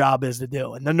what their job is to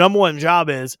do. And the number one job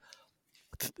is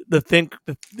let's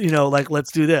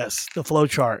do this, the flow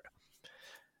chart.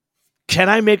 Can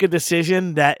I make a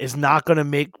decision that is not going to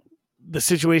make the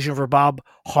situation for Bob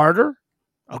harder?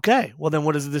 Okay. Well, then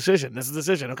what is the decision? This is a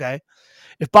decision. Okay.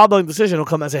 If Bob makes a decision, he'll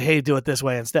come and say, hey, do it this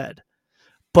way instead.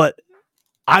 But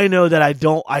I know that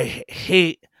I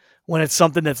hate when it's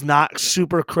something that's not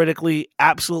super critically,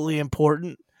 absolutely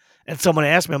important. And someone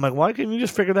asks me, I'm like, why can't you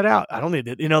just figure that out? I don't need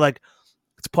it.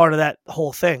 It's part of that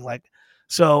whole thing.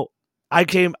 So I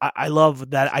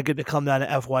love that I get to come down to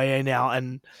FYA now.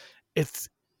 And it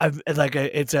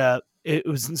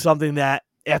was something that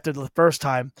after the first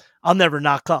time, I'll never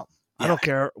not come. Yeah. I don't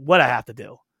care what I have to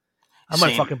do. I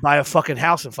might fucking buy a fucking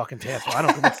house in fucking Tampa. I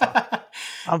don't give a fuck.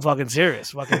 I'm fucking serious.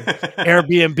 Fucking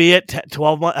Airbnb it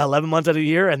 11 months of the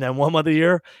year, and then 1 month of the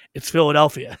year, it's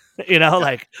Philadelphia. Me,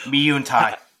 you, and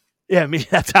Ty.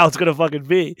 That's how it's gonna fucking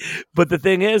be. But the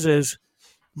thing is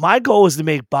my goal is to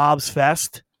make Bob's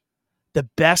Fest the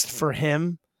best for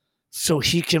him, so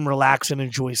he can relax and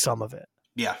enjoy some of it.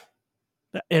 Yeah.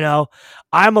 And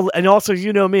also,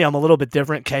 me, I'm a little bit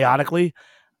different chaotically.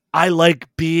 I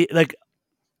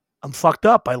I'm fucked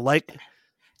up. You like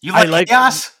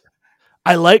chaos?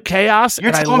 I like chaos.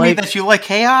 You're telling me that you like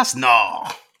chaos? No.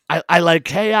 I like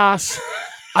chaos.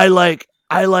 I like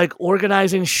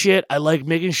organizing shit. I like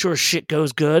making sure shit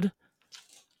goes good.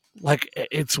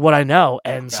 It's what I know.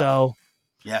 And so.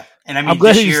 Yeah. And I mean,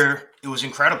 this year, it was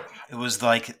incredible. It was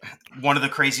like one of the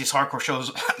craziest hardcore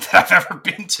shows that I've ever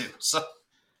been to. So.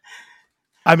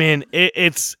 I mean,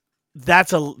 if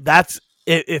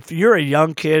you're a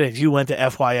young kid and you went to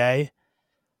FYA,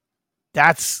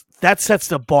 that sets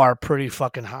the bar pretty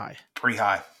fucking high. Pretty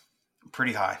high.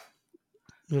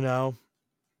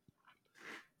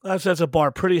 That sets a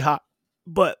bar pretty high.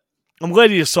 But I'm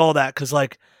glad you saw that because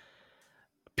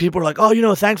people are like,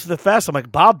 oh, thanks for the fest. I'm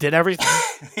like, Bob did everything.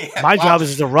 Yeah, my job is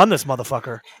just to run this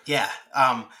motherfucker. Yeah.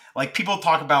 People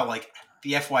talk about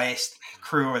the FYA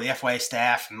crew or the FYA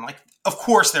staff, and of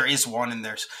course there is one, and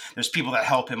there's people that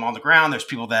help him on the ground. There's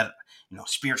people that,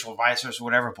 spiritual advisors or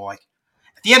whatever. But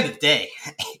at the end of the day,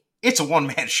 it's a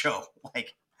one-man show.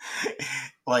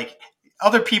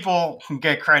 Other people can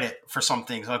get credit for some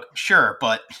things, sure,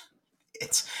 but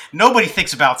nobody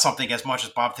thinks about something as much as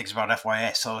Bob thinks about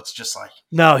FYA. So it's just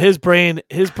no, his brain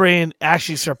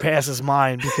actually surpasses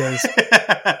mine because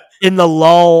in the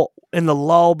lull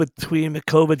between the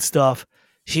COVID stuff,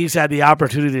 he's had the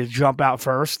opportunity to jump out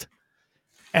first.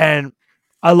 And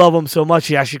I love him so much.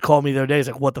 He actually called me the other day. He's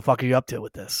like, what the fuck are you up to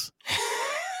with this?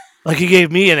 He gave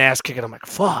me an ass kick, and I'm like,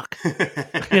 fuck.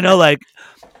 But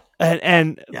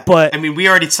I mean, we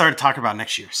already started talking about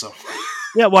next year, so.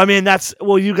 Yeah, well, I mean,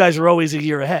 you guys are always a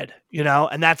year ahead,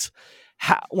 and that's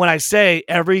how, when I say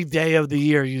every day of the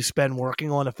year you spend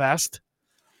working on a fest,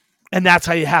 and that's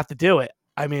how you have to do it.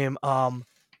 I mean,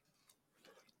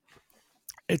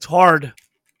 it's hard.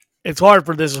 It's hard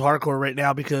for This Is Hardcore right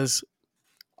now because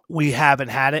we haven't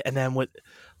had it, and then with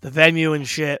the venue and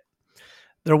shit,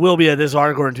 there will be a This Is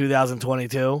Hardcore in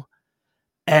 2022,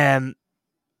 and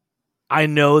I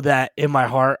know that in my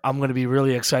heart I'm going to be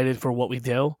really excited for what we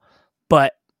do.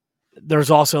 But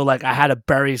there's also I had to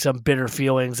bury some bitter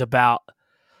feelings about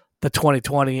the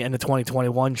 2020 and the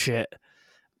 2021 shit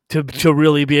to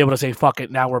really be able to say, fuck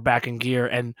it, now we're back in gear.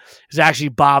 And it's actually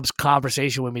Bob's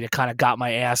conversation with me that kind of got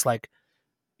my ass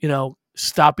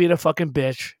stop being a fucking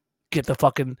bitch, get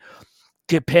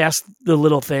past the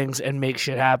little things and make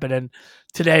shit happen. And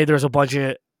today there's a bunch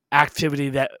of activity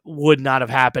that would not have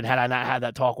happened had I not had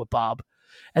that talk with Bob.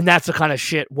 And that's the kind of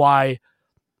shit why,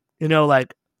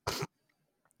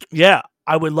 yeah,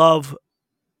 I would love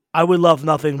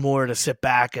nothing more to sit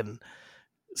back and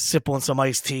sip on some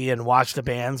iced tea and watch the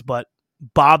bands, but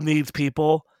Bob needs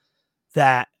people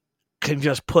that can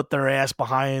just put their ass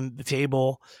behind the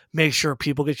table, make sure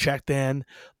people get checked in,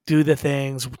 do the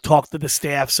things, talk to the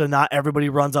staff so not everybody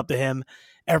runs up to him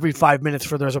every 5 minutes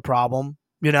for there's a problem,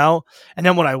 And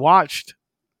then what I watched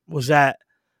was that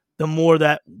the more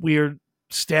that weird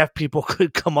staff people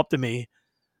could come up to me,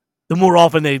 the more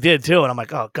often they did too. And I'm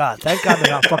like, oh God, thank God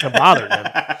they're not fucking bothered,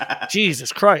 man.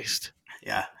 Jesus Christ.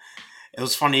 Yeah. It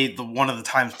was funny. One of the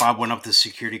times Bob went up to the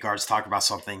security guards to talk about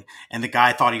something, and the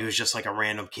guy thought he was just a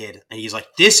random kid. And he's like,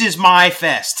 this is my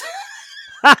fest.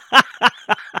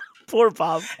 Poor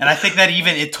Bob. And I think that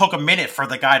it took a minute for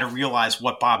the guy to realize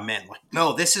what Bob meant.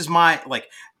 No, this is my,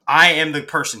 I am the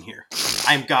person here.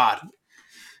 I'm God.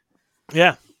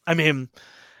 Yeah. I mean,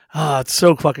 it's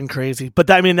so fucking crazy. But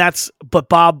but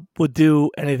Bob would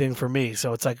do anything for me.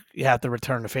 So it's you have to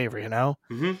return the favor,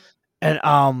 Mm-hmm. And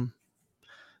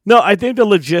No, I think the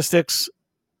logistics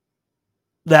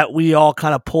that we all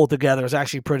kind of pulled together is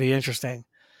actually pretty interesting.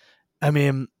 I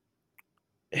mean,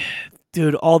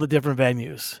 dude, all the different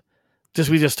venues,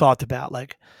 we just talked about,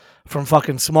 like from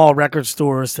fucking small record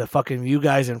stores to fucking you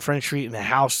guys in French Street and the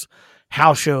house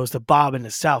shows to Bob and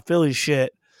the South Philly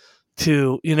shit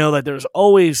to, like there's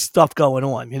always stuff going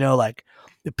on, like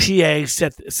the PA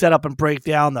set up and break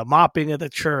down the mopping of the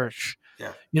church,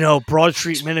 Yeah. Broad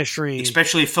Street Ministry,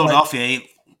 Especially Philadelphia,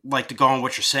 like to go on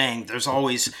what you're saying. It's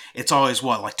always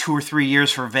what, like 2 or 3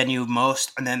 years for a venue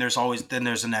most, and then there's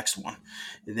the next one,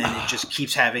 and then it just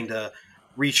keeps having to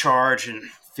recharge and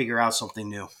figure out something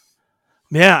new.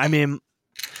 Yeah, I mean,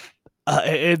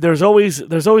 there's always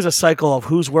a cycle of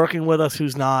who's working with us,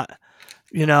 who's not,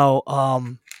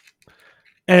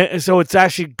 and so it's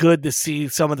actually good to see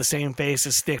some of the same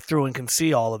faces stick through and can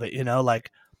see all of it.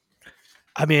 Like,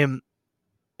 I mean,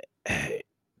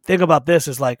 think about this: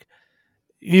 is like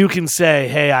you can say,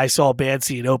 "Hey, I saw Bad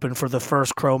Seed open for the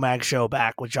first Cro-Mag show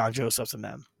back with John Josephs and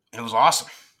them." It was awesome.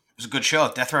 It was a good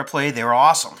show. Death Threat played. They were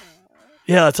awesome.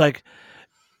 Yeah, it's like,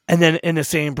 and then in the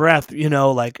same breath,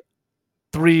 like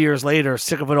 3 years later,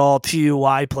 Sick of It All,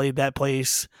 TUI played that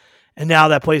place, and now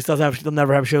that place they'll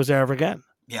never have shows there ever again.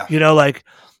 Yeah. Like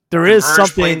there is Verge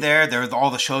something played there. There were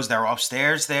all the shows that were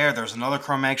upstairs there. There's another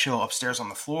Cro-Mag show upstairs on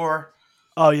the floor.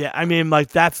 Oh yeah, I mean,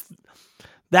 like that's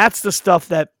the stuff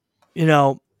that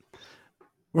we're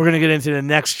gonna get into the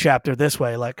next chapter this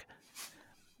way. Like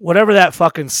whatever that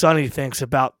fucking Sonny thinks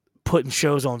about putting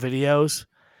shows on videos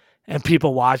and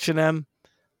people watching them,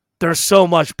 there's so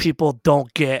much people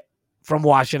don't get from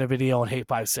watching a video on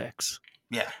Hate5six.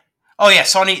 Yeah. Oh yeah,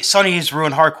 Sonny's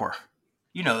ruined hardcore.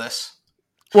 You know this.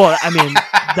 Well, I mean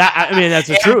that's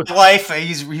the truth. Life.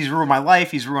 He's ruined my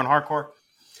life. He's ruined hardcore.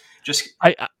 Just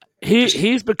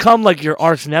he's become like your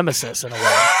arch nemesis in a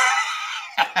way.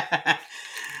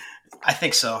 I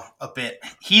think so, a bit.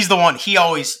 He's the one.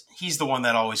 He's the one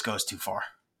that always goes too far.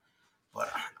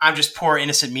 But I'm just poor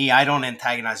innocent me. I don't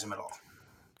antagonize him at all.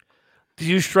 Do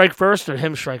you strike first or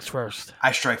him strikes first?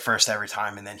 I strike first every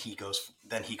time, and then he goes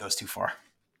too far.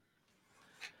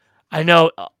 I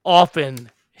know.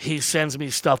 Often he sends me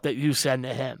stuff that you send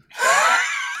to him.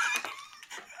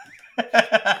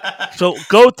 So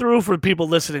go through for people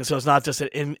listening, so it's not just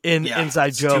an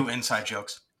inside joke. 2 inside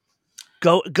jokes.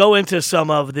 Go into some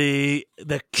of the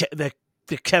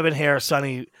Kevin Hare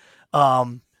Sonny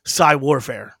Psy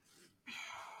warfare.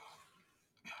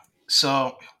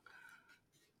 So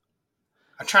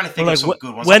I'm trying to think of some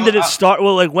good ones. When did it start?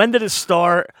 Well, like when did it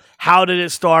start? How did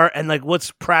it start? And like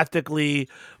what's practically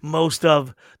most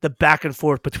of the back and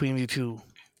forth between you two?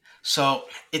 So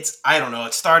I don't know.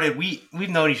 It started. We've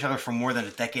known each other for more than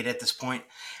a decade at this point,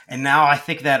 and now I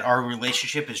think that our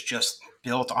relationship is just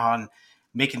built on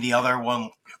making the other one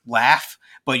laugh,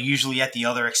 but usually at the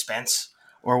other expense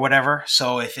or whatever.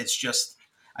 So if it's just,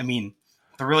 I mean,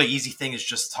 the really easy thing is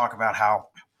just to talk about how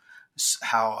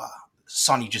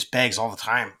Sonny just begs all the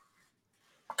time,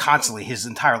 constantly. His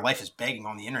entire life is begging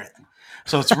on the internet,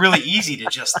 so it's really easy to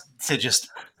just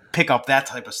pick up that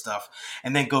type of stuff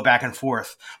and then go back and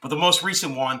forth. But the most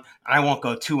recent one, I won't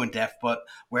go too in depth, but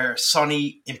where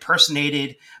Sonny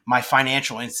impersonated my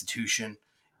financial institution,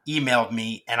 emailed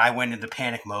me, and I went into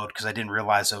panic mode because I didn't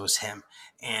realize it was him,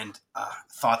 and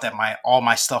thought that all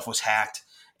my stuff was hacked,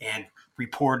 and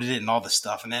reported it and all this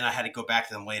stuff. And then I had to go back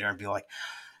to them later and be like,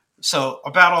 so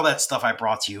about all that stuff I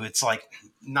brought to you, it's like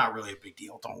not really a big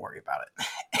deal. Don't worry about it.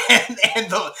 and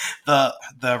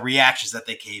the reactions that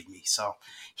they gave me. So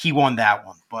he won that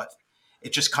one, but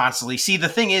it just constantly. See, the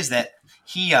thing is that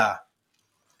he has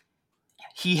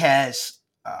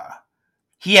the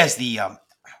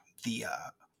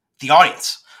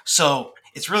audience, so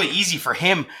it's really easy for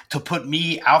him to put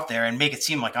me out there and make it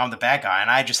seem like I'm the bad guy, and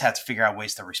I just had to figure out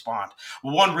ways to respond.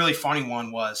 Well, one really funny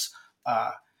one was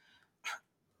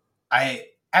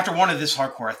after one of this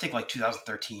hardcore, I think like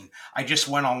 2013, I just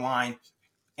went online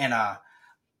and I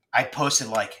posted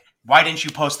like, why didn't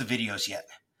you post the videos yet?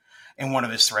 In one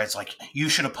of his threads, like, you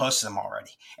should have posted them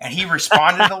already. And he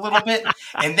responded a little bit,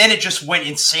 and then it just went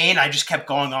insane. I just kept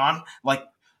going on like,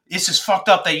 this is fucked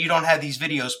up that you don't have these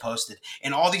videos posted.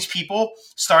 And all these people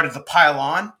started to pile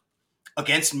on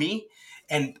against me,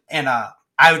 and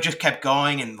I would just kept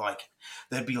going, and like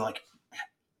they'd be like,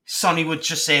 Sonny would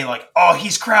just say like, oh,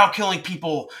 he's crowd killing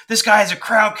people. This guy's a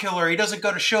crowd killer. He doesn't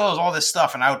go to shows, all this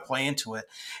stuff. And I would play into it.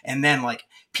 And then like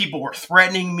people were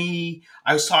threatening me.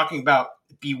 I was talking about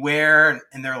Beware,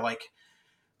 and they're like,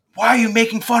 why are you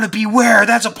making fun of Beware?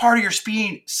 That's a part of your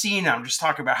scene. I'm just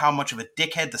talking about how much of a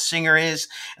dickhead the singer is.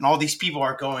 And all these people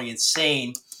are going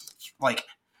insane. Like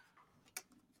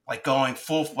like going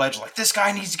full fledged, like this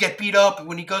guy needs to get beat up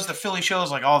when he goes to Philly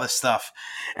shows, like all this stuff.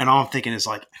 And all I'm thinking is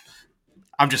like,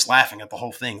 I'm just laughing at the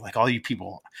whole thing. Like all you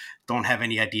people don't have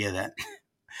any idea that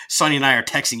Sonny and I are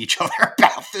texting each other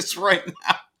about this right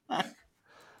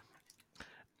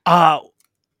now.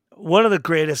 One of the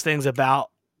greatest things about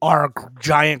our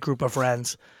giant group of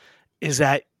friends is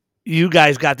that you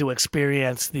guys got to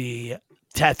experience the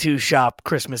tattoo shop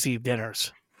Christmas Eve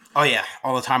dinners. Oh yeah,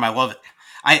 all the time. I love it.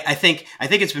 I think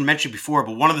it's been mentioned before,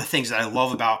 but one of the things that I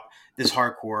love about this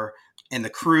hardcore and the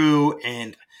crew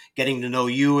and getting to know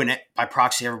you and by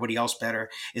proxy everybody else better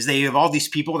is that you have all these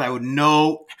people that would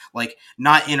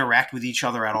not interact with each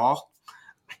other at all.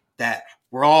 That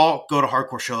we're all go to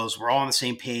hardcore shows. We're all on the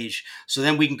same page. So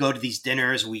then we can go to these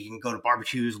dinners. We can go to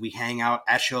barbecues. We hang out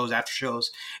at shows, after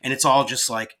shows. And it's all just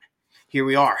like, here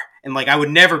we are. And like, I would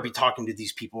never be talking to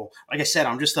these people. Like I said,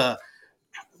 I'm just a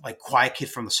like quiet kid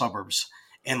from the suburbs.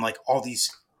 And like all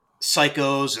these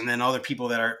psychos and then other people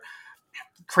that are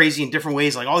crazy in different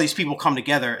ways. Like all these people come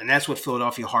together, and that's what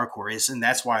Philadelphia hardcore is. And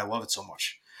that's why I love it so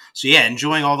much. So yeah,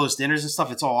 enjoying all those dinners and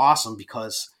stuff. It's all awesome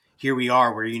because here we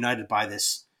are. We're united by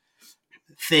this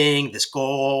thing, this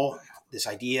goal, this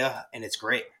idea, and it's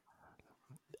great.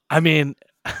 I mean,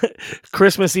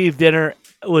 Christmas Eve dinner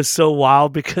was so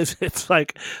wild because it's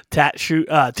like tat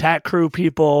crew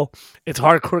people, it's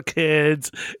hardcore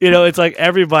kids, it's like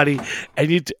everybody,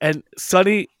 and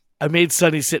Sonny, I made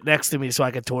Sonny sit next to me so I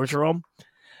could torture him,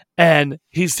 and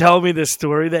he's telling me this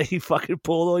story that he fucking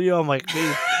pulled on you. I'm like,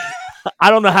 dude, I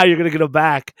don't know how you're gonna get him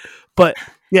back, but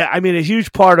yeah, I mean, a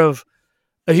huge part of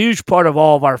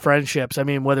all of our friendships. I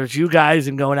mean, whether it's you guys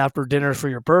and going out for dinners for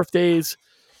your birthdays,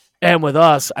 and with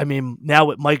us, I mean, now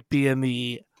with Mike being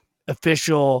the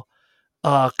official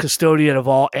custodian of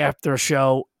all after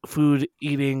show food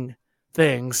eating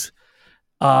things,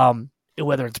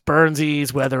 whether it's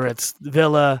Burnsies, whether it's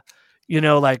Villa,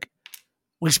 like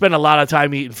we spend a lot of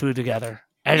time eating food together,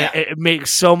 and it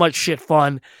makes so much shit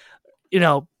fun.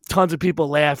 Tons of people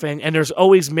laughing, and there's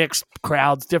always mixed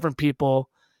crowds, different people.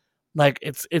 Like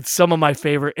it's some of my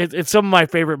favorite. It's some of my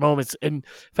favorite moments. In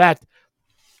fact,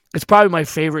 it's probably my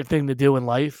favorite thing to do in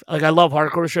life. Like I love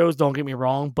hardcore shows. Don't get me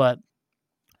wrong, but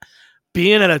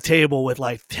being at a table with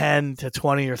like 10 to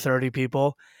 20 or 30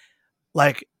 people,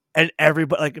 like, and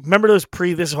everybody, like, remember those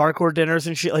this hardcore dinners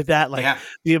and shit like that? Like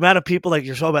the amount of people, like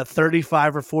you're talking about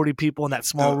 35 or 40 people in that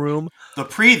small room. The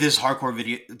this hardcore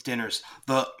video dinners,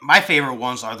 my favorite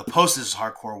ones are the post this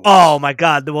hardcore ones. Oh my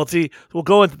God. Well, see, we'll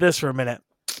go into this for a minute.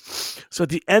 So at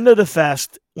the end of the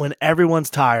fest, when everyone's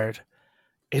tired,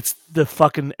 it's the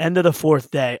fucking end of the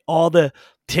fourth day. All the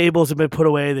tables have been put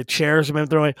away. The chairs have been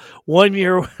thrown away. One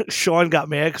year, Sean got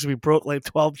mad because we broke like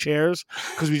 12 chairs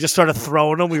because we just started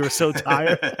throwing them. We were so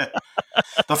tired.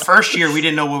 The first year, we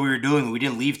didn't know what we were doing. We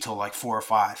didn't leave till like 4 or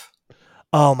 5.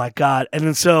 Oh, my God. And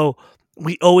then so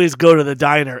we always go to the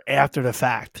diner after the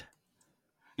fact.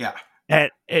 Yeah. And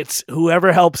it's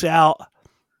whoever helps out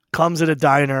comes to the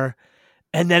diner.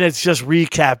 And then it's just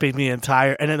recapping the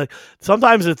entire, and then like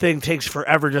sometimes the thing takes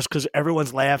forever just because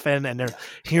everyone's laughing and they're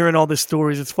hearing all the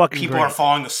stories. It's fucking people great. Are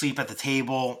falling asleep at the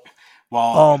table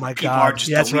while people are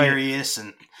just delirious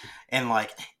and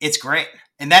like it's great.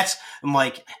 And that's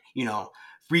like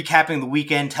recapping the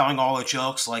weekend, telling all the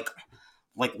jokes, like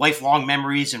lifelong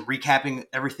memories and recapping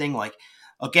everything. Like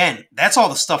again, that's all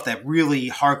the stuff that really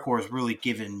hardcore has really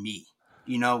given me.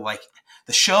 Like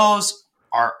the shows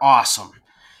are awesome.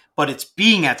 But it's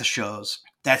being at the shows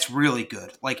that's really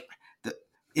good. Like,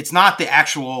 it's not the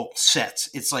actual sets.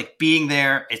 It's like being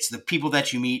there. It's the people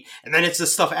that you meet. And then it's the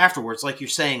stuff afterwards. Like you're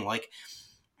saying, like,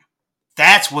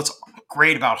 that's what's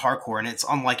great about hardcore. And it's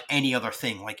unlike any other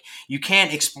thing. Like, you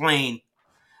can't explain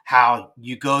how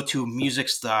you go to music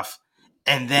stuff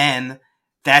and then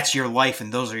that's your life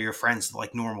and those are your friends,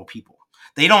 like normal people.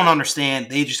 They don't understand.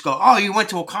 They just go, oh, you went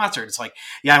to a concert. It's like,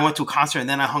 yeah, I went to a concert and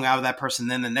then I hung out with that person.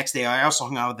 Then the next day I also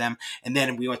hung out with them. And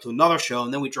then we went to another show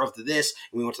and then we drove to this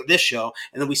and we went to this show.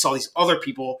 And then we saw these other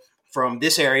people from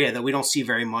this area that we don't see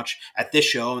very much at this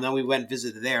show. And then we went and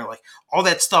visited there. Like all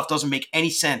that stuff doesn't make any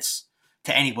sense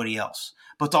to anybody else.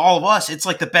 But to all of us, it's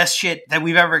like the best shit that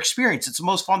we've ever experienced. It's the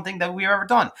most fun thing that we've ever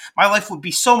done. My life would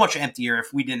be so much emptier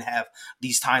if we didn't have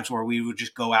these times where we would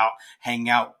just go out, hang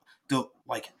out,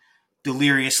 like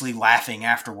deliriously laughing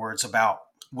afterwards about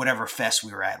whatever fest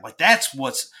we were at. Like that's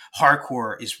what's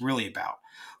hardcore is really about.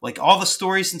 Like all the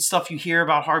stories and stuff you hear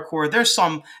about hardcore, there's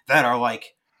some that are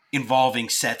like involving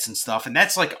sets and stuff. And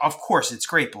that's like, of course it's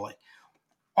great, but like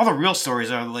all the real stories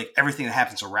are like everything that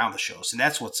happens around the shows. And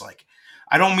that's what's like,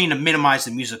 I don't mean to minimize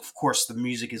the music. Of course the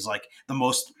music is like the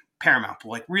most paramount, but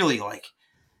like really like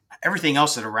everything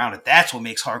else that around it. That's what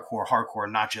makes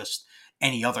hardcore, not just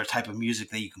any other type of music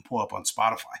that you can pull up on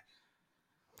Spotify.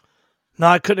 No,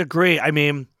 I couldn't agree. I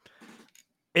mean,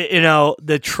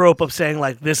 the trope of saying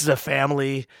like this is a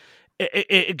family,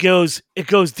 it goes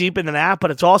deep into that,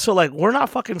 but it's also like we're not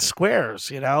fucking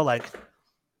squares, like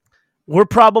we're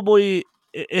probably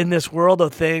in this world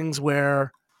of things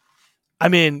where, I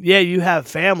mean, yeah, you have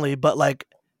family, but like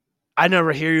I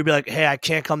never hear you be like, hey, I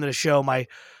can't come to the show.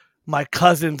 My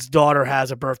cousin's daughter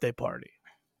has a birthday party.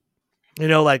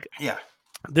 Like, yeah,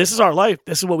 this is our life.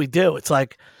 This is what we do. It's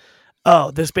like,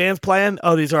 oh, this band's playing.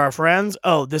 Oh, these are our friends.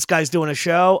 Oh, this guy's doing a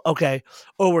show. Okay.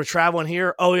 Oh, we're traveling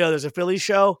here. Oh, yeah, there's a Philly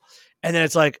show. And then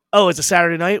it's like, oh, it's a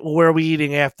Saturday night. Well, where are we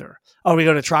eating after? Are we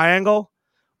going to Triangle?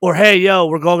 Or, hey, yo,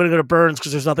 we're going to go to Burns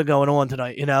because there's nothing going on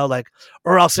tonight, like,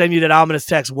 or I'll send you that ominous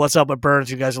text. What's up at Burns?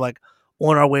 You guys are like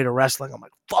on our way to wrestling. I'm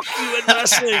like, fuck you in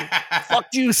wrestling. Fuck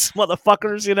you,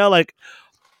 motherfuckers, like,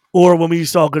 or when we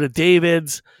used to all go to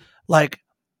David's, like,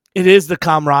 it is the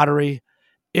camaraderie.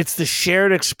 It's the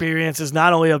shared experiences,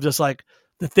 not only of just like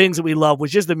the things that we love,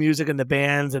 which is the music and the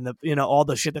bands and the, all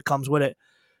the shit that comes with it.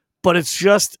 But it's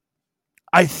just,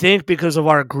 I think because of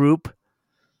our group,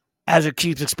 as it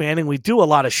keeps expanding, we do a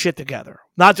lot of shit together.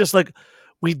 Not just like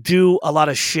we do a lot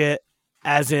of shit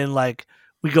as in like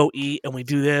we go eat and we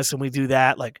do this and we do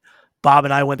that. Like Bob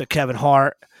and I went to Kevin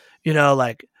Hart,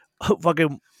 like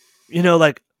fucking,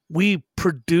 like we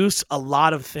produce a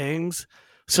lot of things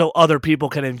so other people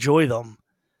can enjoy them.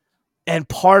 And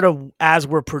part of, as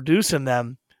we're producing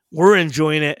them, we're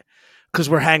enjoying it because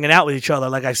we're hanging out with each other.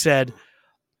 Like I said,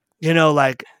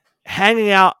 like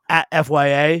hanging out at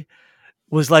FYA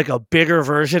was like a bigger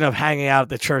version of hanging out at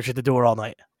the church at the door all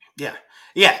night. Yeah.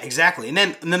 Yeah, exactly. And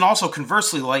then also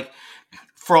conversely, like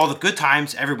for all the good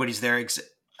times, everybody's there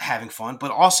having fun.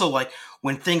 But also like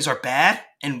when things are bad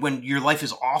and when your life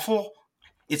is awful,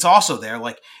 it's also there.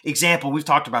 Like example, we've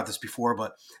talked about this before,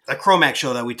 but the Cro-Max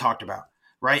show that we talked about,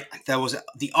 right? That was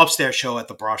the upstairs show at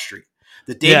the Broad Street.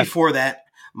 The day before that,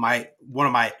 one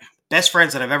of my best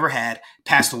friends that I've ever had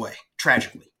passed away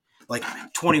tragically, like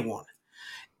 21.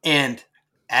 And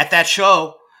at that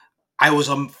show, I was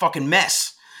a fucking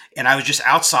mess. And I was just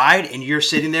outside and you're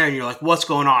sitting there and you're like, what's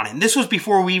going on? And this was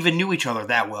before we even knew each other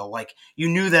that well. Like you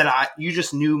knew that you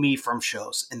just knew me from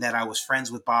shows and that I was friends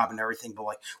with Bob and everything. But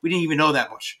like, we didn't even know that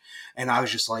much. And I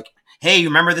was just like, hey, you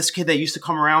remember this kid that used to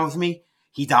come around with me?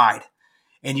 He died.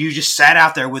 And you just sat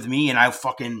out there with me and I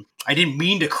didn't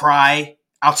mean to cry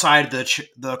outside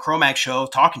the Cro-Max show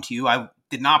talking to you. I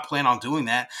did not plan on doing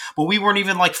that, but we weren't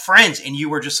even like friends. And you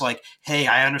were just like, hey,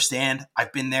 I understand.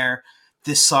 I've been there.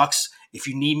 This sucks. If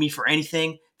you need me for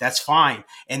anything, that's fine.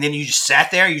 And then you just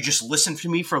sat there. You just listened to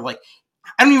me for like,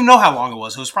 I don't even know how long it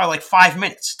was. It was probably like 5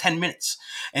 minutes, 10 minutes.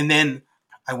 And then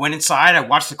I went inside. I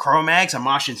watched the Cro-Mags. I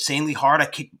moshed insanely hard. I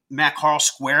kicked Matt Carl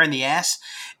square in the ass.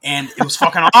 And it was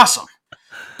fucking awesome.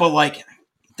 But like,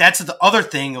 that's the other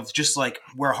thing of just like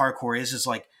where hardcore is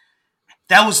like,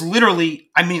 that was literally,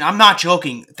 I mean, I'm not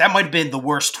joking. That might have been the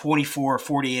worst 24,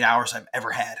 48 hours I've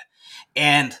ever had.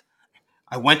 And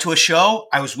I went to a show.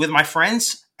 I was with my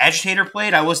friends. Agitator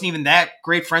played. I wasn't even that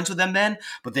great friends with them then,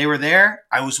 but they were there.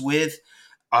 I was with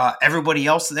everybody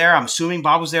else there. I'm assuming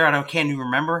Bob was there. Can't even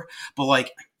remember. But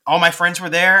like all my friends were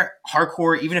there.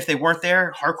 Hardcore, even if they weren't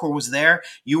there, hardcore was there.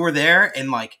 You were there.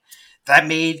 And like that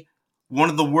made one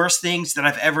of the worst things that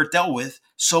I've ever dealt with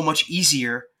so much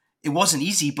easier. It wasn't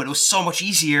easy, but it was so much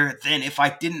easier than if I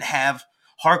didn't have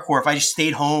hardcore, if I just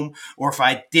stayed home or if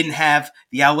I didn't have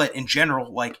the outlet in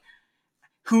general. Like,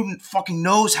 who fucking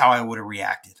knows how I would have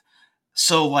reacted?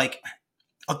 So, like,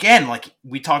 again, like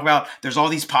we talk about, there's all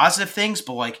these positive things,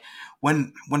 but like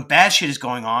when bad shit is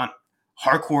going on,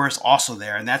 hardcore is also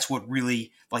there. And that's what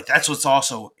really, like, that's what's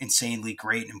also insanely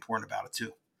great and important about it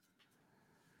too.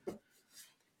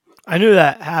 I knew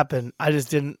that happened. I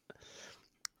didn't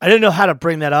know how to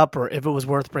bring that up or if it was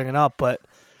worth bringing up, but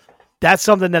that's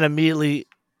something that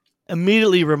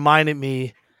immediately reminded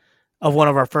me of one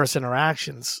of our first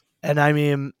interactions. And I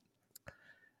mean,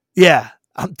 yeah,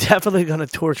 I'm definitely going to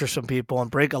torture some people and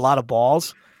break a lot of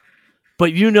balls,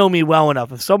 but you know me well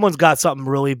enough. If someone's got something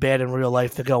really bad in real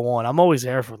life to go on, I'm always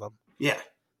there for them. Yeah.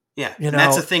 Yeah. And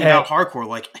that's the thing about hardcore.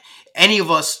 Like any of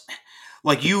us,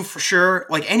 like you for sure,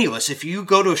 like any of us, if you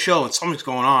go to a show and something's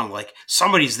going on, like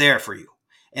somebody's there for you.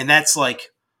 And that's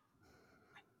like,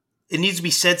 it needs to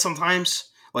be said sometimes.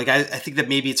 Like, I think that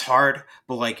maybe it's hard,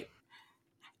 but like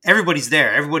everybody's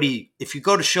there. Everybody, if you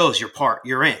go to shows,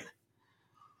 you're in.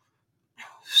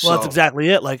 So. Well, that's exactly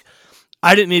it. Like,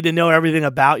 I didn't need to know everything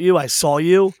about you. I saw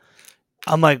you.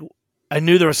 I'm like, I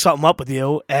knew there was something up with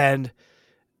you. And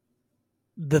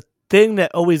the thing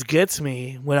that always gets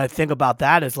me when I think about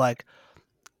that is like,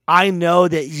 I know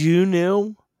that you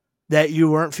knew that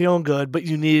you weren't feeling good, but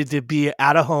you needed to be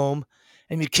at a home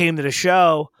and you came to the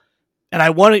show, and I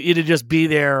wanted you to just be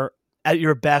there at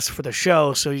your best for the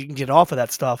show so you can get off of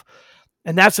that stuff.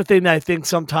 And that's the thing that I think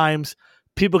sometimes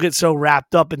people get so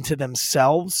wrapped up into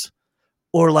themselves,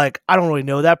 or like, I don't really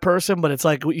know that person, but it's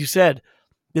like what you said.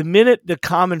 The minute the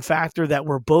common factor that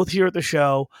we're both here at the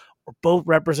show, we're both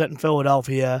representing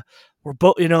Philadelphia, we're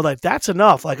both, like that's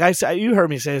enough. Like I said, you heard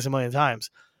me say this a million times.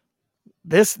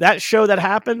 That show that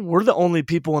happened, we're the only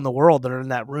people in the world that are in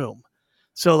that room.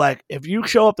 So like, if you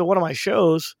show up to one of my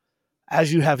shows,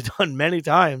 as you have done many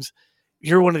times,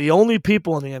 you're one of the only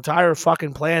people on the entire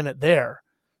fucking planet there.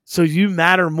 So you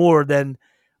matter more than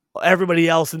everybody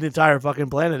else in the entire fucking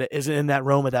planet is in that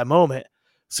room at that moment.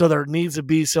 So there needs to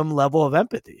be some level of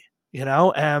empathy,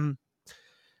 and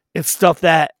it's stuff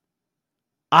that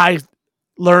I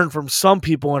learned from some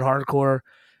people in hardcore,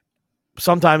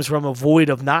 sometimes from a void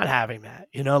of not having that,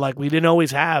 like we didn't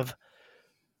always have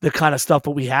the kind of stuff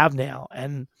that we have now.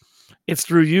 And it's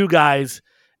through you guys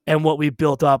and what we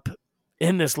built up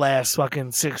in this last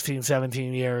fucking 16,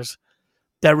 17 years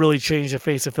that really changed the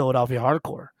face of Philadelphia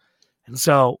hardcore. And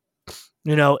so,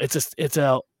 it's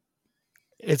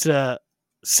a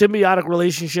symbiotic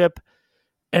relationship,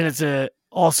 and it's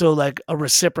also like a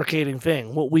reciprocating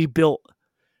thing. What we built,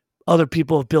 other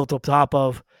people have built up top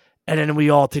of, and then we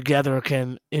all together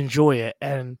can enjoy it.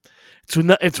 And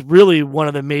it's really one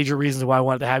of the major reasons why I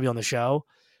wanted to have you on the show,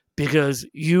 because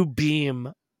you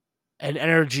beam an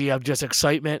energy of just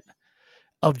excitement,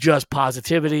 of just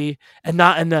positivity, and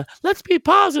not in the let's be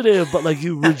positive, but like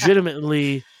you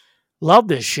legitimately love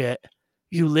this shit.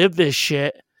 You live this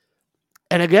shit.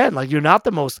 And again, like you're not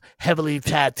the most heavily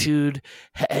tattooed,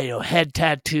 head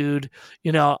tattooed.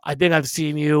 I think I've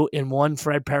seen you in one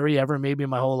Fred Perry ever, maybe in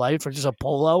my whole life, or just a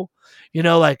polo.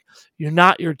 Like you're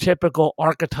not your typical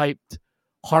archetyped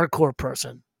hardcore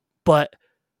person, but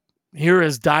you're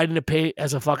as dyed in the paint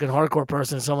as a fucking hardcore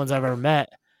person someone's ever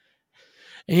met.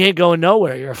 And you ain't going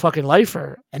nowhere. You're a fucking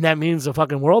lifer, and that means the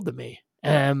fucking world to me.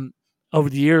 And over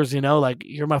the years, like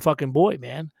you're my fucking boy,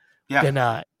 man. Yeah. And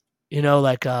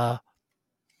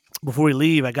before we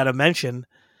leave, I got to mention,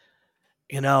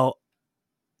 I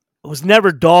was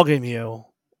never dogging you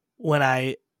when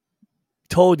I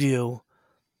told you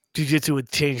jiu-jitsu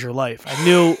would change your life. I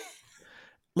knew,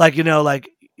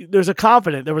 there was a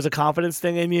confidence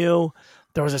thing in you.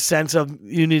 There was a sense of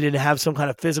you needed to have some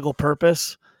kind of physical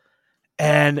purpose.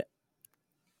 And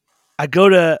I go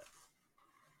to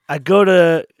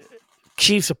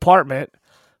Keith's apartment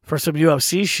for some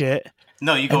UFC shit.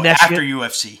 No, you go after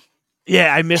UFC.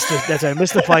 Yeah, I missed it. That's right. I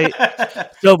missed the fight.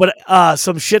 So, but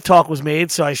some shit talk was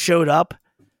made, so I showed up.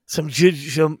 Some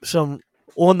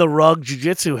on the rug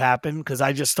jiu-jitsu happened because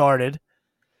I just started.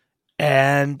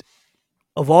 And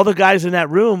of all the guys in that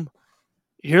room,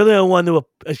 you're the only one who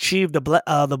achieved the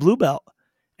blue belt,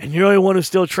 and you're the only one who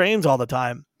still trains all the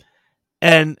time.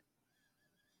 And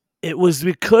it was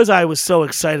because I was so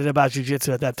excited about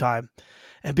jiu-jitsu at that time,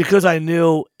 and because I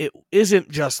knew it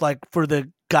isn't just like for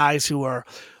the guys who are,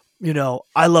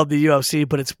 I love the UFC,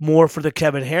 but it's more for the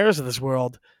Kevin Hares of this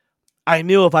world. I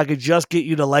knew if I could just get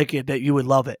you to like it, that you would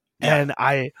love it. Yeah. And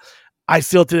I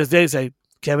still to this day say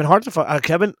Kevin Hares a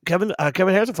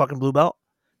fucking blue belt.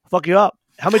 Fuck you up.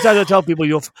 How many times I tell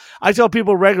people I tell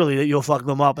people regularly that you'll fuck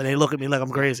them up, and they look at me like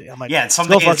I'm crazy. I'm like, yeah, and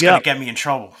something is going to get me in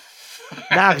trouble.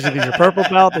 Nah, because you get your purple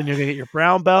belt, then you're going to get your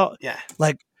brown belt. Yeah.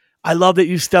 Like, I love that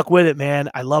you stuck with it, man.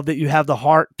 I love that you have the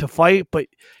heart to fight, but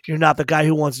you're not the guy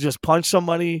who wants to just punch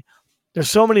somebody. There's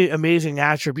so many amazing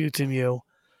attributes in you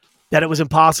that it was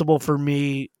impossible for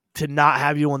me to not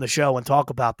have you on the show and talk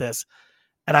about this.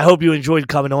 And I hope you enjoyed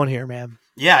coming on here, man.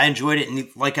 Yeah, I enjoyed it. And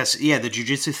like I said, the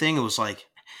jiu-jitsu thing, it was like,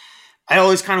 I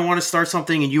always kind of want to start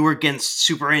something, and you were getting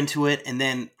super into it. And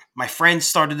then my friends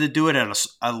started to do it at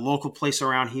a local place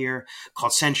around here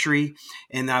called Century.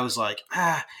 And I was like,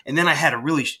 and then I had a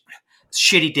really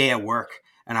shitty day at work.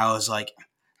 And I was like,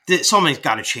 something's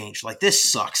got to change. Like, this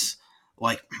sucks.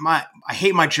 Like, I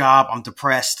hate my job. I'm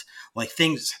depressed. Like,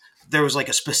 there was like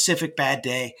a specific bad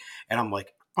day. And I'm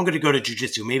like, I'm going to go to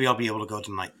jiu-jitsu. Maybe I'll be able to go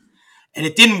tonight. And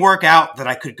it didn't work out that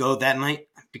I could go that night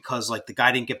because like the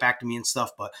guy didn't get back to me and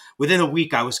stuff. But within a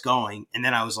week I was going. And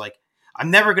then I was like,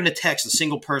 I'm never going to text a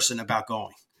single person about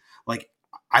going. Like,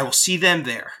 I will see them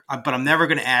there, but I'm never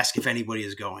going to ask if anybody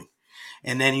is going.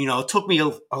 And then, it took me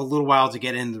a little while to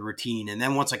get in the routine. And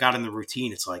then once I got in the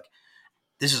routine, it's like,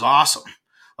 this is awesome.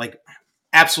 Like,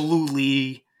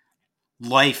 absolutely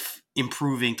life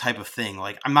improving type of thing.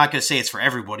 Like, I'm not going to say it's for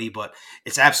everybody, but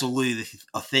it's absolutely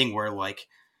a thing where like,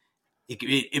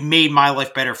 it made my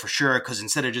life better for sure, because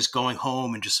instead of just going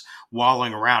home and just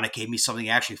wallowing around, it gave me something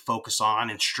to actually focus on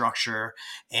and structure,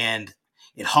 and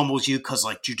it humbles you, because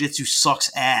like jiu-jitsu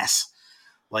sucks ass.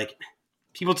 Like,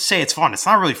 people say it's fun. It's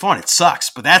not really fun. It sucks,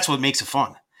 but that's what makes it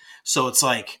fun. So it's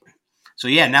like, so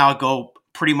yeah, now I go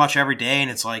pretty much every day,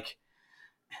 and it's like,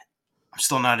 I'm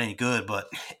still not any good, but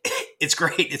it's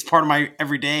great. It's part of my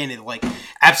everyday, and it like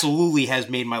absolutely has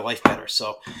made my life better.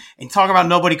 So, and talk about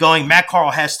nobody going, Matt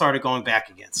Carl has started going back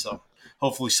again. So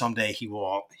hopefully someday he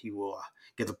will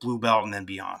get the blue belt and then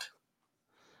beyond.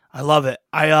 I love it.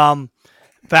 In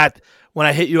fact, when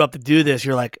I hit you up to do this,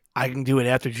 you're like, I can do it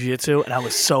after jiu-jitsu, and I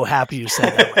was so happy you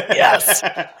said that. Like, yes,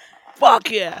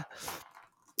 fuck yeah.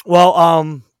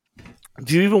 Well,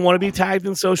 do you even want to be tagged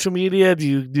in social media? Do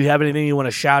you have anything you want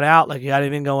to shout out? Like, you got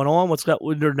anything going on? What's that?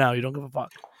 Or no, you don't give a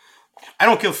fuck. I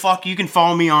don't give a fuck. You can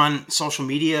follow me on social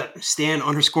media,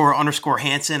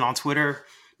 Stan__Hansen on Twitter,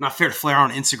 Not Fair to Flare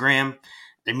on Instagram.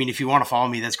 I mean, if you want to follow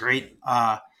me, that's great.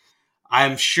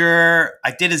 I'm sure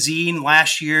I did a zine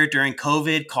last year during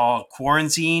COVID called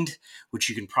Quarantined, which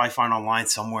you can probably find online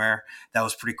somewhere. That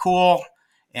was pretty cool.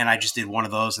 And I just did one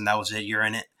of those, and that was it. You're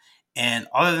in it. And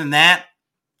other than that,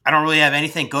 I don't really have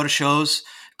anything. Go to shows,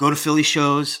 go to Philly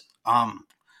shows.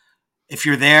 If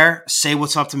you're there, say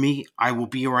what's up to me. I will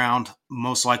be around,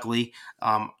 most likely.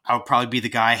 I'll probably be the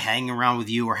guy hanging around with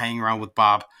you or hanging around with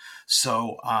Bob.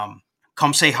 So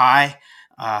come say hi.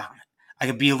 I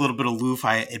could be a little bit aloof,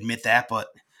 I admit that, but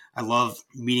I love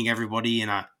meeting everybody, and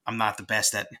I'm not the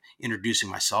best at introducing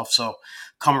myself. So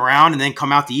come around, and then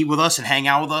come out to eat with us and hang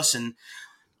out with us. And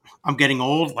I'm getting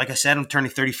old. Like I said, I'm turning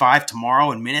 35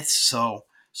 tomorrow in minutes, so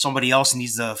somebody else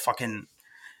needs to fucking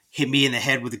hit me in the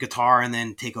head with a guitar and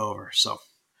then take over. So,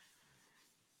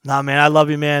 nah, man, I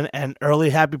love you, man, and early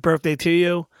happy birthday to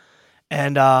you.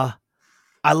 And I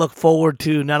look forward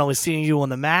to not only seeing you on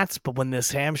the mats, but when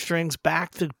this hamstring's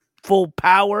back to full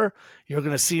power, you're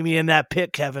gonna see me in that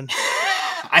pit, Kevin.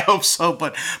 I hope so,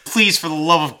 but please, for the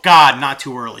love of God, not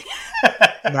too early.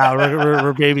 No,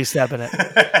 we're baby stepping it.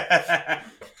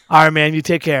 All right, man, you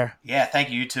take care. Yeah, thank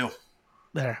you. You too.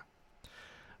 There.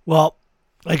 Well,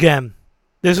 again,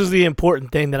 this is the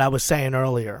important thing that I was saying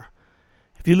earlier.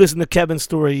 If you listen to Kevin's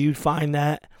story, you'd find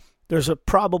that there's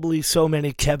probably so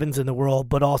many Kevins in the world,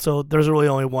 but also there's really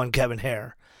only one Kevin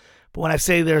Hare. But when I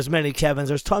say there's many Kevins,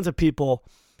 there's tons of people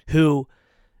who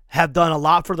have done a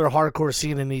lot for their hardcore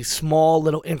scene in these small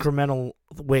little incremental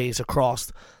ways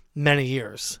across many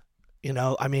years. You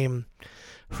know, I mean,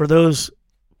 for those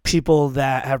people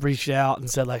that have reached out and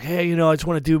said like, hey, I just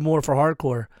want to do more for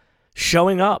hardcore,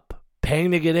 showing up,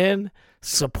 paying to get in,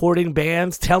 supporting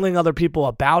bands, telling other people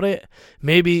about it,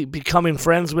 maybe becoming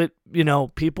friends with,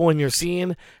 people in your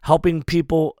scene, helping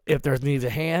people if there needs a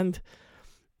hand.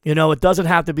 It doesn't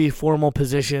have to be formal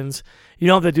positions. You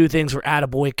don't have to do things for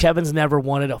attaboy. Kevin's never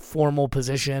wanted a formal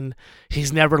position.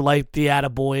 He's never liked the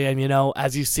attaboy. And,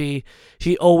 as you see,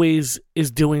 he always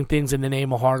is doing things in the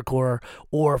name of hardcore,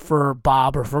 or for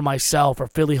Bob, or for myself, or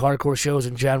Philly hardcore shows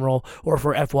in general, or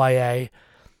for FYA.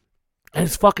 And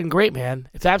it's fucking great, man.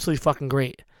 It's absolutely fucking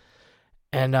great.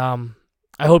 And I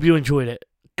hope you enjoyed it.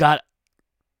 Got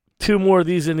 2 more of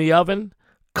these in the oven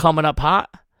coming up hot.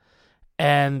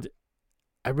 And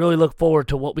I really look forward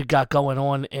to what we got going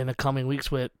on in the coming weeks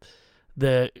with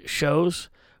the shows,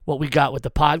 what we got with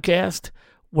the podcast,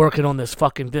 working on this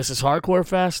fucking This Is Hardcore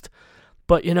Fest.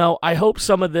 But, I hope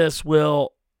some of this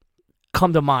will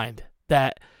come to mind,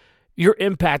 that your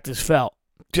impact is felt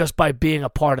just by being a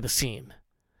part of the scene.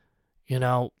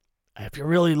 If you're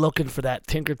really looking for that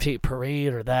Tinker Tape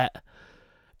Parade, or that,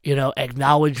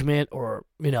 acknowledgement, or,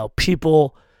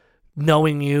 people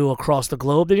knowing you across the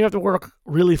globe, then you have to work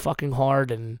really fucking hard,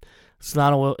 and it's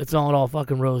not all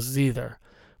fucking roses either.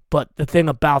 But the thing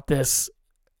about this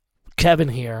Kevin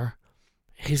here,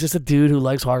 he's just a dude who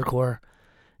likes hardcore,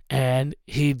 and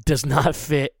he does not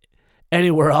fit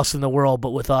anywhere else in the world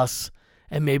but with us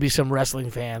and maybe some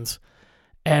wrestling fans.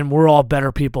 And we're all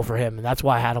better people for him, and that's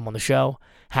why I had him on the show.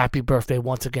 Happy birthday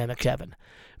once again to Kevin.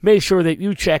 Make sure that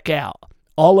you check out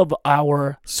all of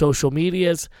our social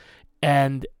medias,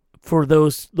 and for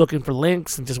those looking for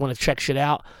links and just want to check shit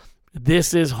out,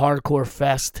 this is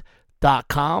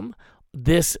hardcorefest.com.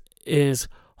 This is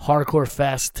Hardcore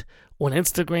Fest on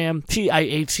Instagram,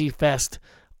 TIHC Fest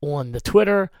on the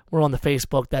Twitter. We're on the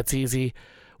Facebook. That's easy.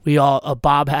 We all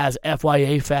Bob has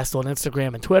FYA Fest on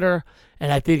Instagram and Twitter,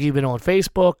 and I think even on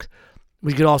Facebook.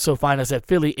 We can also find us at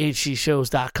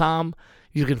PhillyHCShows.com.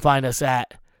 You can find us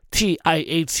at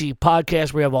TIHC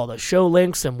Podcast. We have all the show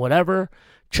links and whatever.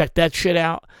 Check that shit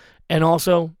out. And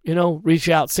also, reach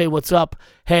out, say what's up.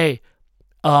 Hey,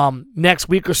 next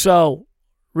week or so,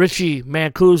 Richie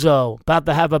Mancuso, about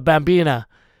to have a bambina.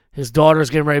 His daughter's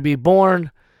getting ready to be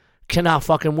born. Cannot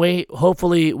fucking wait.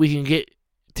 Hopefully we can get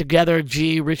together,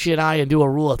 Richie and I, and do a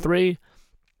rule of 3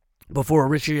 before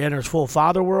Richie enters full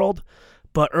father world.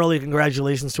 But early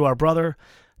congratulations to our brother.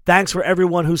 Thanks for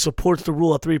everyone who supports the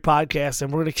Rule of 3 podcast,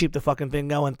 and we're going to keep the fucking thing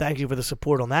going. Thank you for the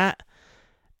support on that.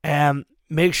 And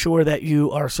make sure that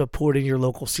you are supporting your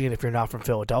local scene if you're not from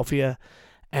Philadelphia.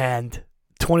 And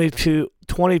 22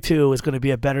 is going to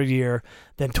be a better year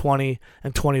than 20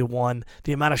 and 21.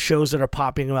 The amount of shows that are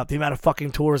popping up, the amount of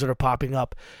fucking tours that are popping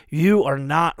up. You are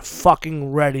not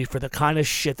fucking ready for the kind of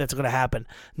shit that's going to happen.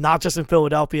 Not just in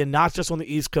Philadelphia, not just on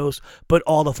the East Coast, but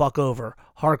all the fuck over.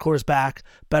 Hardcore's back,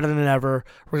 better than ever.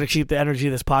 We're going to keep the energy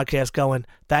of this podcast going.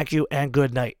 Thank you and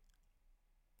good night.